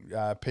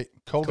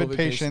COVID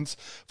patients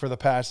for the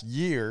past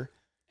year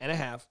and a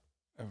half.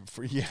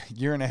 For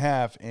year and a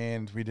half,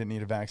 and we didn't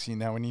need a vaccine.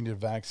 Now we need a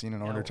vaccine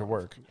in order to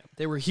work.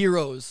 They were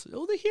heroes.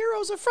 Oh, the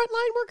heroes are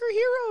frontline worker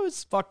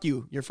heroes. Fuck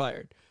you. You're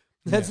fired.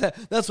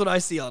 That's what I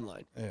see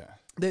online. Yeah,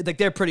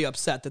 They're pretty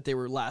upset that they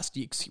were last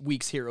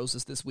week's heroes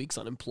is this week's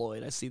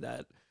unemployed. I see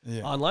that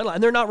online,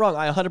 and they're not wrong.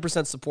 I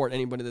 100% support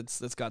anybody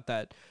that's got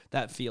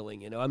that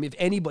feeling. You know, I mean, if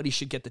anybody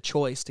should get the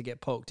choice to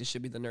get poked, it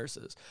should be the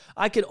nurses.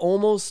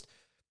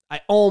 I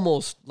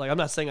almost, like, I'm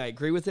not saying I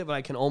agree with it, but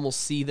I can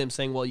almost see them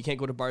saying, well, you can't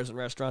go to bars and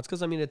restaurants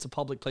because, I mean, it's a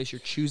public place you're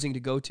choosing to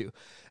go to.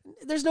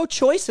 There's no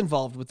choice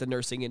involved with the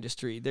nursing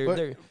industry.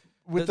 The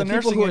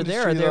people who are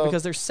there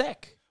because they're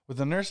sick. With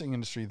the nursing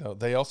industry, though,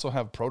 they also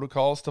have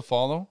protocols to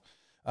follow.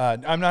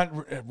 I'm not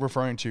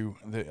referring to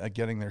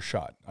getting their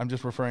shot. I'm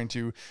just referring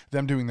to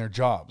them doing their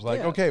jobs. Like,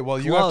 okay, well,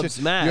 you have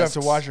to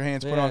wash your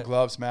hands, put on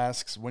gloves,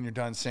 masks when you're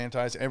done,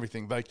 sanitize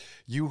everything. Like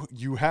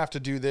you have to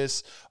do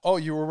this. Oh,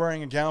 you were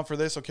wearing a gown for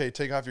this. Okay,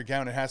 take off your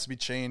gown. It has to be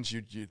changed.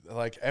 You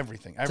like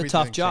everything. It's a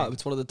tough job. Changed.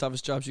 It's one of the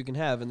toughest jobs you can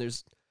have, and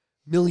there's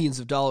millions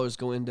of dollars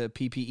go into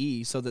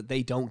PPE so that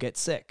they don't get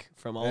sick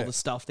from all the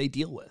stuff they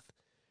deal with.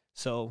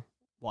 So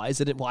why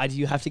do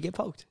you have to get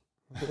poked?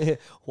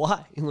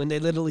 Why? When they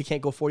literally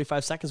can't go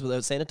 45 seconds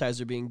without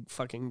sanitizer being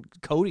fucking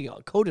coated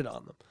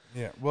on them.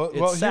 Yeah,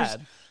 well,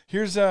 sad.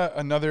 Here's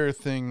another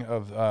thing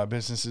of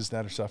businesses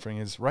that are suffering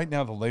is right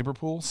now the labor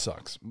pool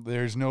sucks.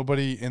 There's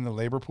nobody in the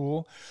labor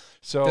pool.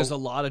 So there's a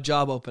lot of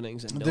job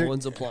openings and no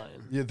one's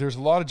applying. Yeah, there's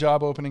a lot of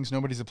job openings,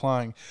 nobody's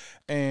applying.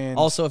 And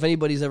also, if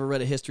anybody's ever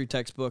read a history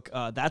textbook,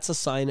 that's a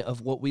sign of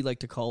what we like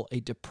to call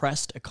a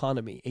depressed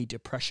economy, a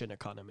depression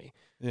economy.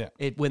 Yeah.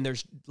 When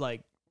there's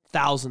like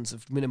thousands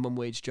of minimum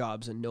wage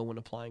jobs and no one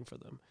applying for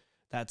them.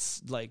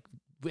 That's like,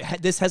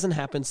 this hasn't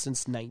happened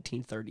since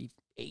 1938.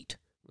 It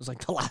was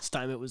like the last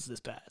time it was this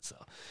bad. So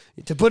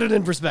to put it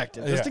in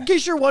perspective, just in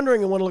case you're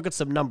wondering and want to look at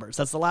some numbers,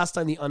 that's the last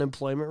time the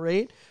unemployment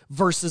rate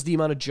versus the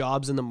amount of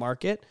jobs in the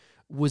market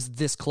was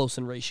this close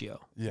in ratio,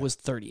 was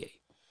 38.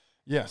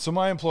 Yeah, so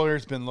my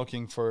employer's been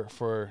looking for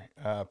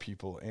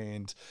people,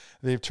 and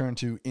they've turned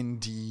to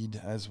Indeed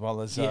as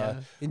well as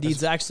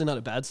Indeed's actually not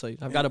a bad site.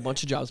 I've got a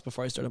bunch of jobs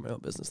before I started my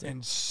own business there.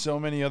 And so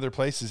many other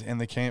places, and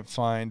they can't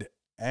find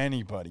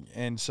anybody.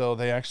 And so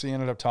they actually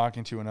ended up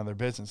talking to another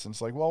business, and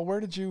it's like, well, where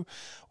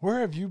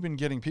have you been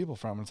getting people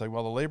from? And it's like,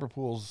 well, the labor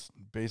pool's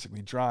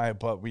basically dry,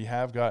 but we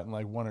have gotten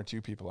like one or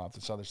two people off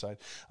this other side.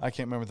 I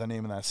can't remember the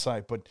name of that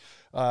site, but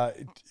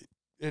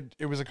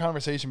it was a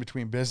conversation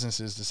between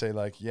businesses to say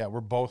like, yeah,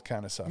 we're both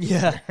kind of suffering.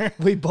 Yeah,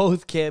 we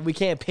both can't. We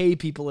can't pay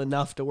people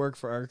enough to work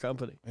for our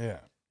company. Yeah.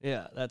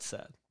 Yeah, that's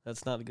sad.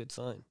 That's not a good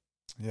sign.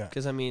 Yeah.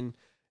 Because I mean,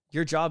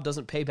 your job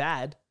doesn't pay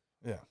bad.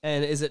 Yeah.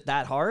 And is it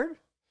that hard?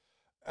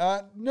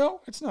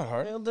 No, it's not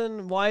hard. Well,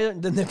 then why?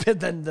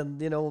 Then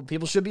you know,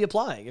 people should be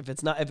applying. If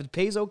it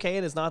pays okay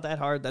and it's not that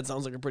hard, that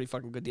sounds like a pretty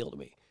fucking good deal to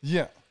me.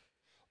 Yeah.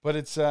 But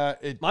it's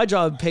my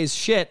job pays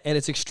shit and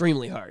it's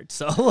extremely hard.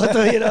 So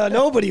you know,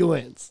 nobody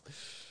wins.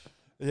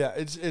 Yeah,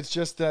 it's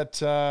just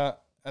that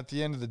at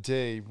the end of the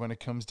day, when it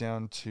comes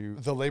down to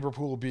the labor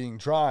pool being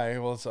dry,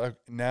 well, it's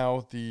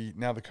now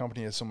the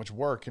company has so much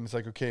work, and it's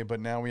like, okay, but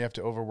now we have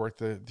to overwork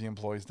the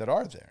employees that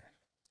are there.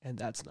 And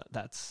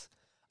that's.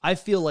 I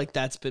feel like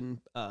that's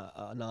been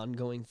an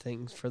ongoing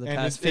thing for the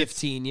past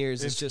 15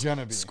 years. It's just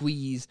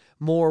squeeze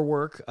more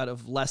work out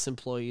of less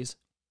employees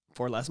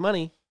for less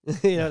money.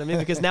 You know what I mean?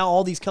 Because now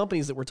all these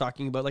companies that we're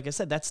talking about, like I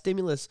said, that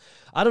stimulus,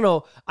 I don't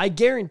know. I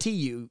guarantee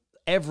you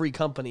every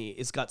company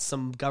has got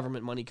some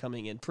government money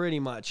coming in pretty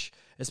much,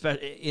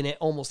 especially in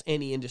almost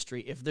any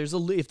industry. If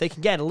they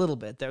can get a little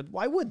bit,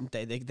 why wouldn't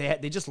they?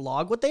 They just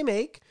log what they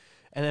make,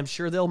 and I'm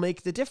sure they'll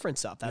make the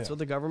difference up. That's what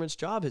the government's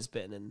job has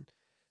been. And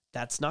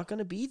that's not going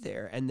to be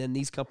there. And then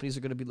these companies are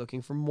going to be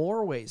looking for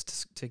more ways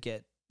to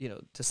get, you know,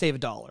 to save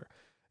 $1.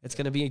 It's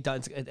going to be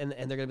done. And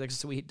they're going to be like,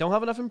 so we don't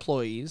have enough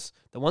employees.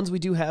 The ones we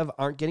do have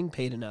aren't getting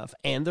paid enough,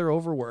 and they're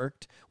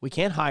overworked. We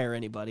can't hire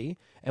anybody,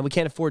 and we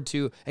can't afford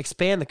to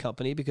expand the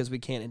company because we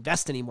can't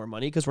invest any more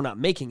money because we're not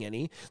making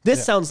any.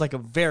 This sounds like a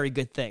very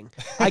good thing.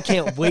 I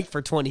can't wait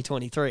for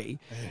 2023.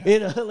 You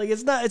know, like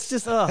it's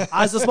just,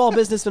 as a small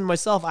businessman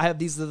myself,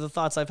 these are the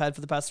thoughts I've had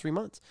for the past 3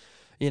 months.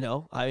 You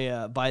know,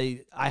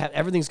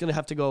 everything's going to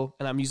have to go,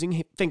 and I'm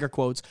using finger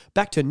quotes,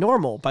 back to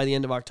normal by the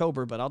end of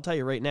October. But I'll tell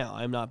you right now,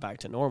 I'm not back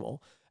to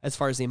normal as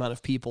far as the amount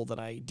of people that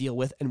I deal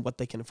with and what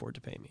they can afford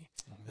to pay me.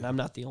 And I'm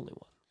not the only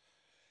one.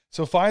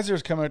 So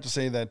Pfizer's come out to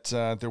say that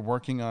they're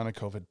working on a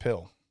COVID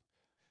pill.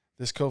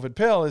 This COVID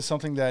pill is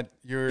something that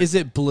Is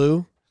it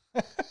blue?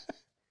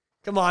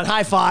 Come on,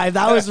 high five.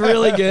 That was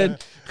really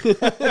good.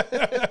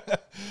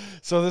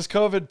 So this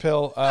COVID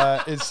pill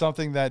is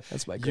something that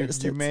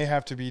you may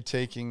have to be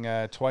taking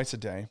twice a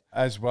day,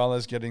 as well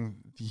as getting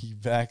the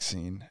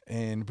vaccine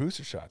and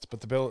booster shots.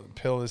 But the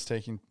pill is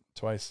taken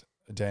twice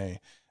a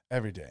day,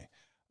 every day.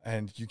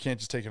 And you can't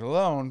just take it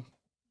alone.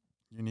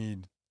 You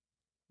need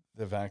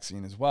the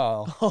vaccine as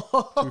well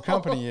to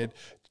accompany it,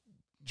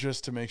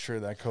 just to make sure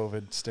that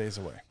COVID stays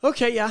away.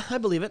 Okay, yeah, I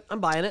believe it. I'm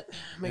buying it.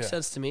 Makes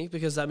sense to me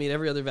because, I mean,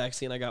 every other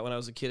vaccine I got when I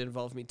was a kid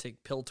involved me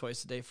take pill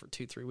twice a day for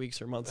 2-3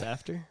 weeks or months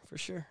after, for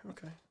sure.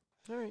 Okay.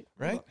 All right.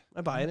 Right?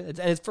 I buy it. And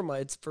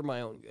it's for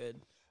my own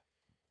good.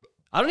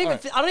 I don't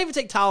even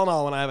take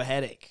Tylenol when I have a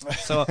headache.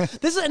 So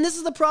this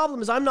is the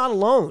problem is I'm not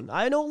alone.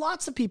 I know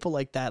lots of people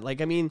like that. Like,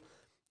 I mean,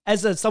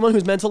 as someone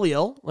who's mentally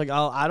ill, like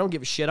I don't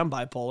give a shit. I'm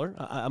bipolar.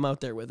 I'm out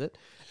there with it.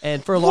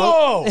 And for a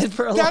long,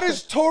 that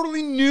is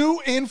totally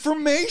new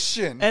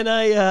information. And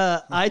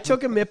I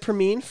took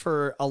imipramine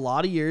for a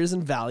lot of years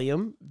and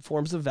Valium,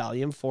 forms of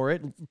Valium for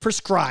it,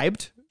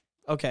 prescribed.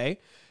 Okay.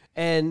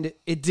 And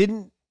it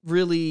didn't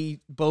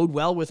really bode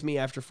well with me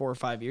after 4 or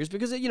 5 years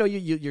because, you know,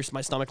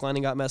 my stomach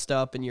lining got messed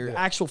up and your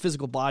actual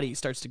physical body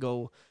starts to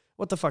go,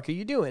 what the fuck are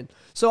you doing?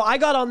 So I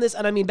got on this,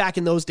 and I mean, back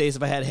in those days,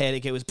 if I had a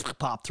headache, it was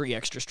pop 3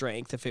 extra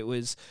strength. If it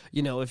was,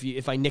 you know,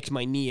 if I nicked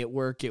my knee at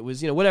work, it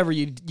was, you know, whatever,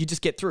 you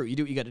just get through. You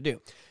do what you got to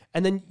do.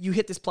 And then you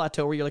hit this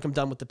plateau where you're like, I'm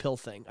done with the pill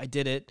thing. I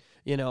did it.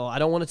 You know, I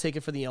don't want to take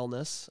it for the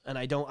illness, and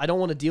I don't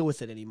want to deal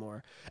with it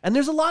anymore. And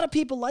there's a lot of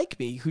people like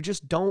me who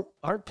just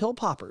aren't pill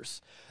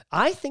poppers.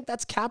 I think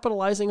that's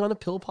capitalizing on the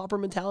pill popper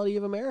mentality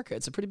of America.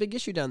 It's a pretty big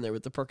issue down there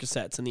with the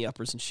Percocets and the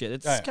uppers and shit.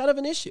 It's kind of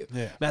an issue.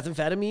 Yeah.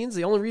 Methamphetamines,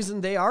 the only reason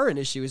they are an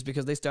issue is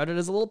because they started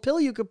as a little pill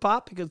you could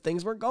pop because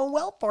things weren't going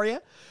well for you.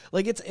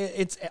 Like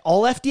it's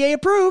all FDA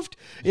approved.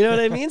 You know what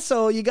I mean?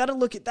 So you got to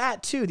look at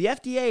that too. The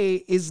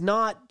FDA is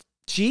not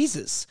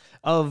Jesus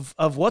of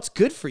what's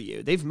good for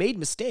you. They've made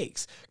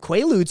mistakes.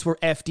 Quaaludes were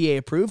FDA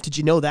approved. Did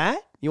you know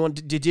that?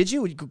 Did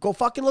you? Go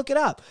fucking look it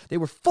up. They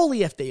were fully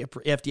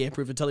FDA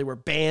approved until they were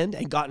banned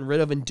and gotten rid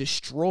of and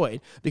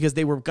destroyed because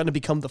they were going to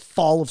become the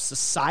fall of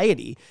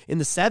society in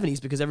the 70s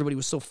because everybody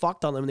was so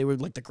fucked on them. They were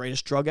like the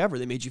greatest drug ever.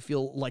 They made you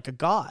feel like a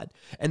god.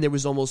 And there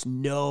was almost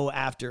no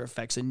after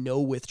effects and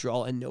no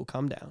withdrawal and no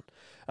come down.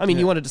 I mean,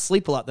 you wanted to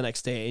sleep a lot the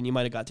next day and you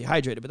might have got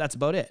dehydrated, but that's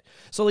about it.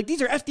 So like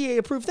these are FDA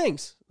approved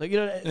things. Like, you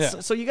know,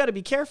 so you got to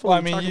be careful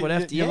when talking about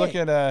FDA. You look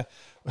at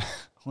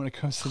when it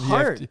comes to the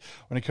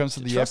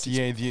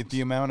FDA,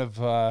 the amount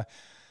of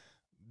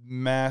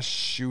mass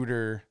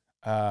shooter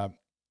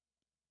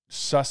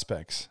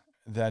suspects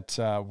that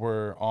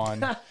were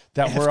on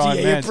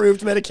FDA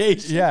approved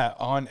medication. Yeah,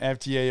 on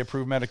FDA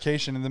approved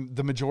medication, and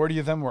the majority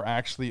of them were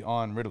actually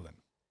on Ritalin.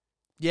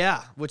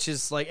 Yeah, which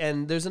is like,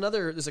 and there's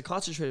a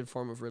concentrated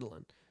form of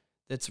Ritalin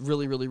that's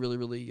really, really, really,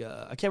 really,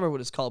 I can't remember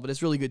what it's called, but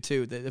it's really good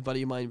too. A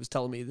buddy of mine was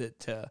telling me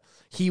that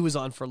he was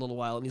on for a little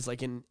while, and he's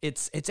like, and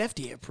it's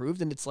FDA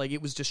approved, and it's like,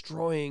 it was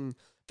destroying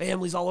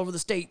families all over the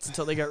states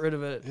until they got rid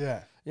of it.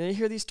 Yeah. You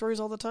hear these stories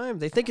all the time.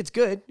 They think it's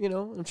good,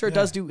 I'm sure it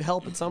does do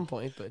help at some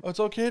point, but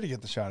it's okay to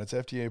get the shot. It's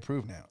FDA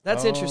approved now.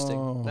 That's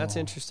interesting. That's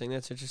interesting.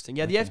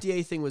 Yeah, the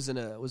FDA thing was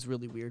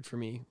really weird for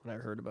me when I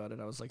heard about it.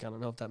 I was like, I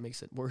don't know if that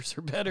makes it worse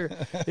or better.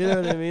 You know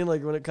what I mean?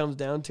 Like when it comes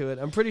down to it,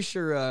 I'm pretty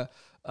sure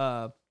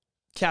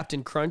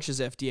Captain Crunch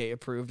is FDA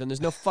approved, and there's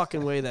no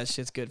fucking way that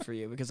shit's good for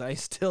you because I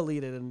still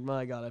eat it, and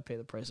my God, I pay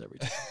the price every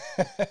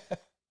time.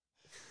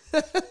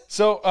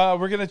 So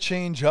we're going to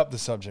change up the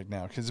subject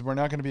now because we're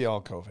not going to be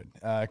all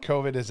COVID.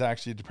 COVID is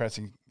actually a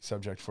depressing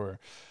subject for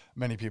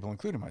many people,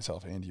 including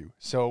myself and you.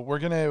 So we're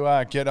going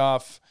to get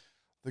off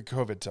the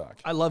COVID talk.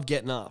 I love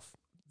getting off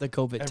the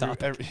COVID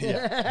topic.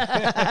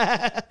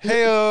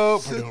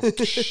 Hey-o.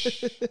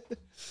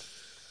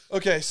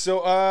 Okay,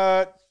 so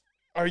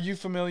are you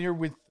familiar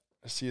with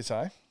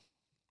CSI?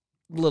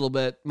 A little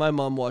bit. My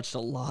mom watched a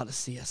lot of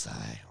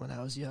CSI when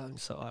I was young,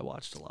 so I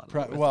watched a lot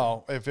of it.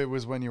 Well, if it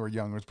was when you were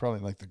young, it was probably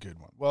like the good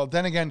one. Well,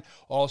 then again,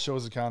 all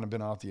shows have kind of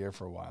been off the air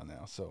for a while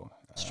now, so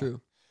it's true.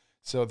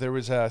 So there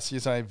was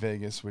CSI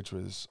Vegas, which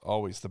was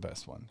always the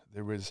best one.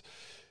 There was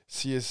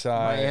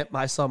CSI.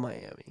 I saw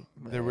Miami.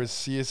 There was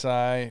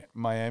CSI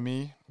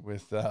Miami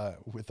with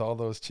all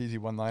those cheesy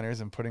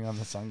one-liners and putting on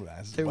the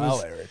sunglasses.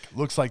 Eric,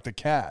 looks like the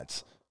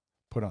cats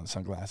put on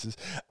sunglasses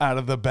out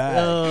of the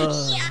bag.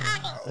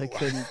 I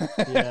couldn't.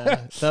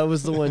 Yeah, that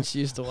was the one she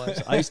used to watch.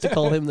 I used to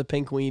call him the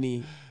Pink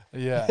Weenie.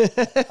 Yeah.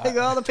 I got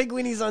all the Pink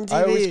Weenies on TV.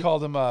 I always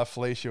called him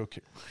Fellatio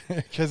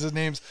because his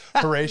name's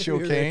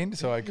Horatio Kane,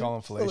 so I call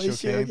him Fellatio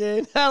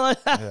Kane.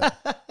 Yeah.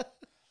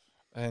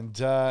 And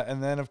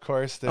then of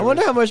course I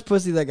wonder how much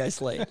pussy that guy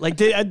slayed. Like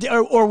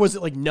or was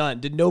it like none?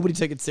 Did nobody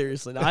take it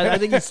seriously? I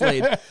think he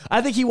slayed.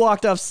 I think he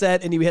walked off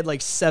set and he had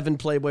like 7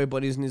 Playboy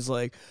buddies and he's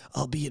like,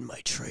 "I'll be in my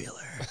trailer."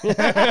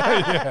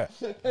 Yeah,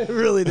 I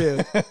really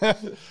do.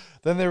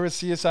 Then there was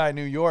CSI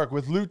New York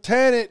with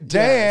Lieutenant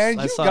Dan.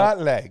 Yes, you got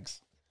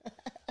legs.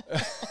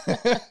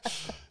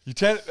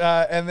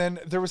 And then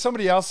there was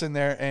somebody else in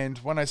there, and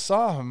when I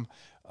saw him.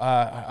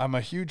 I'm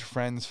a huge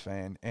Friends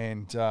fan,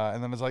 and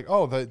then I was like,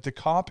 oh, the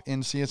cop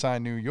in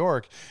CSI New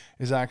York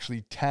is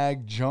actually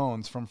Tag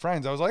Jones from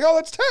Friends. I was like, oh,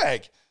 that's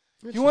Tag.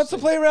 He wants to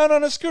play around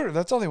on a scooter.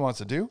 That's all he wants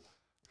to do.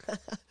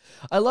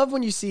 I love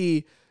when you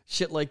see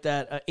shit like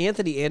that.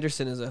 Anthony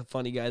Anderson is a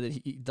funny guy that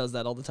he does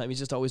that all the time. He's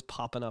just always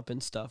popping up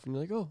and stuff, and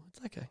you're like, oh, it's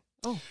that guy.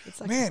 Oh, it's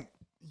that guy. Man,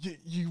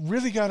 you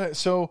really got to...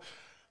 So...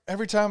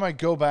 Every time I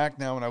go back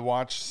now and I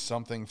watch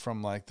something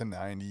from like the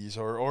 90s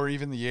or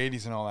even the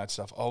 80s and all that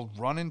stuff, I'll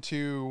run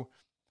into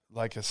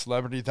like a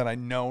celebrity that I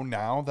know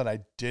now that I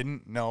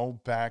didn't know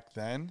back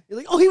then. You're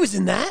like, oh, he was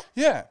in that?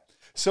 Yeah.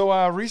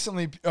 So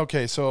recently,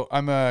 so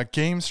I'm a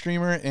game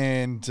streamer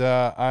and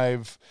I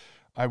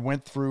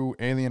went through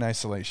Alien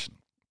Isolation.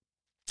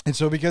 And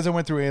so because I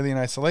went through Alien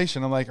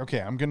Isolation, I'm like,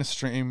 okay, I'm going to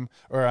stream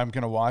or I'm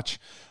going to watch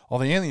all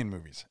the Alien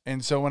movies.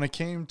 And so when it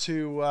came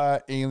to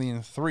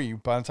Alien 3,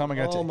 by the time I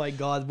got to... Oh my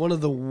God, one of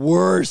the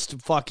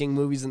worst fucking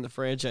movies in the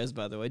franchise,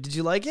 by the way. Did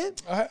you like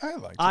it? I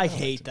liked it. I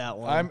hate that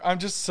one. I'm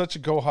just such a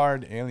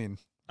go-hard Alien.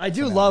 I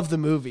do love the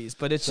movies,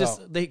 but it's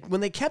just...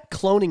 when they kept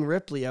cloning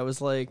Ripley, I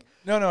was like...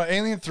 No,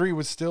 Alien 3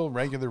 was still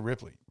regular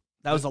Ripley.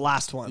 That was the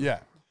last one. Yeah.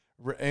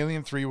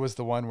 Alien 3 was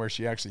the one where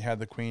she actually had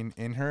the queen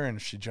in her and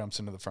she jumps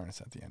into the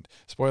furnace at the end.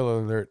 Spoiler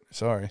alert.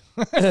 Sorry.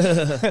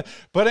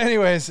 But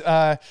anyways,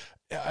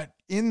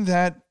 in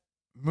that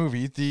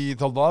movie, the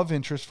love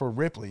interest for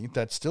Ripley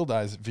that still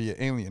dies via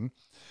Alien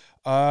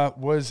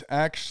was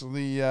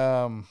actually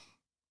the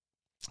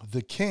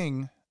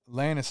King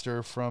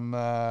Lannister from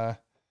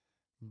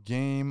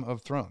Game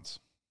of Thrones.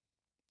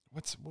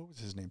 What was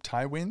his name?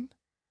 Tywin?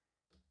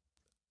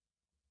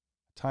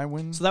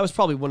 So that was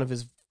probably one of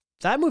his...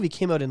 That movie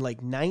came out in like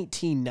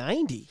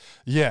 1990.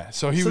 Yeah,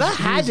 so he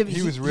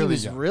was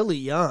really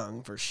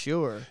young for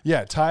sure.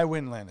 Yeah,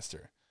 Tywin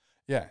Lannister.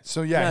 Yeah,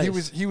 so yeah,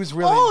 nice. he was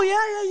really. Oh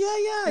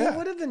yeah. He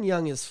would have been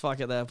young as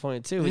fuck at that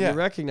point too. When you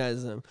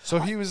recognize him. So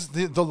he was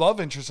the love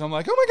interest. I'm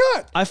like, oh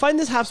my God. I find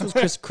this happens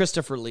with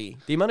Christopher Lee.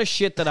 The amount of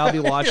shit that I'll be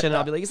watching, and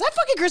I'll be like, is that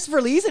fucking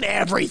Christopher Lee? He's in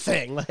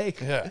everything.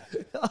 Like, yeah.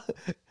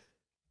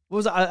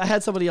 I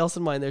had somebody else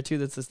in mind there too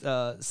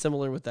that's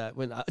similar with that.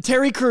 When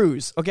Terry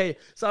Crews. Okay,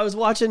 so I was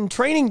watching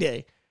Training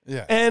Day.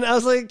 Yeah. And I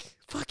was like,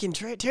 fucking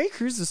Terry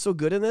Crews is so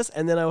good in this.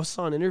 And then I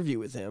saw an interview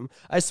with him.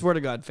 I swear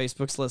to God,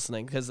 Facebook's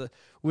listening because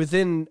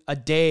within a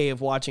day of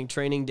watching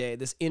Training Day,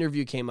 this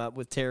interview came up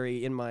with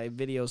Terry in my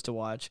videos to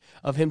watch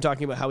of him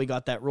talking about how he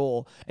got that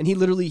role. And he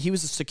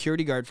was a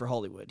security guard for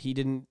Hollywood. He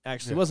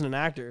wasn't an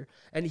actor.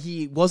 And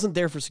he wasn't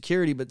there for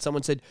security, but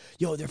someone said,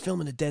 yo, they're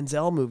filming a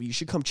Denzel movie. You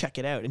should come check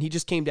it out. And he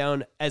just came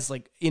down as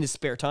like in his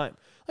spare time.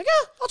 Like,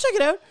 I'll check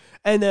it out.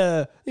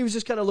 And he was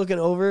just kind of looking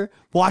over,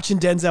 watching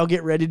Denzel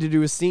get ready to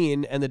do a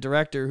scene. And the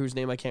director, whose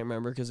name I can't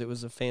remember because it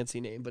was a fancy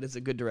name, but it's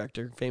a good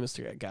director, famous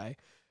guy.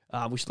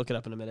 We should look it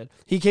up in a minute.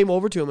 He came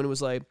over to him and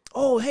was like,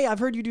 oh, hey, I've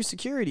heard you do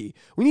security.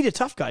 We need a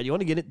tough guy. Do you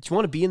want to get it? Do you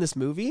want to be in this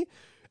movie?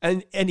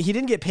 And he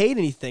didn't get paid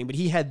anything, but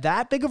he had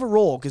that big of a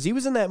role because he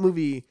was in that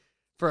movie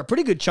for a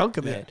pretty good chunk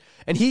of it.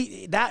 And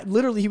he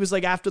was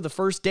like, after the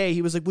first day,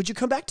 he was like, would you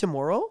come back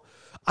tomorrow?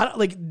 I don't,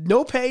 like,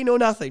 no pay, no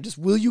nothing. Just,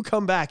 will you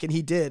come back? And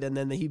he did. And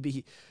then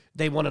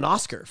they won an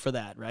Oscar for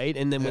that, right?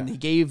 And then when he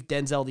gave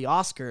Denzel the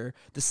Oscar,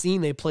 the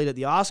scene they played at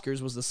the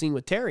Oscars was the scene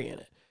with Terry in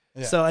it.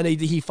 Yeah. So, and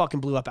he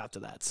fucking blew up after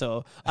that.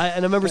 So, I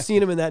remember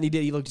seeing him in that, and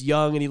he looked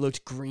young and he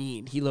looked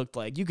green. He looked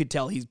like, you could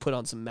tell he's put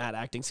on some mad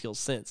acting skills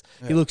since.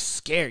 Yeah. He looked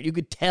scared. You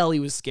could tell he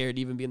was scared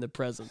to even be in the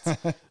presence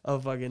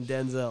of fucking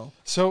Denzel.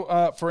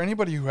 So, for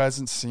anybody who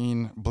hasn't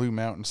seen Blue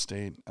Mountain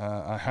State,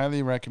 I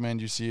highly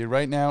recommend you see it.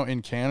 Right now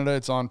in Canada,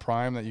 it's on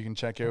Prime that you can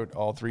check out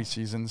all 3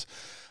 seasons.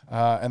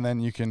 And then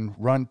you can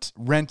rent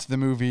the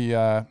movie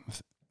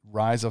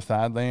Rise of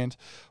Thadland,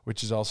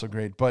 which is also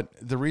great. But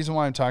the reason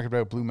why I'm talking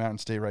about Blue Mountain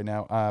State right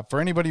now,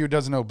 for anybody who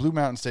doesn't know, Blue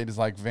Mountain State is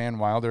like Van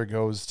Wilder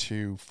goes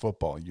to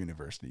football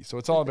university. So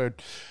it's all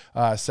about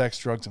sex,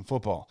 drugs, and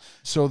football.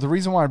 So the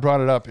reason why I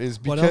brought it up is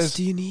because... What else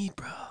do you need,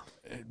 bro?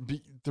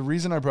 The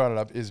reason I brought it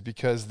up is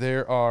because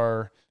there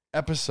are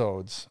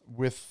episodes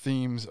with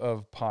themes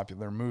of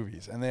popular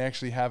movies, and they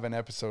actually have an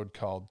episode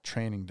called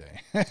Training Day.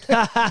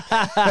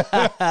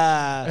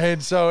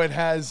 And so it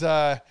has...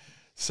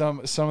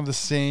 some of the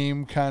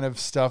same kind of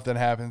stuff that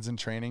happens in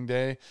Training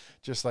Day,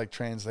 just like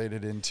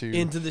translated into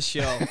the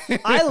show.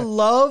 I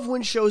love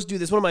when shows do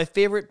this. One of my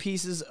favorite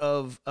pieces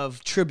of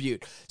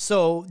tribute.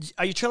 So,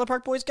 are you Trailer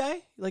Park Boys guy?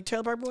 You like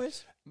Trailer Park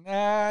Boys?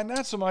 Nah,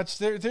 not so much.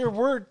 There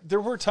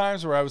were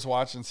times where I was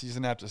watching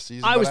season after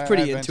season. I was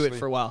pretty into it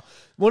for a while.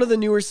 One of the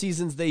newer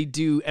seasons, they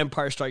do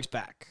Empire Strikes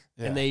Back,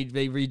 and they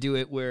redo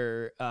it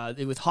where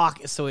with Hawk.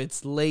 So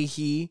it's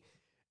Leahy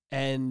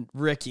and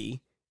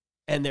Ricky.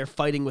 And they're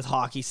fighting with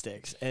hockey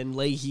sticks. And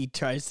Leahy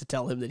tries to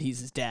tell him that he's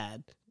his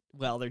dad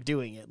while they're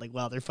doing it. Like,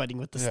 while they're fighting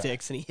with the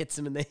sticks. And he hits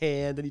him in the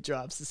hand. And he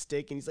drops the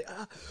stick. And he's like,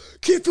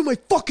 can't feel my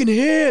fucking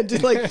hand.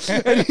 And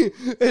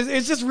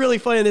it's just really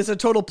funny. And it's a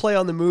total play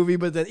on the movie.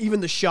 But then even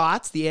the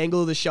shots, the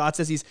angle of the shots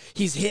as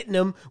he's hitting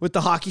him with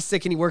the hockey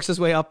stick. And he works his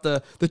way up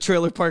the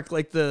trailer park,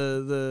 like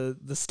the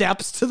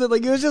steps to the...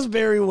 Like, it was just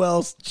very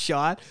well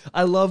shot.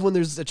 I love when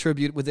there's a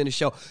tribute within a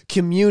show.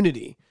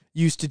 Community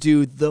used to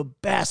do the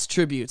best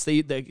tributes.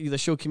 The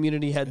show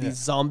Community had these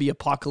zombie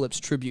apocalypse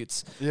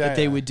tributes that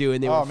they would do,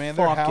 and they were their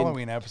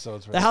Halloween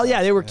episodes were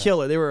they were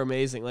killer. They were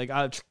amazing. Like,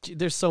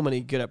 there's so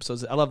many good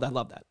episodes. I love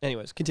that.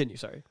 Anyways, continue.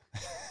 Sorry.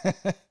 I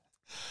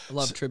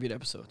love tribute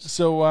episodes.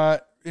 So,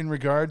 in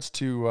regards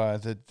to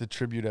the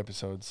tribute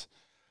episodes,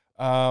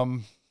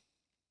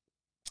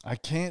 I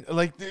can't,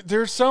 like,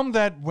 there's some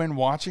that when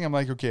watching, I'm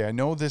like, okay, I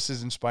know this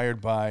is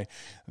inspired by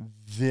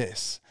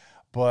this,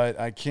 but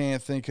I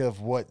can't think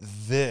of what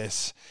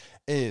this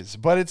is.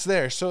 But it's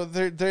there. So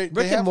Rick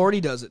and Morty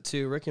does it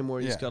too. Rick and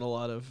Morty's got a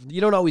lot of... You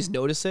don't always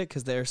notice it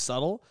because they're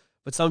subtle,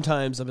 but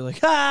sometimes I'll be like,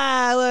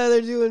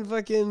 they're doing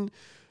fucking...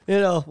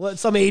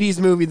 some 80s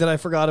movie that I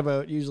forgot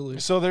about usually.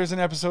 So there's an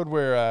episode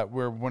where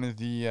one of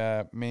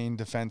the main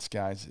defense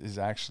guys is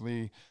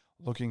actually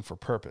looking for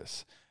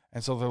purpose.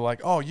 And so they're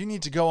like, oh, you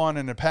need to go on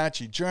an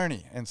Apache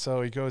journey. And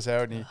so he goes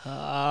out and he gets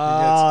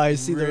I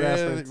see the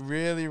reference.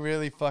 Really,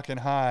 really fucking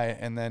high.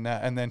 And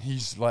then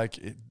he's like,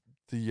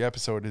 the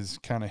episode is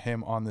kind of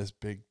him on this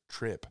big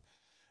trip.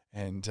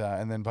 And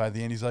then by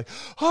the end, he's like,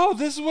 oh,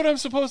 this is what I'm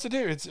supposed to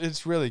do.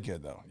 It's really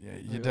good, though. Yeah,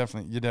 you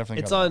definitely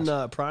It's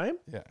on Prime?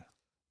 Yeah.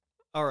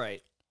 All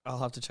right. I'll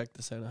have to check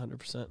this out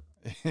 100%.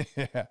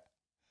 Yeah.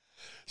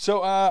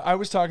 So I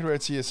was talking about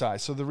CSI.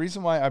 So the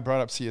reason why I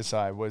brought up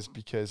CSI was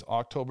because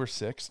October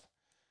 6th,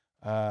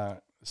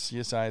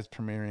 CSI is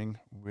premiering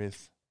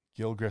with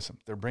Gil Grissom.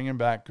 They're bringing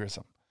back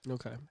Grissom.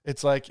 Okay.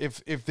 It's like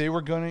if they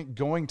were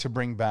going to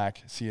bring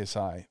back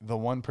CSI, the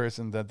one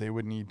person that they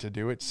would need to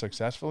do it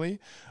successfully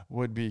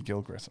would be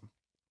Gil Grissom.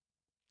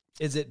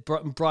 Is it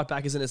brought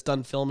back as in it's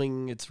done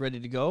filming, it's ready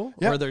to go?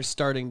 Yeah. Or they're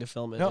starting to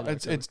film it? No,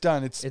 it's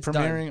done. It's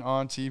premiering done.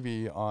 On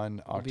TV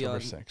on October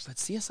 6th. But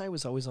CSI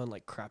was always on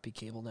like crappy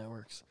cable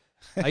networks.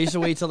 I used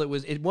to wait till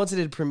once it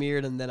had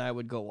premiered and then I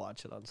would go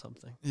watch it on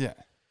something. Yeah.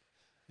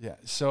 Yeah.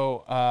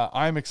 So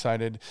I'm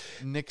excited.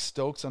 Nick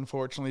Stokes,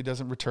 unfortunately,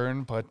 doesn't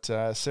return, but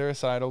Sarah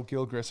Seidel,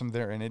 Gil Grissom,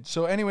 they're in it.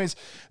 So anyways,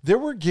 there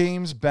were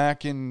games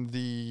back in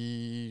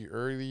the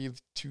early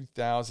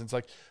 2000s,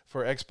 like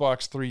for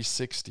Xbox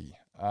 360.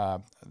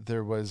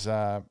 There was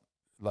I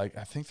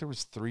think there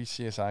was 3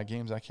 CSI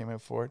games that came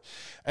out for it,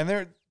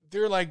 and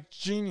they're like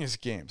genius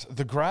games.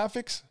 The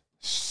graphics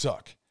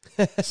suck.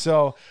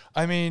 So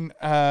I mean,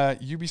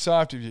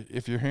 Ubisoft,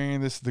 if you're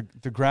hearing this, the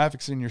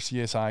graphics in your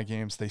CSI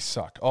games, they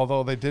suck.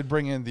 Although they did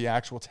bring in the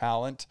actual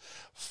talent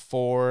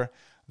for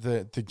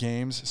the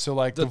games. So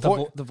like the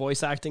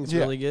voice acting's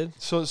really good.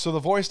 So the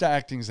voice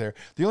acting's there.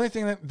 The only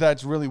thing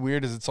that's really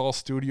weird is it's all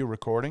studio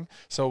recording.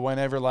 So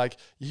whenever like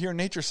you hear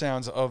nature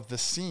sounds of the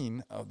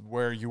scene of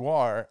where you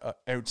are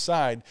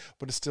outside,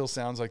 but it still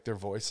sounds like their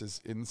voice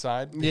is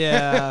inside.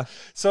 Yeah.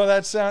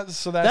 That's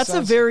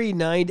a very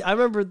 90s. I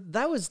remember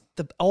that was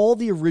all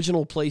the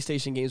original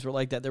PlayStation games were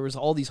like that. There was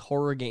all these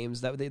horror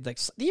games that they like.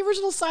 The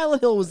original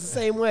Silent Hill was the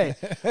same way.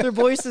 Their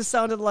voices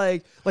sounded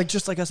like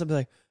just like us. I'd be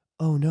like,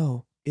 oh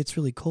no. it's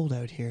really cold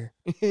out here.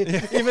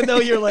 Even though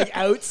you're like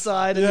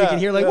outside and you can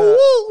hear like, yeah.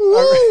 woo,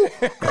 woo.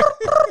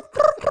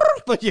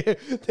 But yeah,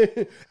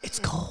 it's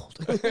cold.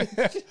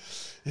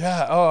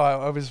 Yeah. Oh,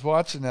 I was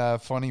watching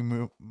funny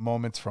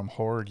moments from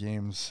horror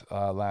games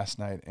last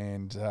night,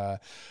 and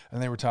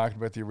they were talking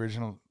about the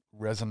original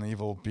Resident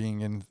Evil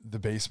being in the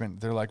basement.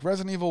 They're like,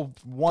 Resident Evil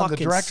 1, Fucking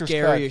the director's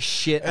scariest cut.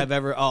 shit I've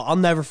ever. Oh, I'll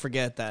never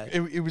forget that.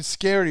 It was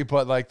scary,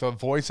 but like the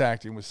voice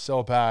acting was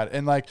so bad.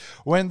 And like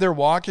when they're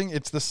walking,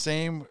 it's the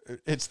same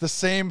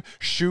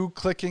shoe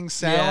clicking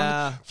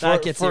sound.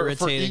 That gets for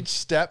irritating. each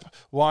step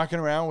walking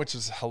around, which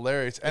is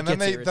hilarious. And then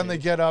they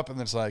get up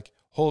and it's like,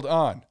 hold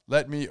on,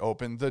 let me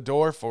open the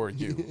door for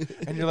you.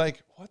 And you're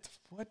like,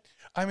 what?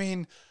 I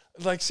mean,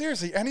 like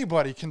seriously,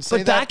 anybody can say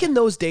that. But back in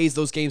those days,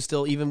 those games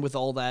still, even with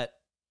all that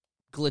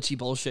glitchy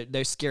bullshit,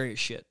 they're scary as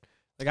shit.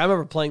 Like I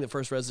remember playing the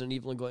first Resident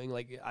Evil and going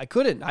like, I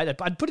couldn't.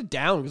 I'd put it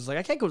down because like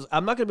I can't go.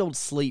 I'm not gonna be able to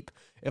sleep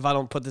if I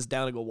don't put this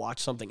down and go watch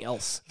something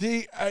else.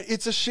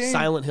 It's a shame.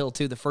 Silent Hill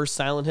too. The first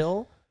Silent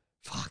Hill.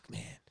 Fuck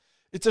man.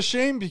 It's a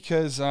shame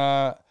because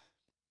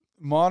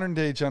modern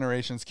day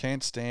generations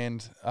can't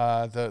stand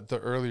the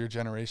earlier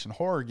generation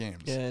horror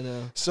games. Yeah, I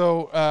know.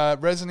 So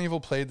Resident Evil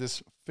played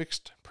this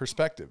fixed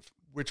perspective,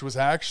 which was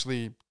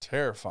actually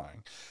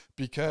terrifying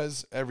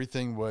because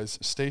everything was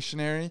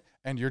stationary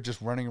and you're just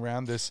running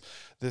around this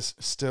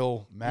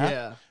still map.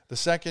 Yeah. The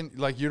second,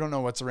 like you don't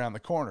know what's around the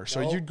corner. So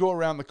you'd go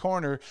around the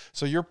corner.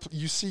 So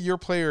you see your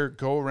player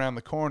go around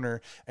the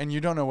corner and you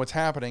don't know what's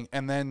happening.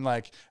 And then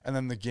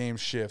the game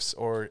shifts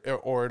or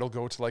it'll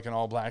go to like an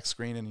all black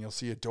screen and you'll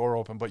see a door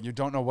open, but you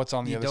don't know what's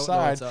on the other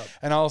side.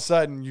 And all of a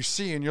sudden you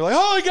see and you're like,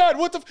 oh my God,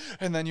 what the,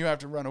 and then you have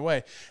to run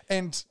away.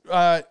 And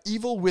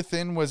Evil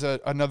Within was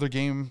another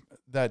game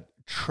that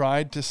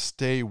tried to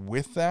stay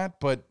with that,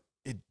 but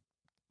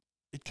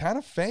it kind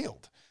of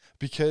failed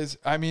because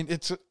I mean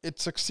it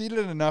succeeded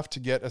enough to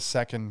get a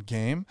second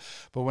game,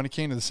 but when it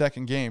came to the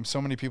second game,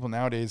 so many people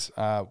nowadays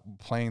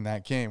playing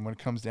that game, when it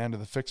comes down to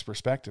the fixed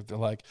perspective, they're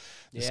like,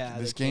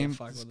 this game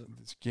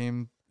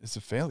is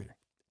a failure.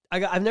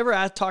 I've never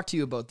talked to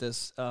you about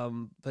this,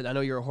 but I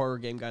know you're a horror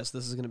game guy, so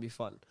this is going to be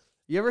fun.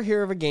 You ever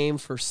hear of a game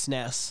for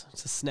SNES?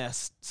 It's a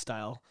SNES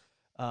style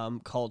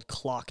called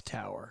Clock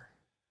Tower.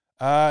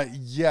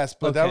 Yes,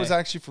 but that was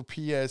actually for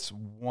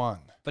PS1.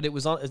 But it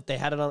was on. They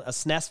had it on a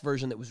SNES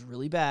version that was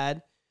really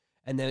bad,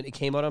 and then it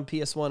came out on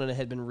PS1 and it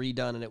had been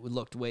redone and it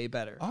looked way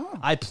better. Oh.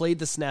 I played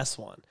the SNES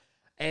one,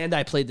 and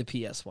I played the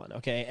PS one.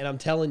 Okay, and I'm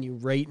telling you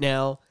right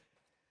now,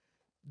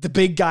 the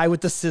big guy with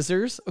the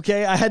scissors.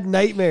 Okay, I had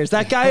nightmares.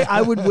 That guy,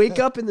 I would wake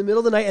up in the middle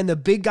of the night, and the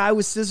big guy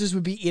with scissors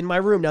would be in my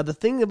room. Now the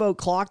thing about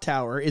Clock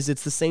Tower is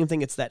it's the same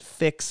thing. It's that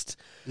fixed.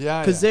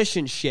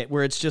 Position shit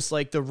where it's just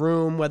like the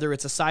room, whether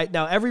it's a side.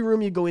 Now, every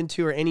room you go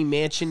into or any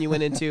mansion you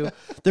went into,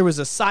 there was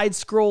a side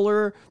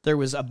scroller, there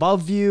was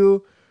above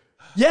view.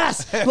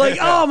 Yes. Like,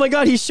 oh my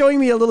God, he's showing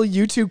me a little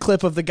YouTube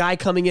clip of the guy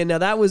coming in. Now,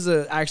 that was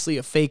actually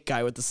a fake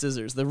guy with the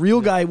scissors. The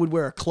real guy would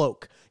wear a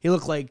cloak. He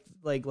looked like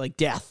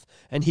death.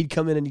 And he'd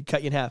come in and he'd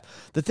cut you in half.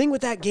 The thing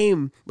with that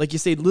game, like you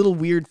say, little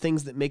weird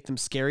things that make them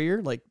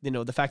scarier, like, you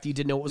know, the fact that you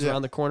didn't know what was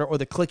around the corner or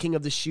the clicking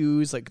of the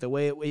shoes, like the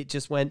way it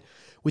just went.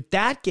 With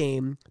that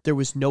game, there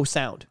was no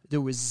sound.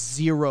 There was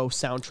zero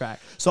soundtrack.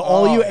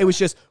 So it was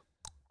just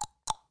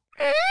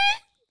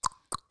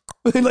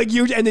like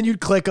and then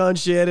you'd click on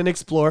shit and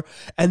explore.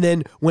 And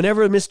then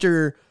whenever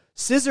Mr.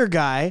 Scissor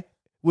Guy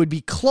would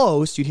be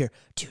close, you'd hear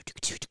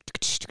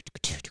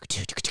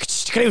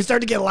it would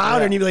start to get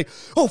louder, and you'd be like,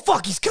 "Oh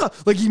fuck, he's come!"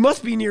 Like he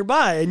must be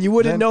nearby, and you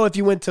wouldn't know if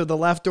you went to the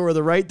left door or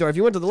the right door. If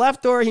you went to the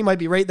left door, he might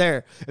be right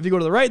there. If you go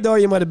to the right door,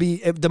 you might be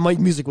the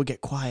music would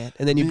get quiet,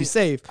 and then you'd be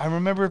safe. I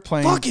remember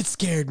playing. Fuck, it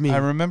scared me. I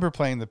remember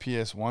playing the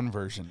PS1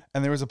 version,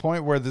 and there was a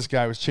point where this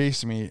guy was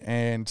chasing me,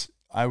 and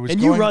I was.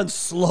 And you run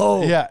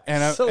slow. Yeah,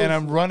 and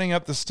I'm running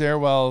up the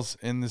stairwells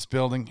in this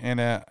building,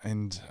 and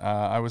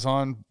I was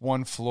on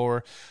one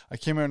floor. I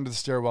came out into the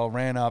stairwell,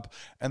 ran up,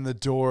 and the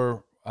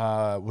door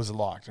was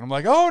locked. And I'm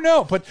like, oh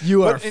no, but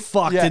you are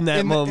fucked in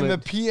that moment. In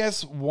the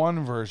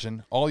PS1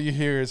 version, all you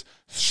hear is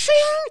shing,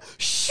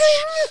 shing.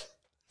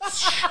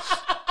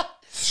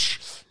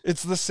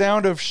 It's the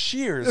sound of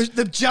shears.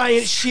 The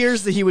giant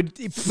shears that he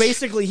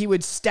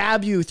would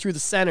stab you through the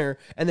center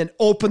and then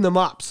open them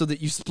up so that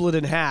you split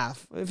in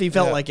half if he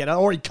felt like it,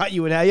 or he'd cut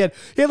you in half.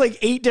 He had like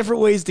 8 different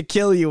ways to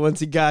kill you once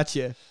he got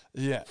you.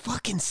 Yeah,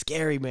 fucking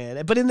scary,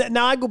 man. But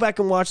now I go back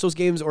and watch those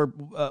games or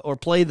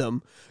play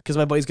them because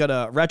my buddy's got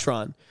a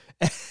Retron,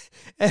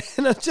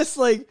 and I'm just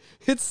like,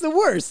 it's the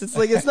worst. It's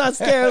like it's not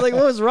scary. Like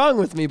what was wrong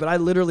with me? But I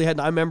literally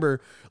I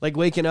remember like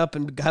waking up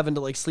and having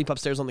to like sleep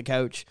upstairs on the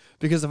couch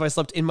because if I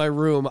slept in my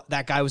room,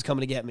 that guy was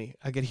coming to get me.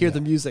 I could hear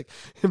the music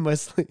in my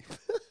sleep.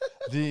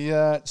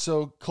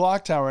 So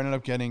Clock Tower ended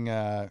up getting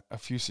a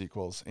few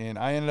sequels, and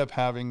I ended up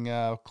having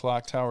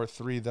Clock Tower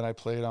 3 that I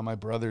played on my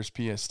brother's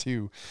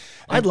PS2.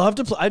 I'd love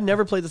to play. I've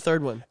never played the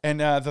third one. And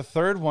the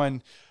third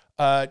one,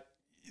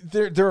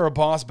 there are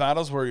boss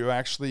battles where you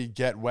actually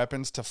get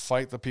weapons to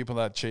fight the people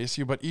that chase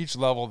you, but each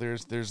level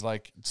there's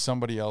like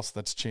somebody else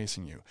that's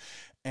chasing you.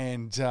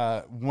 And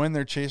when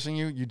they're chasing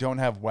you, you don't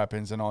have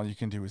weapons, and all you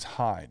can do is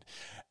hide.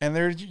 And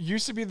there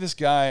used to be this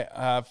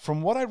guy,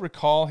 from what I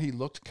recall, he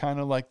looked kind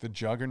of like the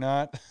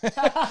Juggernaut.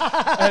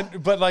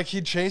 But like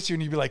he'd chase you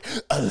and you'd be like,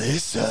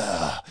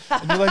 Alyssa.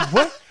 And you're like,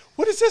 what?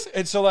 What is this?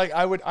 And so like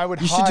I would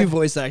You hide. should do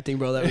voice acting,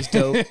 bro. That was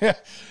dope. Yeah.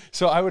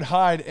 So I would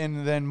hide,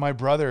 and then my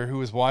brother, who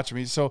was watching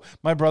me, so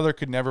my brother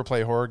could never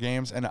play horror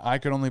games, and I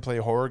could only play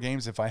horror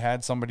games if I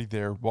had somebody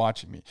there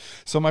watching me.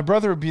 So my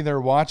brother would be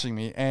there watching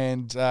me,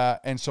 and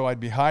so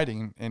I'd be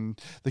hiding,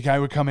 and the guy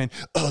would come in,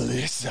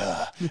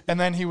 Alyssa, and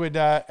then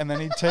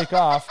he'd take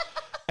off.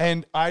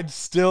 And I'd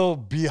still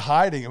be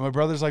hiding. And my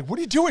brother's like, what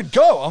are you doing?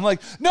 Go. I'm like,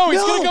 no, he's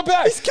going to come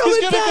back. He's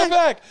going to come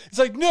back. He's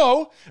like,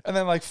 no. And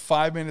then like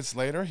 5 minutes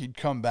later, he'd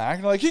come back.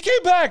 And like, he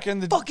came back.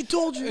 And fucking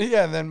told you.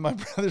 Yeah. And then my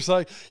brother's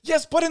like,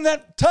 yes, but in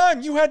that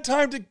time, you had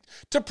time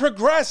to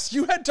progress.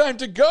 You had time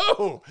to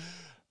go.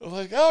 I'm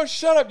like, oh,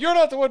 shut up. You're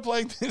not the one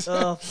playing this.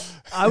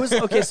 I was,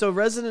 okay, so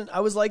I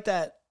was like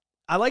that.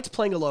 I liked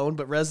playing alone,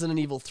 but Resident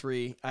Evil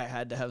 3, I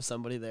had to have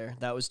somebody there.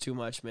 That was too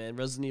much, man.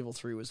 Resident Evil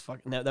 3 was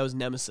fucking, that was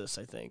Nemesis,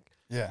 I think.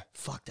 Yeah.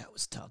 Fuck, that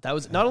was tough. That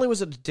was, not only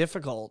was it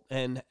difficult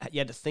and you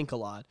had to think a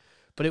lot,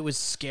 but it was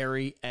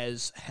scary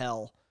as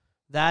hell.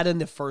 That and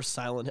the first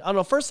Silent Hill. I don't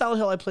know, first Silent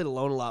Hill I played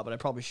alone a lot, but I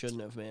probably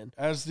shouldn't have, man.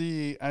 As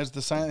the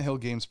Silent Hill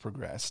games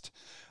progressed,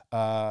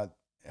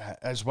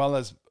 as well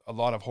as a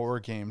lot of horror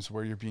games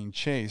where you're being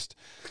chased,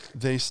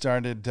 they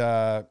started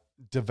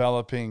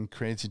developing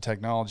crazy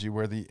technology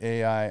where the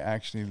AI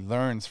actually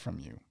learns from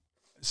you.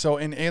 So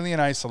in Alien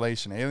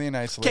Isolation.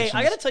 Okay,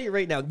 I got to tell you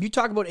right now, you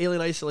talk about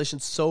Alien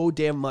Isolation so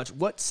damn much.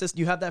 What system,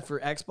 you have that for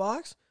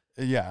Xbox?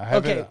 Yeah, I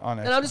have it on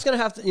Xbox. And I'm just going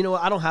to have to,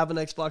 I don't have an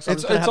Xbox, so I'm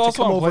just going to have to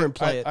come over and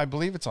play it. I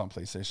believe it's on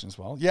PlayStation as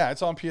well. Yeah,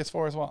 it's on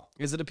PS4 as well.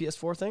 Is it a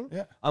PS4 thing?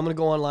 Yeah. I'm going to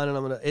go online and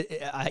I'm going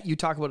to, you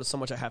talk about it so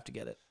much, I have to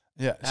get it.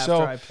 Yeah. After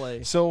I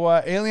play. So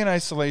Alien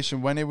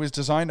Isolation, when it was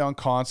designed on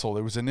console,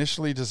 it was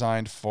initially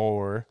designed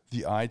for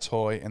the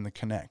iToy and the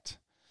Kinect,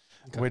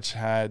 which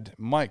had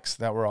mics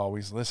that were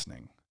always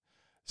listening.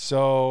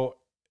 So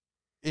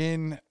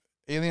in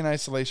Alien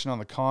Isolation on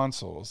the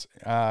consoles,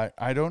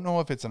 I don't know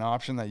if it's an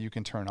option that you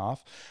can turn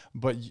off,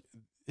 but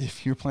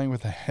if you're playing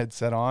with a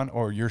headset on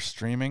or you're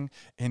streaming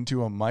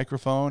into a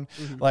microphone,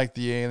 like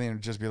the alien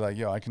would just be like,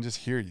 yo, I can just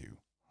hear you.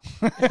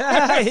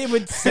 He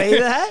would say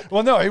that?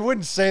 Well, no, he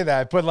wouldn't say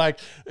that, but like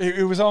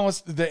it was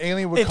almost the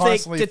alien would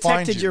constantly find you. If they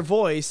detected your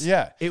voice,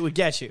 it would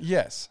get you.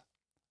 Yes.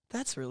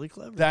 That's really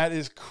clever. That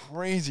is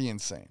crazy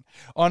insane.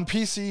 On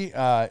PC,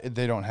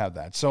 they don't have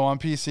that. So on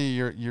PC,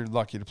 you're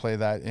lucky to play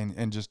that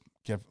and just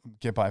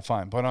get by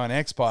fine. But on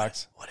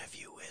Xbox, what if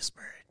you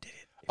whispered?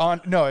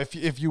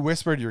 If you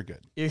whispered, you're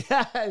good.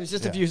 Yeah, it was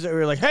just if you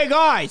were like, "Hey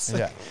guys."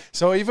 Yeah.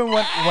 So even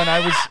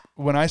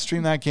when I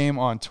streamed that game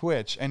on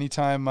Twitch,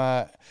 anytime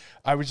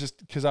I was just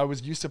because I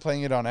was used to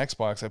playing it on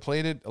Xbox. I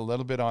played it a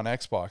little bit on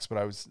Xbox, but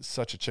I was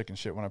such a chicken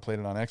shit when I played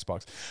it on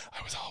Xbox.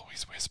 I was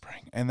always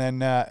whispering, and then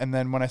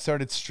when I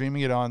started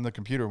streaming it on the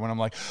computer, when I'm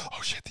like,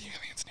 "Oh shit, the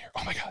alien's near!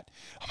 Oh my god,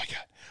 I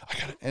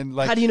got it!" And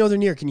like, how do you know they're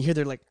near? Can you hear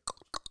their like?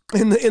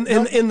 In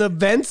the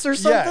vents or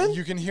something? Yeah,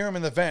 you can hear them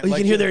in the vent. You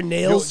can hear their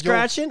nails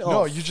scratching?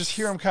 No, you just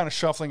hear them kind of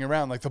shuffling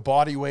around, like the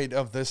body weight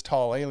of this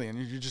tall alien.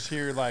 You just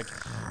hear like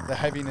the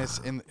heaviness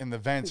in the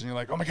vents, and you're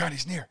like, oh my god,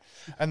 he's near.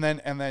 And then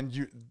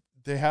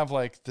they have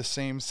like the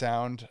same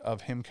sound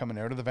of him coming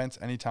out of the vents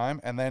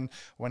anytime. And then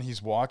when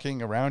he's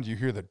walking around, you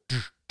hear the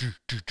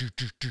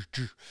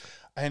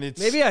and it's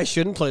maybe I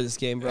shouldn't play this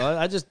game, bro.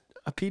 I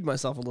peed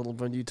myself a little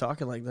when you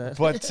talking like that.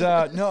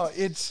 But no,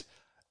 it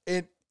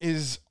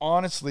is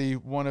honestly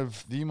one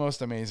of the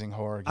most amazing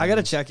horror games. I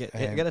gotta check it.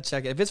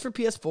 If it's for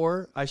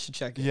PS4, I should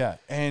check it. Yeah,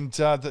 and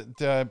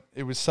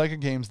it was Sega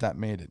Games that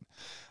made it.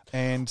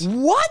 And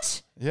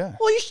what? Yeah.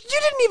 Well, you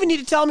didn't even need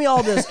to tell me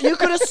all this. You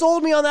could have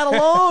sold me on that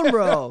alone,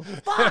 bro.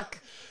 Fuck.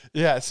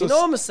 Yeah. So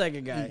I'm a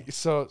Sega guy.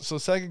 So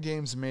Sega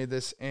Games made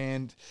this,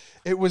 and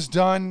it was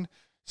done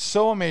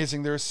so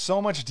amazing. There's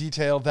so much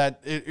detail that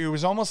it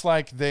was almost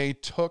like they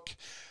took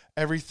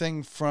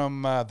everything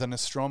from the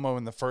Nostromo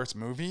in the first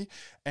movie,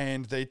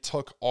 and they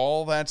took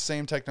all that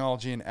same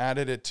technology and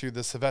added it to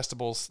the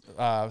Sevastopol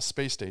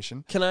space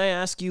station. Can I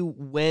ask you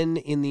when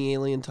in the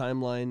Alien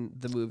timeline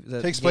the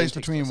movie takes place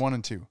between 1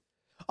 and 2?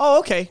 Oh,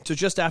 okay. So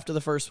just after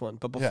the first one,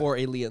 but before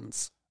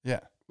Aliens. Yeah.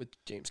 With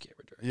James Cameron.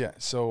 Yeah.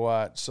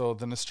 So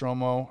the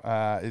Nostromo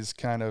is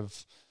kind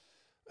of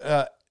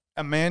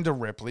Amanda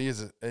Ripley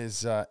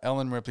is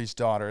Ellen Ripley's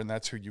daughter, and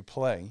that's who you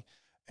play.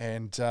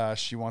 And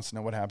she wants to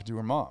know what happened to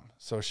her mom.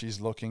 So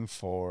she's looking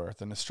for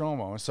the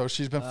Nostromo. And so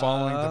she's been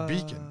following the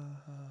beacon.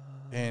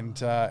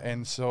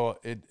 And so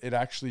it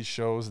actually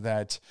shows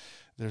that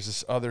there's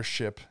this other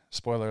ship,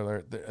 spoiler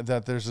alert,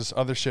 that there's this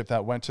other ship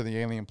that went to the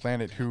alien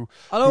planet who...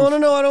 I don't want to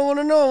know. I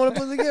want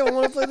to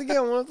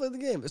play the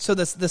game. So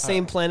that's the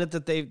same planet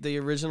that the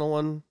original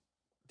one,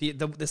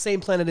 the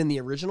same planet in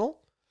the original?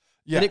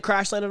 Yeah. Did it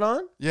crash landed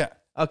on? Yeah.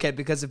 Okay,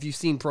 because if you've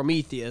seen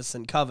Prometheus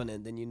and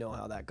Covenant, then you know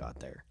how that got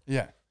there.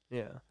 Yeah.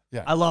 Yeah.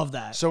 Yeah. I love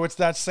that. So it's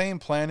that same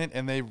planet,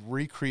 and they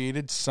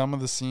recreated some of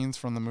the scenes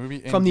from the movie.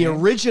 From the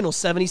original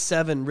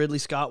 77 Ridley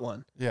Scott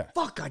one. Yeah.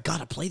 Fuck, I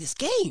gotta play this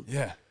game.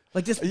 Yeah.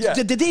 Like this. Yeah.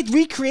 Did they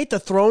recreate the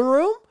throne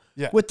room?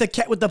 Yeah. With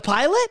the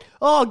pilot?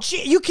 Oh,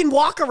 gee, you can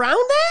walk around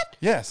that?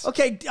 Yes.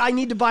 Okay, I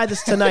need to buy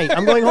this tonight.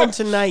 I'm going home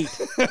tonight.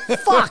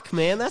 Fuck,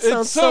 man, that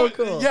sounds so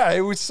cool. Yeah,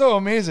 it was so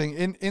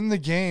amazing. In the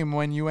game,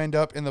 when you end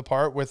up in the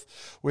part with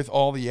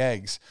all the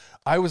eggs,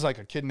 I was like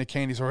a kid in a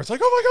candy store. It's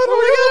like,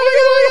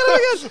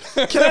 oh my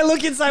god. Can I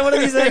look inside one of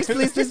these eggs,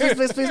 please, please, please,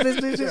 please, please,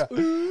 please,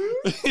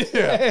 please?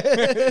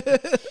 Yeah.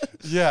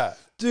 Yeah.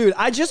 Dude,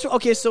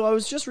 so I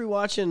was just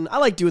rewatching. I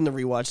like doing the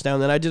rewatch now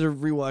and then. I did a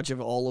rewatch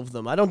of all of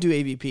them. I don't do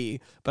AVP,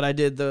 but I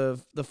did the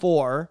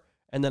 4,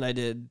 and then I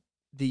did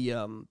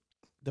the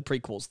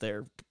prequels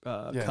there,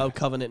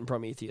 Covenant and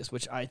Prometheus,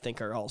 which I think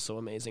are also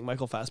amazing.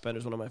 Michael Fassbender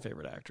is one of my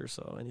favorite actors,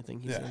 so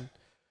anything he's in.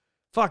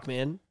 Fuck,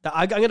 man.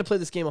 I'm going to play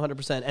this game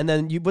 100%. And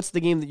then what's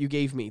the game that you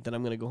gave me that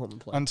I'm going to go home and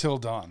play? Until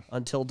Dawn.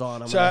 I'm going to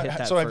hit that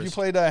first. So have you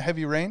played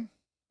Heavy Rain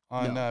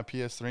on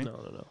PS3?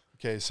 No.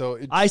 Okay, so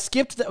I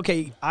skipped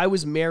I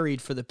was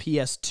married for the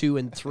PS2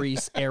 and 3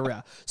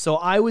 era. So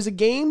I was a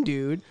game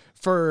dude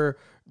for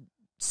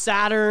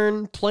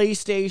Saturn,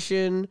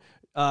 PlayStation,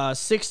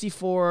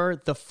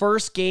 64, the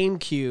first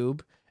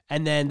GameCube,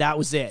 and then that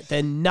was it.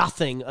 Then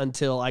nothing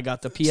until I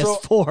got the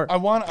PS4. So I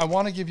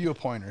want to give you a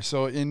pointer.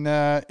 So in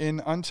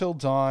Until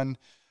Dawn,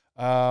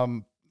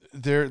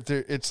 there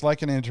it's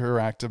like an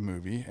interactive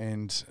movie,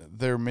 and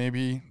there may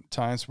be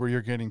times where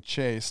you're getting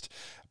chased,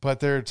 but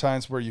there are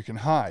times where you can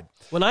hide.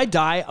 When I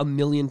die a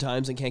million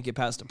times and can't get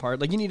past a part,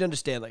 like, you need to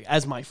understand, like,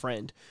 as my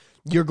friend,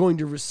 you're going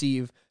to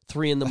receive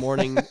 3 a.m.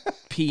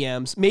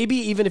 PMs. Maybe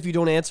even if you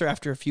don't answer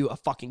after a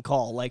fucking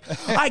call. Like,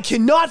 I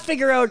cannot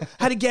figure out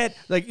how to get,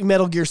 like,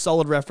 Metal Gear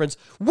Solid reference.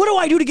 What do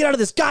I do to get out of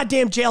this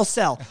goddamn jail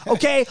cell?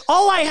 Okay?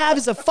 All I have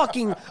is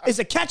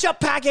a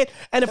ketchup packet,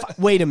 and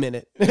wait a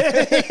minute.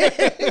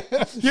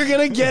 You're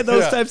going to get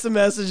those types of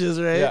messages,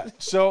 right? Yeah.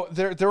 So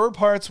there were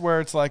parts where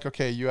it's like,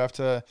 okay, you have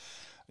to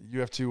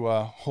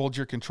hold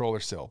your controller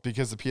still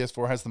because the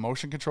PS4 has the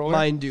motion controller.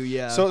 Mine do,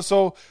 yeah.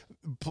 So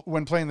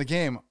when playing the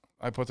game,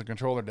 I put the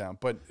controller down,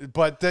 but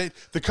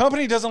the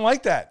company doesn't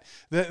like that.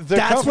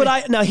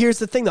 Now here's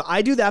the thing though.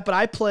 I do that, but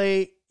I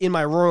play in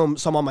my room,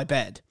 so I'm on my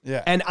bed.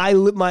 Yeah. And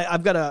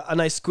I've got a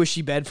nice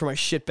squishy bed for my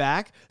shit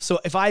back. So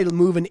if I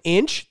move an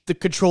inch, the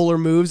controller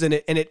moves and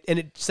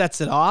it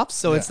sets it off.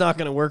 So it's not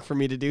going to work for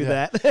me to do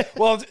that.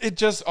 Well, it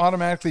just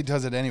automatically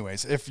does it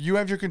anyways. If you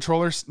have your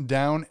controller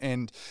down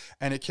and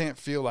it can't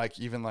feel like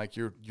even like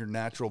your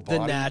natural body,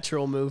 the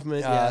natural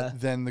movement,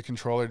 then the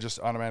controller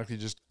just automatically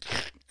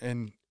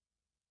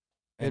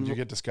and you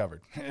get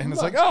discovered. And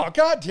it's like, oh,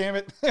 God damn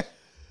it.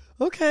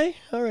 Okay.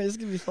 All right. This is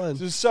going to be fun.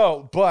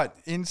 So, but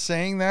in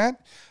saying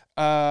that,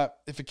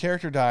 if a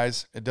character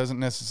dies, it doesn't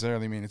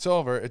necessarily mean it's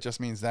over. It just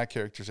means that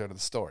character's out of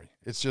the story.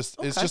 It's just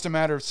a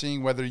matter of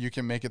seeing whether you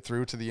can make it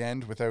through to the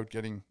end without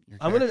getting your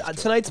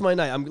tonight's my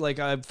night.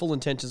 I have full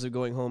intentions of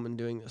going home and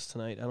doing this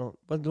tonight.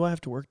 But do I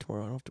have to work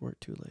tomorrow? I don't have to work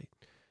too late.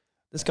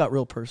 This got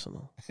real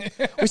personal.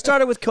 We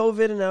started with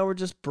COVID, and now we're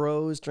just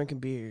bros drinking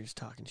beers,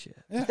 talking shit.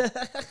 Yeah.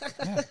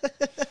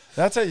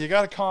 That's it. You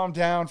got to calm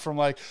down from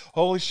like,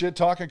 holy shit,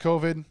 talking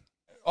COVID.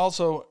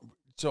 Also,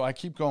 so I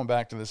keep going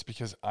back to this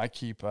because I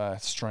keep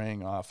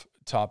straying off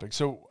topic.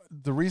 So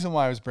the reason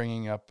why I was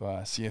bringing up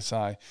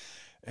CSI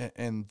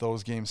and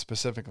those games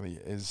specifically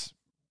is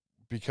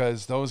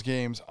because those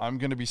games I'm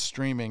going to be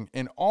streaming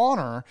in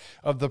honor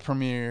of the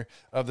premiere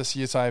of the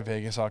CSI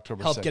Vegas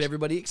October 6th. Help get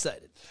everybody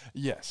excited.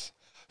 Yes.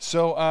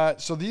 So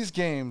these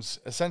games,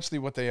 essentially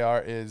what they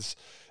are is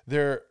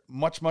they're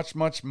much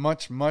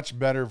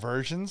better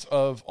versions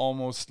of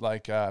almost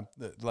like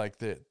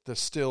the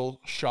still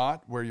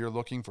shot where you're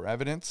looking for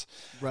evidence,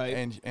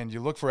 right? And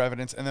you look for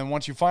evidence, and then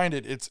once you find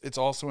it, it's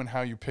also in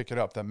how you pick it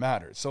up that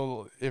matters.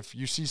 So if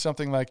you see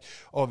something like,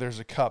 oh, there's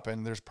a cup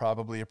and there's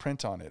probably a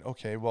print on it,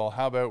 okay, well,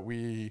 how about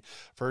we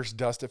first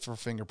dust it for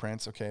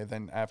fingerprints? Okay,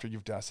 then after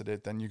you've dusted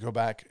it, then you go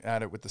back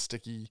at it with the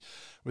sticky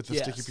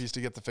piece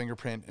to get the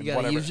fingerprint and you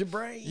gotta whatever. Use your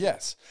brain.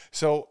 Yes.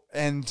 So,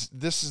 and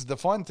this is the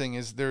fun thing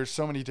is there's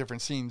so many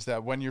different scenes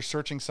that when you're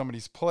searching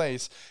somebody's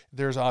place,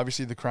 there's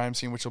obviously the crime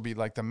scene, which will be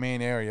like the main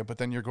area, but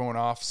then you're going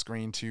off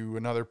screen to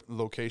another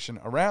location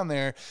around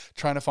there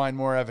trying to find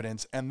more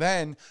evidence. And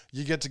then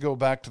you get to go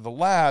back to the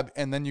lab,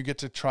 and then you get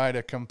to try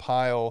to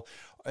compile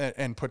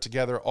and put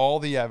together all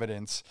the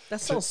evidence.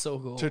 That sounds so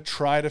cool. To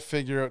try to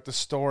figure out the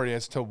story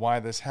as to why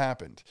this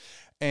happened.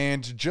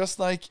 And just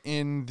like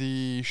in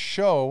the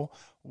show,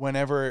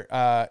 whenever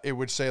it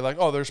would say like,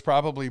 oh, there's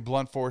probably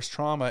blunt force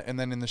trauma, and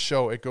then in the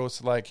show it goes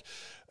to like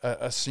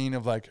a scene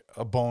of like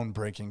a bone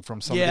breaking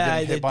from somebody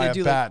getting hit by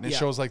a bat, and it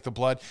shows like the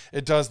blood.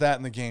 It does that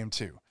in the game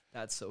too.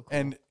 That's so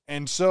cool.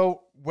 And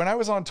so when I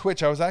was on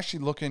Twitch, I was actually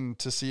looking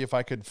to see if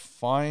I could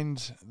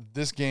find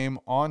this game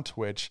on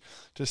Twitch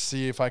to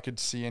see if I could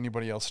see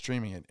anybody else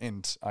streaming it,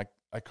 and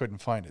I couldn't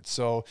find it.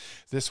 So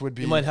this would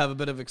be... You might have a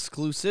bit of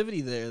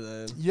exclusivity there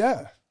then.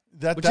 Yeah.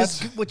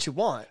 Is what you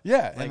want.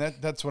 Yeah, Like,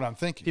 and that's what I'm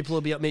thinking. People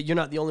will be up. You're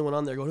not the only one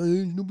on there going,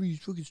 hey, nobody's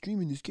fucking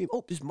streaming this game.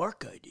 Oh, this Mark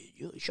guy did.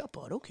 Yeah, SH0T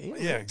Pod. Okay.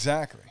 Yeah,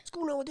 exactly. What's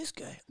going on with this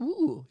guy?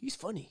 Ooh, he's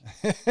funny.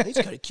 He's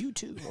kind of cute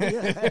too. Oh,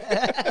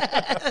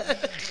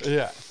 yeah.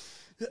 Yeah.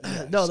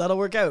 No, that'll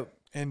work out.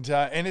 And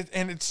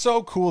it's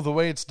so cool the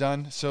way it's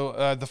done.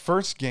 So the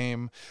first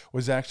game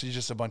was actually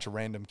just a bunch of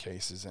random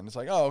cases, and it's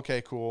like, oh,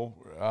 okay, cool,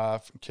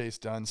 case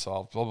done,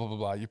 solved, blah blah blah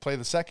blah. You play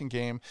the second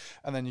game,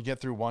 and then you get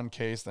through one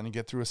case, then you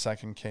get through a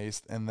second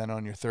case, and then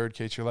on your third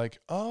case, you're like,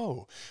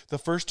 oh, the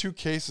first two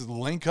cases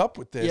link up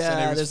with this. Yeah,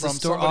 and it was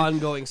there's from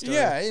ongoing story.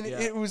 Yeah, and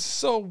it was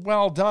so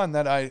well done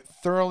that I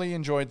thoroughly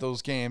enjoyed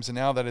those games. And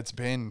now that it's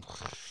been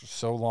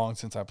so long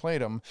since I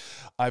played them,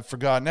 I've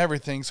forgotten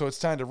everything. So it's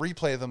time to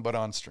replay them, but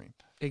on stream.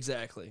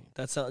 Exactly.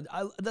 That's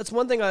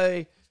one thing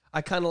I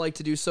kind of like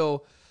to do.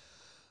 So,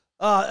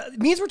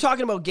 means we're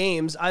talking about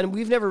games.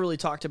 We've never really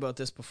talked about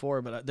this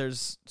before, but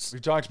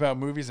we've talked about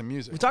movies and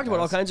music. We've talked about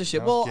all kinds of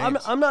shit. Well,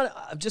 I'm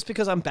not just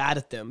because I'm bad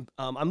at them.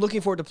 I'm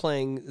looking forward to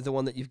playing the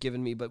one that you've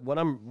given me. But what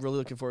I'm really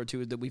looking forward to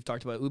is that we've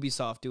talked about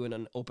Ubisoft doing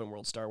an open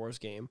world Star Wars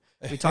game.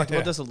 We talked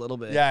about this a little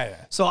bit. Yeah.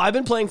 So I've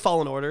been playing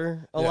Fallen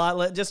Order a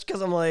lot, just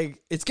because I'm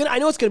like, I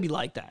know it's gonna be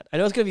like that. I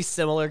know it's gonna be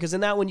similar because in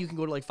that one you can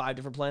go to like 5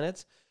 different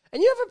planets.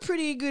 And you have a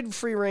pretty good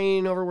free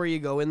reign over where you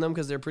go in them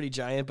because they're pretty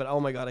giant. But oh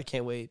my God, I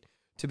can't wait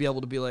to be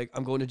able to be like,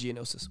 I'm going to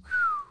Geonosis.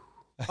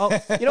 Oh,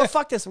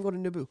 fuck this. I'm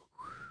going to Naboo.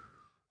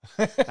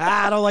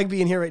 I don't like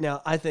being here right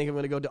now. I think I'm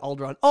going to go to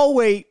Alderaan. Oh,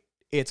 wait.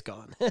 It's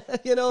gone. I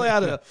don't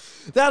know.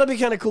 That'll be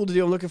kind of cool to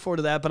do. I'm looking forward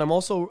to that. But I'm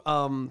also,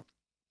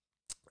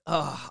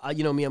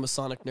 me, I'm a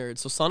Sonic nerd.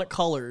 So Sonic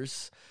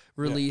Colors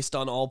released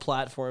on all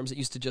platforms. It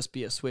used to just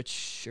be a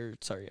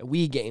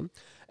Wii game.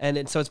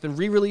 So it's been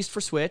re-released for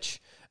Switch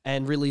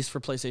and released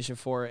for PlayStation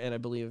 4 and I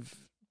believe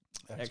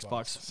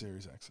Xbox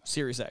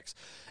Series X.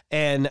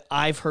 And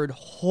I've heard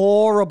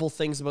horrible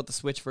things about the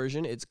Switch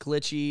version. It's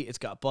glitchy. It's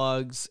got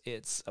bugs.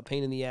 It's a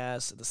pain in the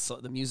ass.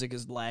 The music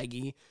is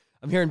laggy.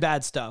 I'm hearing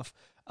bad stuff.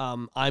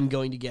 I'm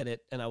going to get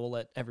it, and I will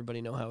let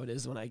everybody know how it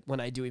is when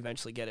I do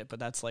eventually get it. But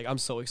that's like, I'm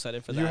so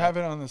excited for that. You have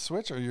it on the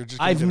Switch, or you're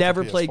just? I've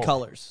never played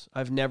Colors.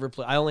 I've never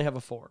played. I only have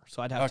a 4,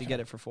 so I'd have to get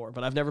it for 4.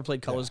 But I've never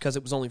played Colors because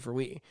it was only for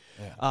Wii.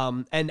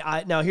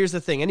 Yeah. Now here's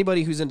the thing: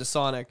 anybody who's into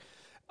Sonic,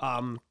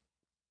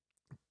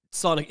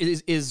 Sonic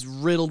is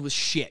riddled with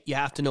shit. You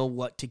have to know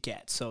what to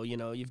get. So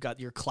you've got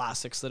your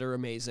classics that are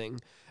amazing.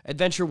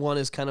 Adventure 1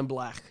 is kind of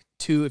black.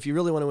 2, if you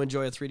really want to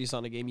enjoy a 3D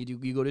Sonic game,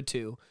 you go to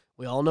 2.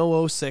 We all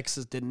know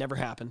 06 never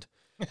happened.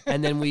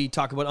 And then we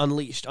talk about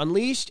Unleashed.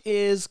 Unleashed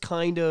is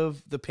kind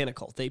of the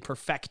pinnacle. They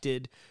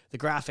perfected the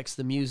graphics,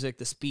 the music,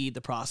 the speed,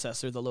 the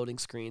processor, the loading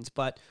screens.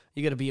 But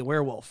you got to be a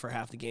werewolf for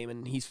half the game,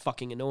 and he's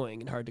fucking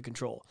annoying and hard to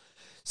control.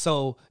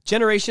 So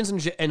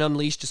Generations and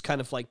Unleashed is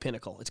kind of like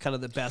pinnacle. It's kind of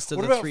the best of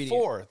the 3D.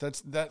 What about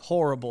 4? That's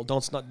horrible.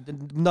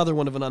 Another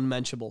one of an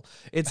unmentionable.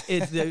 It's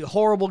the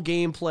horrible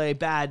gameplay,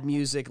 bad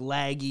music,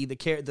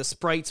 laggy. The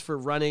sprites for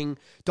running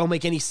don't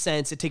make any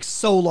sense. It takes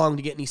so long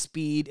to get any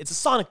speed. It's a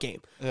Sonic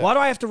game. Yeah. Why do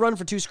I have to run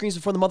for 2 screens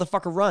before the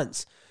motherfucker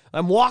runs?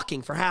 I'm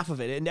walking for half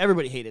of it, and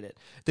everybody hated it.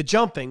 The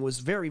jumping was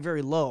very,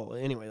 very low.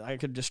 Anyway, I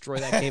could destroy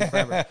that game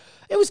forever.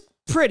 It was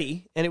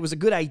pretty, and it was a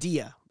good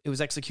idea. It was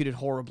executed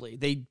horribly.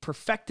 They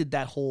perfected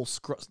that whole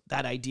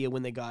that idea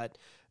when they got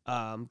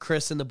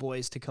Chris and the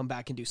boys to come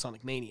back and do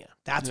Sonic Mania.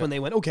 That's when they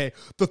went, okay,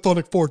 the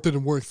Sonic 4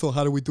 didn't work, so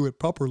how do we do it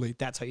properly?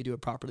 That's how you do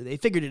it properly. They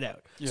figured it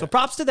out. Yeah. So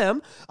props to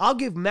them. I'll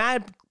give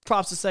mad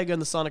props to Sega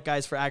and the Sonic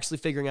guys for actually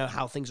figuring out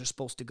how things are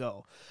supposed to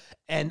go.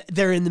 And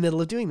they're in the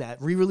middle of doing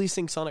that.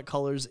 Re-releasing Sonic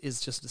Colors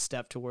is just a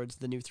step towards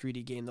the new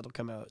 3D game that'll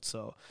come out.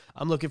 So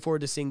I'm looking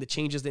forward to seeing the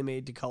changes they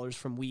made to Colors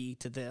from Wii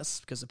to this,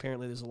 because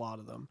apparently there's a lot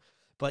of them.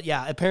 But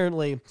yeah,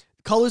 apparently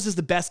Colors is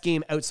the best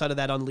game outside of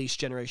that Unleashed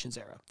Generations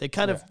era. They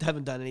kind of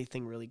haven't done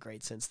anything really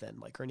great since then,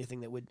 or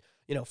anything that would,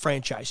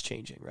 franchise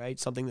changing, right?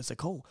 Something that's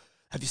like, oh,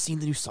 have you seen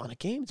the new Sonic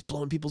game? It's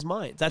blowing people's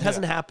minds. That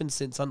hasn't happened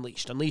since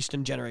Unleashed. Unleashed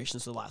and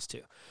Generations are the last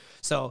 2.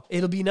 So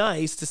it'll be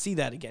nice to see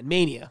that again.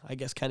 Mania, I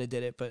guess, kind of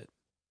did it, but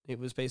it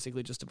was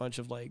basically just a bunch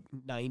of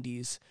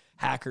 90s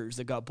hackers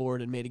that got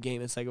bored and made a game.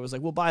 And Sega was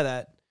like, we'll buy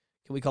that.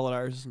 Can we call it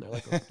ours? And they're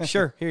like, oh,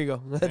 sure, here you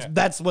go.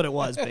 That's what it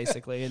was,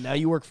 basically. And now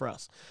you work for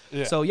us.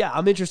 Yeah. So, yeah,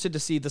 I'm interested to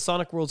see. The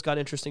Sonic world's got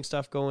interesting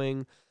stuff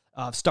going.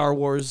 Star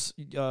Wars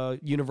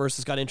universe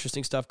has got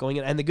interesting stuff going.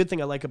 And the good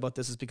thing I like about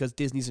this is because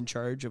Disney's in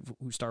charge of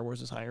who Star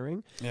Wars is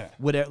hiring. Yeah.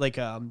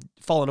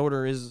 Fallen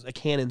Order is a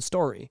canon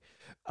story.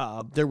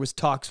 There was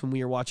talks when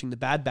we were watching the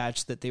Bad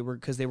Batch that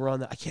because they were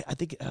on I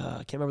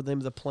can't remember the name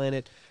of the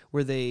planet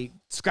where the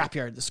scrap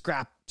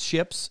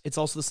ships. It's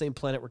also the same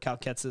planet where Cal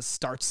Kestis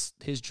starts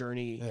his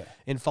journey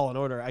in Fallen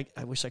Order.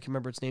 I wish I could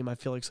remember its name. I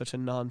feel like such a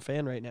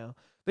non-fan right now.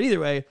 But either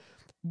way,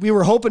 we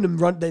were hoping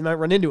they might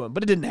run into him,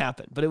 but it didn't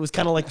happen. But it was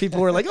kind of like people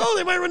were like, oh,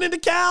 they might run into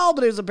Cal,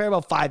 but it was apparently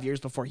about 5 years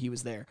before he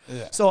was there.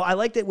 Yeah. So I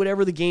like that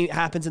whatever the game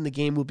happens in the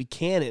game will be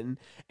canon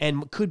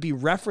and could be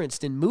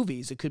referenced in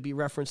movies. It could be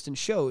referenced in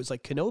shows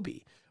like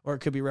Kenobi, or it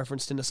could be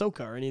referenced in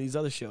Ahsoka or any of these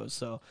other shows.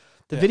 So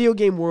The video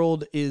game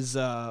world is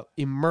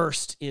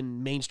immersed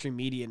in mainstream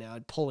media now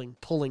and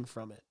pulling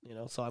from it. You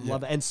know, so I'm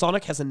loving it. And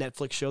Sonic has a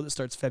Netflix show that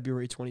starts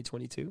February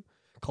 2022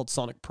 called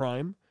Sonic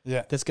Prime.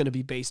 Yeah, that's going to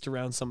be based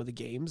around some of the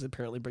games.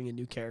 Apparently, bringing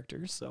new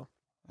characters. So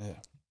yeah,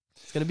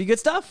 it's going to be good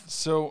stuff.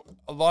 So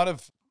a lot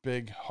of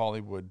big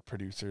Hollywood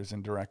producers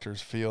and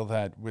directors feel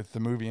that with the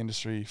movie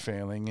industry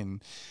failing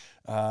and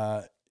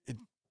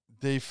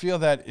they feel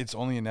that it's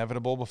only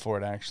inevitable before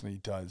it actually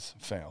does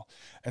fail.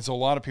 And so a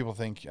lot of people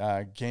think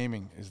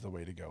gaming is the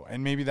way to go.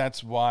 And maybe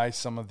that's why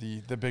some of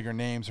the bigger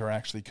names are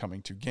actually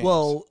coming to games.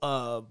 Well,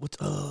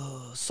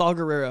 Saw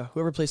Gerrera,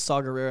 whoever plays Saw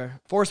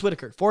Gerrera, Forrest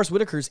Whitaker. Forrest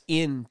Whitaker's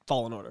in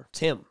Fallen Order. It's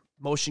him.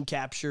 Motion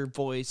capture,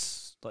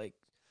 voice, like,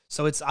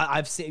 so it's,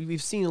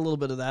 we've seen a little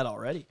bit of that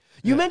already.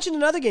 You mentioned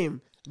another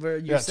game. Where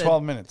you said,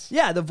 12 minutes.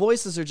 Yeah, the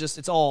voices are just,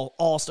 it's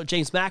all star.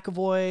 James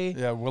McAvoy.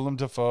 Yeah, Willem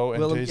Dafoe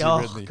and Daisy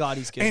Ridley. God,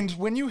 he's good. And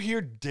when you hear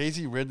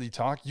Daisy Ridley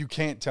talk, you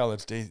can't tell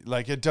it's Daisy.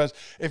 Like, it does.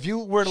 If you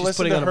were to She's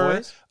listen to putting on a her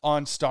voice?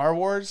 on Star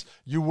Wars,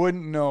 you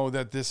wouldn't know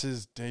that this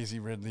is Daisy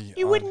Ridley.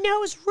 You wouldn't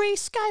know it's Rey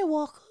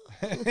Skywalker.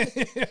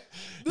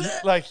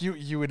 Like,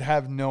 you would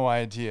have no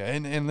idea.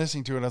 And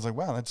listening to it, I was like,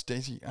 wow, that's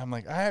Daisy. I'm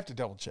like, I have to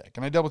double check.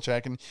 And I double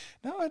check, and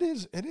no, it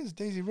is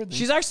Daisy Ridley.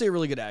 She's actually a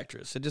really good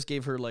actress. It just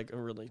gave her like a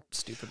really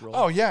stupid role.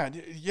 Oh, yeah.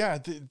 Yeah.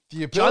 The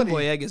ability. John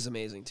Boyega is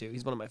amazing too.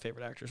 He's one of my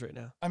favorite actors right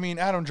now. I mean,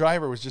 Adam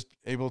Driver was just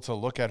able to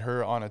look at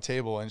her on a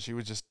table, and she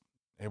was just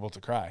able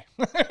to cry.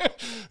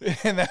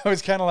 And that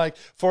was kind of like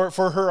for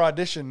her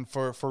audition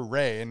for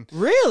Rey. And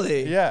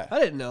really? Yeah. I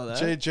didn't know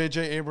that.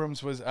 J.J.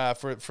 Abrams was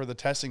for the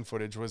testing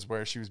footage was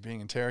where she was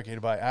being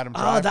interrogated by Adam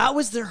Driver. Oh, that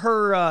was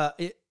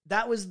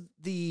that was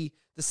the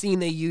scene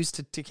they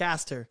used to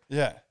cast her.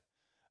 Yeah.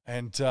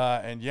 And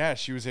yeah,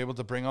 she was able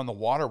to bring on the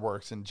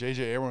waterworks, and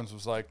J.J. Abrams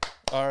was like,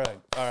 all right,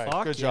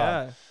 Fuck good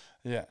job.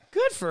 Yeah.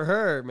 Good for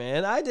her,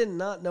 man. I did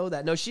not know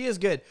that. No, she is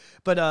good.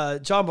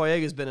 But John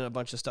Boyega's been in a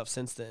bunch of stuff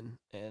since then.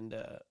 And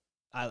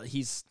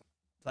he's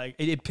like,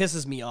 it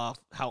pisses me off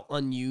how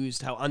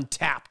unused, how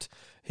untapped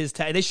his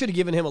they should have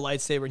given him a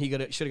lightsaber and he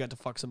should have got to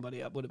fuck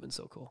somebody up. Would have been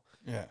so cool.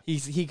 Yeah.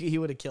 He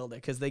would have killed it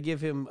because they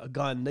give him a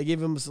gun. They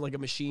give him like a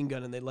machine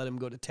gun and they let him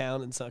go to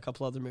town and a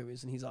couple other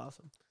movies, and he's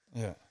awesome.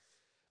 Yeah.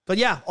 But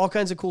yeah, all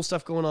kinds of cool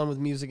stuff going on with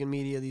music and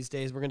media these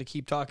days. We're going to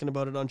keep talking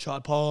about it on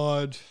SH0T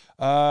Pod.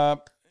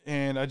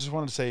 And I just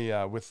wanted to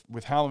say,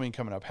 with Halloween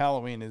coming up,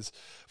 Halloween is,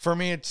 for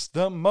me, it's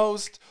the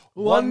most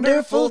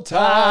wonderful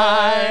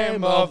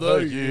time of the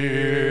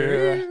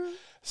year.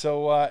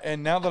 So,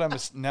 and now that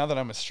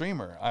I'm a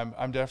streamer,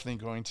 I'm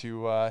definitely going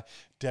to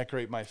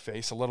decorate my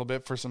face a little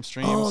bit for some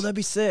streams. Oh, that'd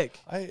be sick.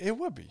 It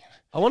would be.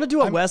 I want to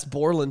do a Wes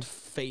Borland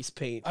face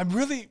paint. I'm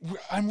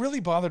really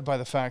bothered by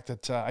the fact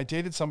that I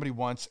dated somebody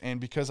once,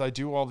 and because I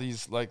do all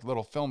these like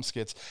little film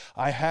skits,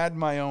 I had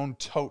my own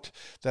tote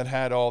that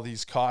had all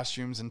these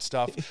costumes and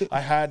stuff.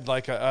 I had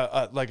like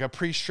a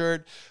priest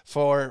shirt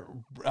for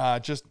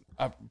just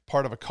a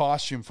part of a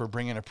costume for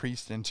bringing a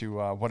priest into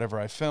whatever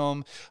I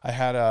film. I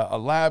had a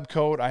lab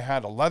coat. I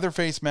had a leather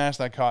face mask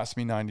that cost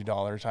me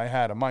 $90. I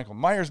had a Michael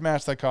Myers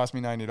mask that cost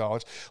me $90.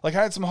 Like,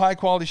 I had some high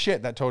quality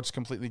shit. That tote's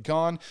completely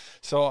gone.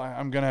 So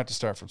I'm going to have to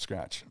start from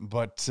scratch.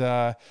 But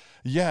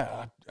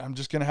yeah, I'm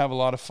just going to have a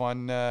lot of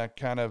fun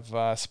kind of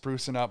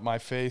sprucing up my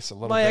face a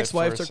little bit. My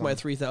ex-wife took my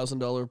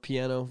 $3,000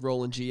 piano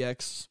Roland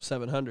GX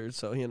 700.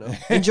 So,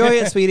 enjoy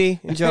it, sweetie.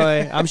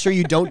 Enjoy. I'm sure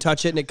you don't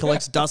touch it and it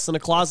collects dust in a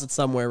closet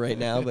somewhere right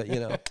now, but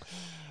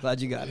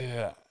glad you got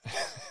it.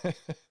 Yeah.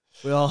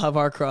 We all have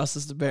our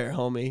crosses to bear,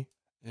 homie.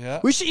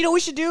 Yeah. We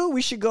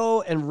should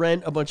go and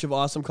rent a bunch of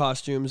awesome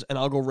costumes, and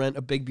I'll go rent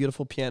a big,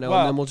 beautiful piano,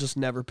 and then we'll just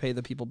never pay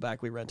the people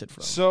back we rented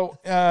from. So,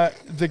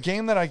 the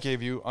game that I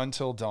gave you,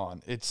 Until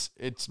Dawn, it's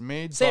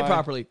made Say it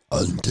properly.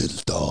 Until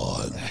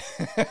Dawn.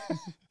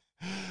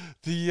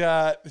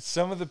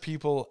 Some of the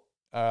people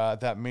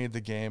that made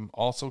the game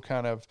also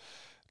kind of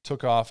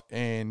took off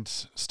and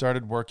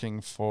started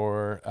working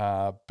for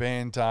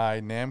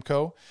Bandai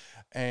Namco.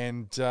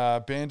 And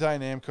Bandai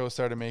Namco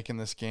started making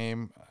this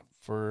game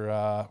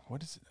for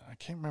what is it? I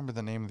can't remember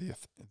the name of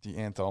the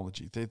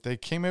anthology. They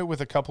came out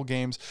with a couple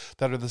games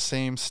that are the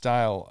same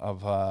style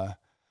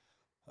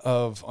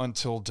of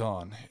Until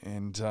Dawn,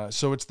 and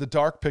so it's the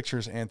Dark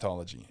Pictures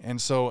anthology.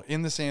 And so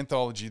in this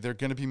anthology, they're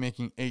going to be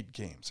making 8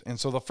 games. And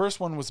so the first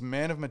one was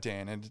Man of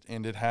Medan,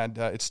 and it had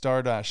it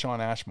starred Sean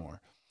Ashmore.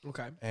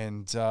 Okay.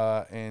 And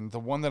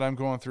the one that I'm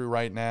going through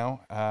right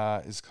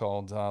now is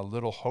called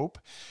Little Hope.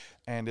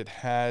 And it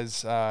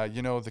has,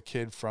 the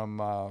kid from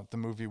the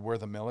movie We're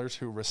the Millers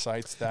who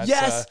recites that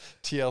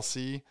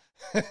TLC.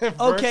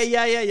 Okay,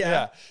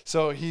 yeah.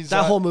 So he's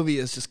that whole movie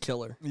is just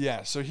killer.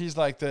 Yeah, so he's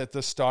like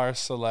the star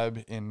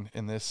celeb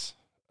in this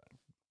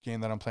game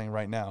that I'm playing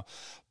right now.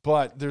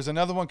 But there's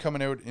another one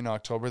coming out in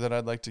October that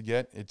I'd like to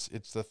get.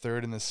 It's the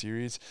third in the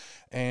series,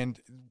 and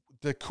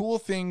the cool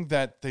thing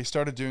that they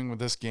started doing with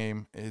this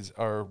game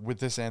with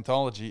this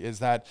anthology is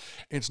that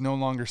it's no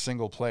longer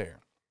single player.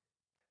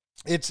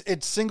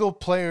 It's single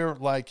player,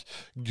 like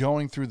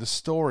going through the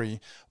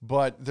story,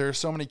 but there are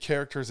so many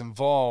characters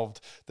involved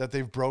that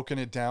they've broken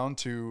it down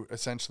to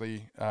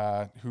essentially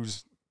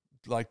who's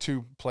like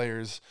 2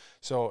 players.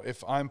 So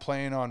if I'm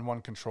playing on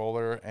one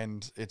controller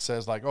and it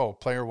says like, oh,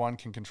 player 1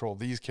 can control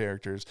these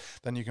characters,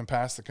 then you can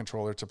pass the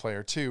controller to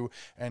player 2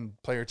 and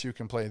player 2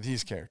 can play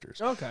these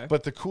characters. Okay.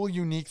 But the cool,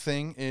 unique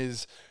thing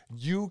is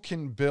you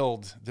can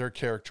build their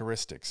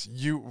characteristics.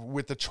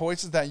 With the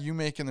choices that you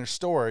make in their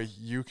story,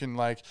 you can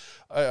like,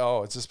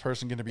 oh, is this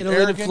person going to be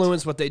arrogant? It'll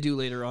influence what they do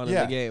later on in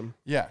the game.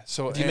 Yeah.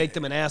 So if you make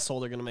them an asshole,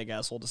 they're going to make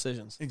asshole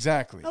decisions.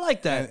 Exactly. I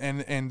like that.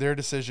 And their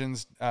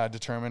decisions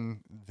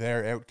determine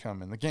their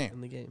outcome in the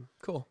game.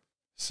 Cool.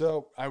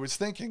 So I was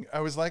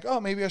like, oh,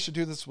 maybe I should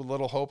do this with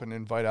Little Hope and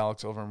invite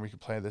Alex over and we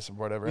could play this or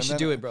whatever. You should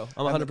do it, bro.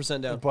 I'm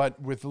 100% down.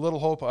 But with Little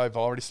Hope, I've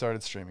already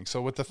started streaming.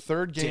 So with the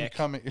third game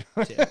coming,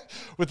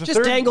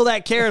 just dangle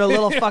that carrot a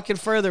little fucking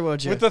further,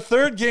 won't you? With the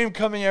third game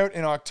coming out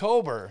in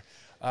October,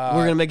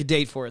 we're gonna make a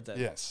date for it then.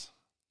 Yes.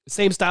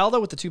 Same style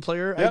though with the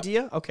 2-player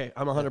idea. Okay,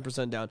 I'm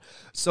 100% down.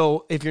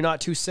 So if you're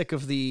not too sick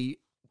of the,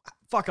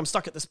 I'm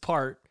stuck at this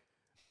part.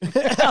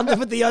 I'm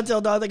with the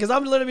Until Dawn thing because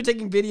I'm literally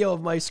taking video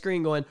of my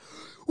screen going,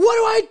 what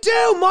do I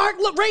do, Mark?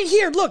 Look right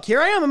here. Look,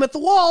 here I am. I'm at the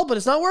wall, but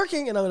it's not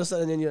working. And I'm gonna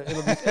say, and then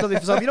it'll be.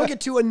 So if you don't get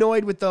too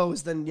annoyed with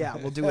those, then yeah,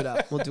 we'll do it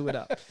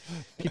up.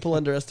 People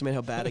underestimate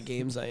how bad at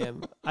games I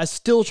am. I'm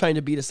still trying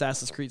to beat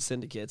Assassin's Creed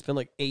Syndicate. It's been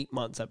like 8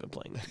 months I've been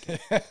playing that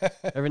game.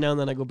 Every now and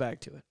then I go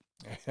back to it.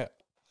 Yeah.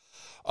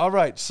 All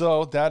right,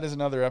 so that is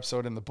another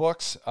episode in the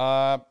books.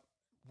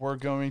 We're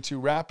going to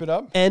wrap it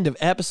up. End of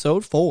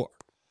episode 4.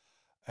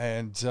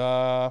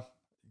 And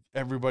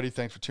everybody,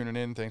 thanks for tuning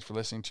in. Thanks for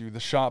listening to the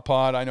SH0T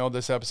Pod. I know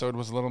this episode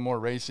was a little more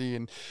racy,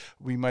 and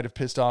we might have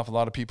pissed off a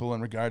lot of people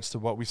in regards to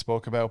what we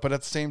spoke about. But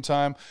at the same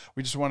time,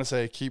 we just want to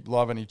say keep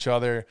loving each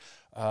other.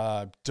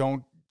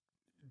 Don't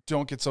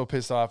get so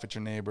pissed off at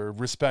your neighbor.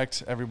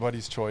 Respect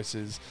everybody's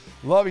choices.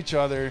 Love each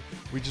other.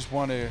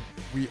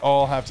 We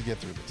all have to get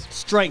through this.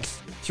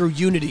 Strength through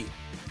unity.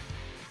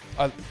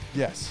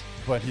 Yes,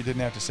 but he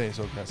didn't have to say it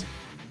so aggressive.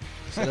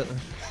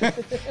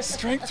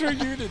 Strength through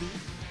unity.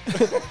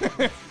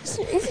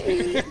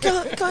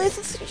 Guys,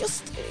 let's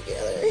just stay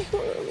together.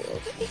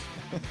 Okay.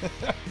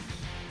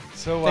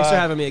 So thanks for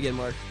having me again,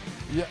 Mark.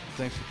 Yeah,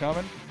 thanks for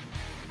coming.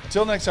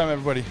 Until next time,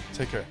 everybody,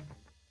 take care.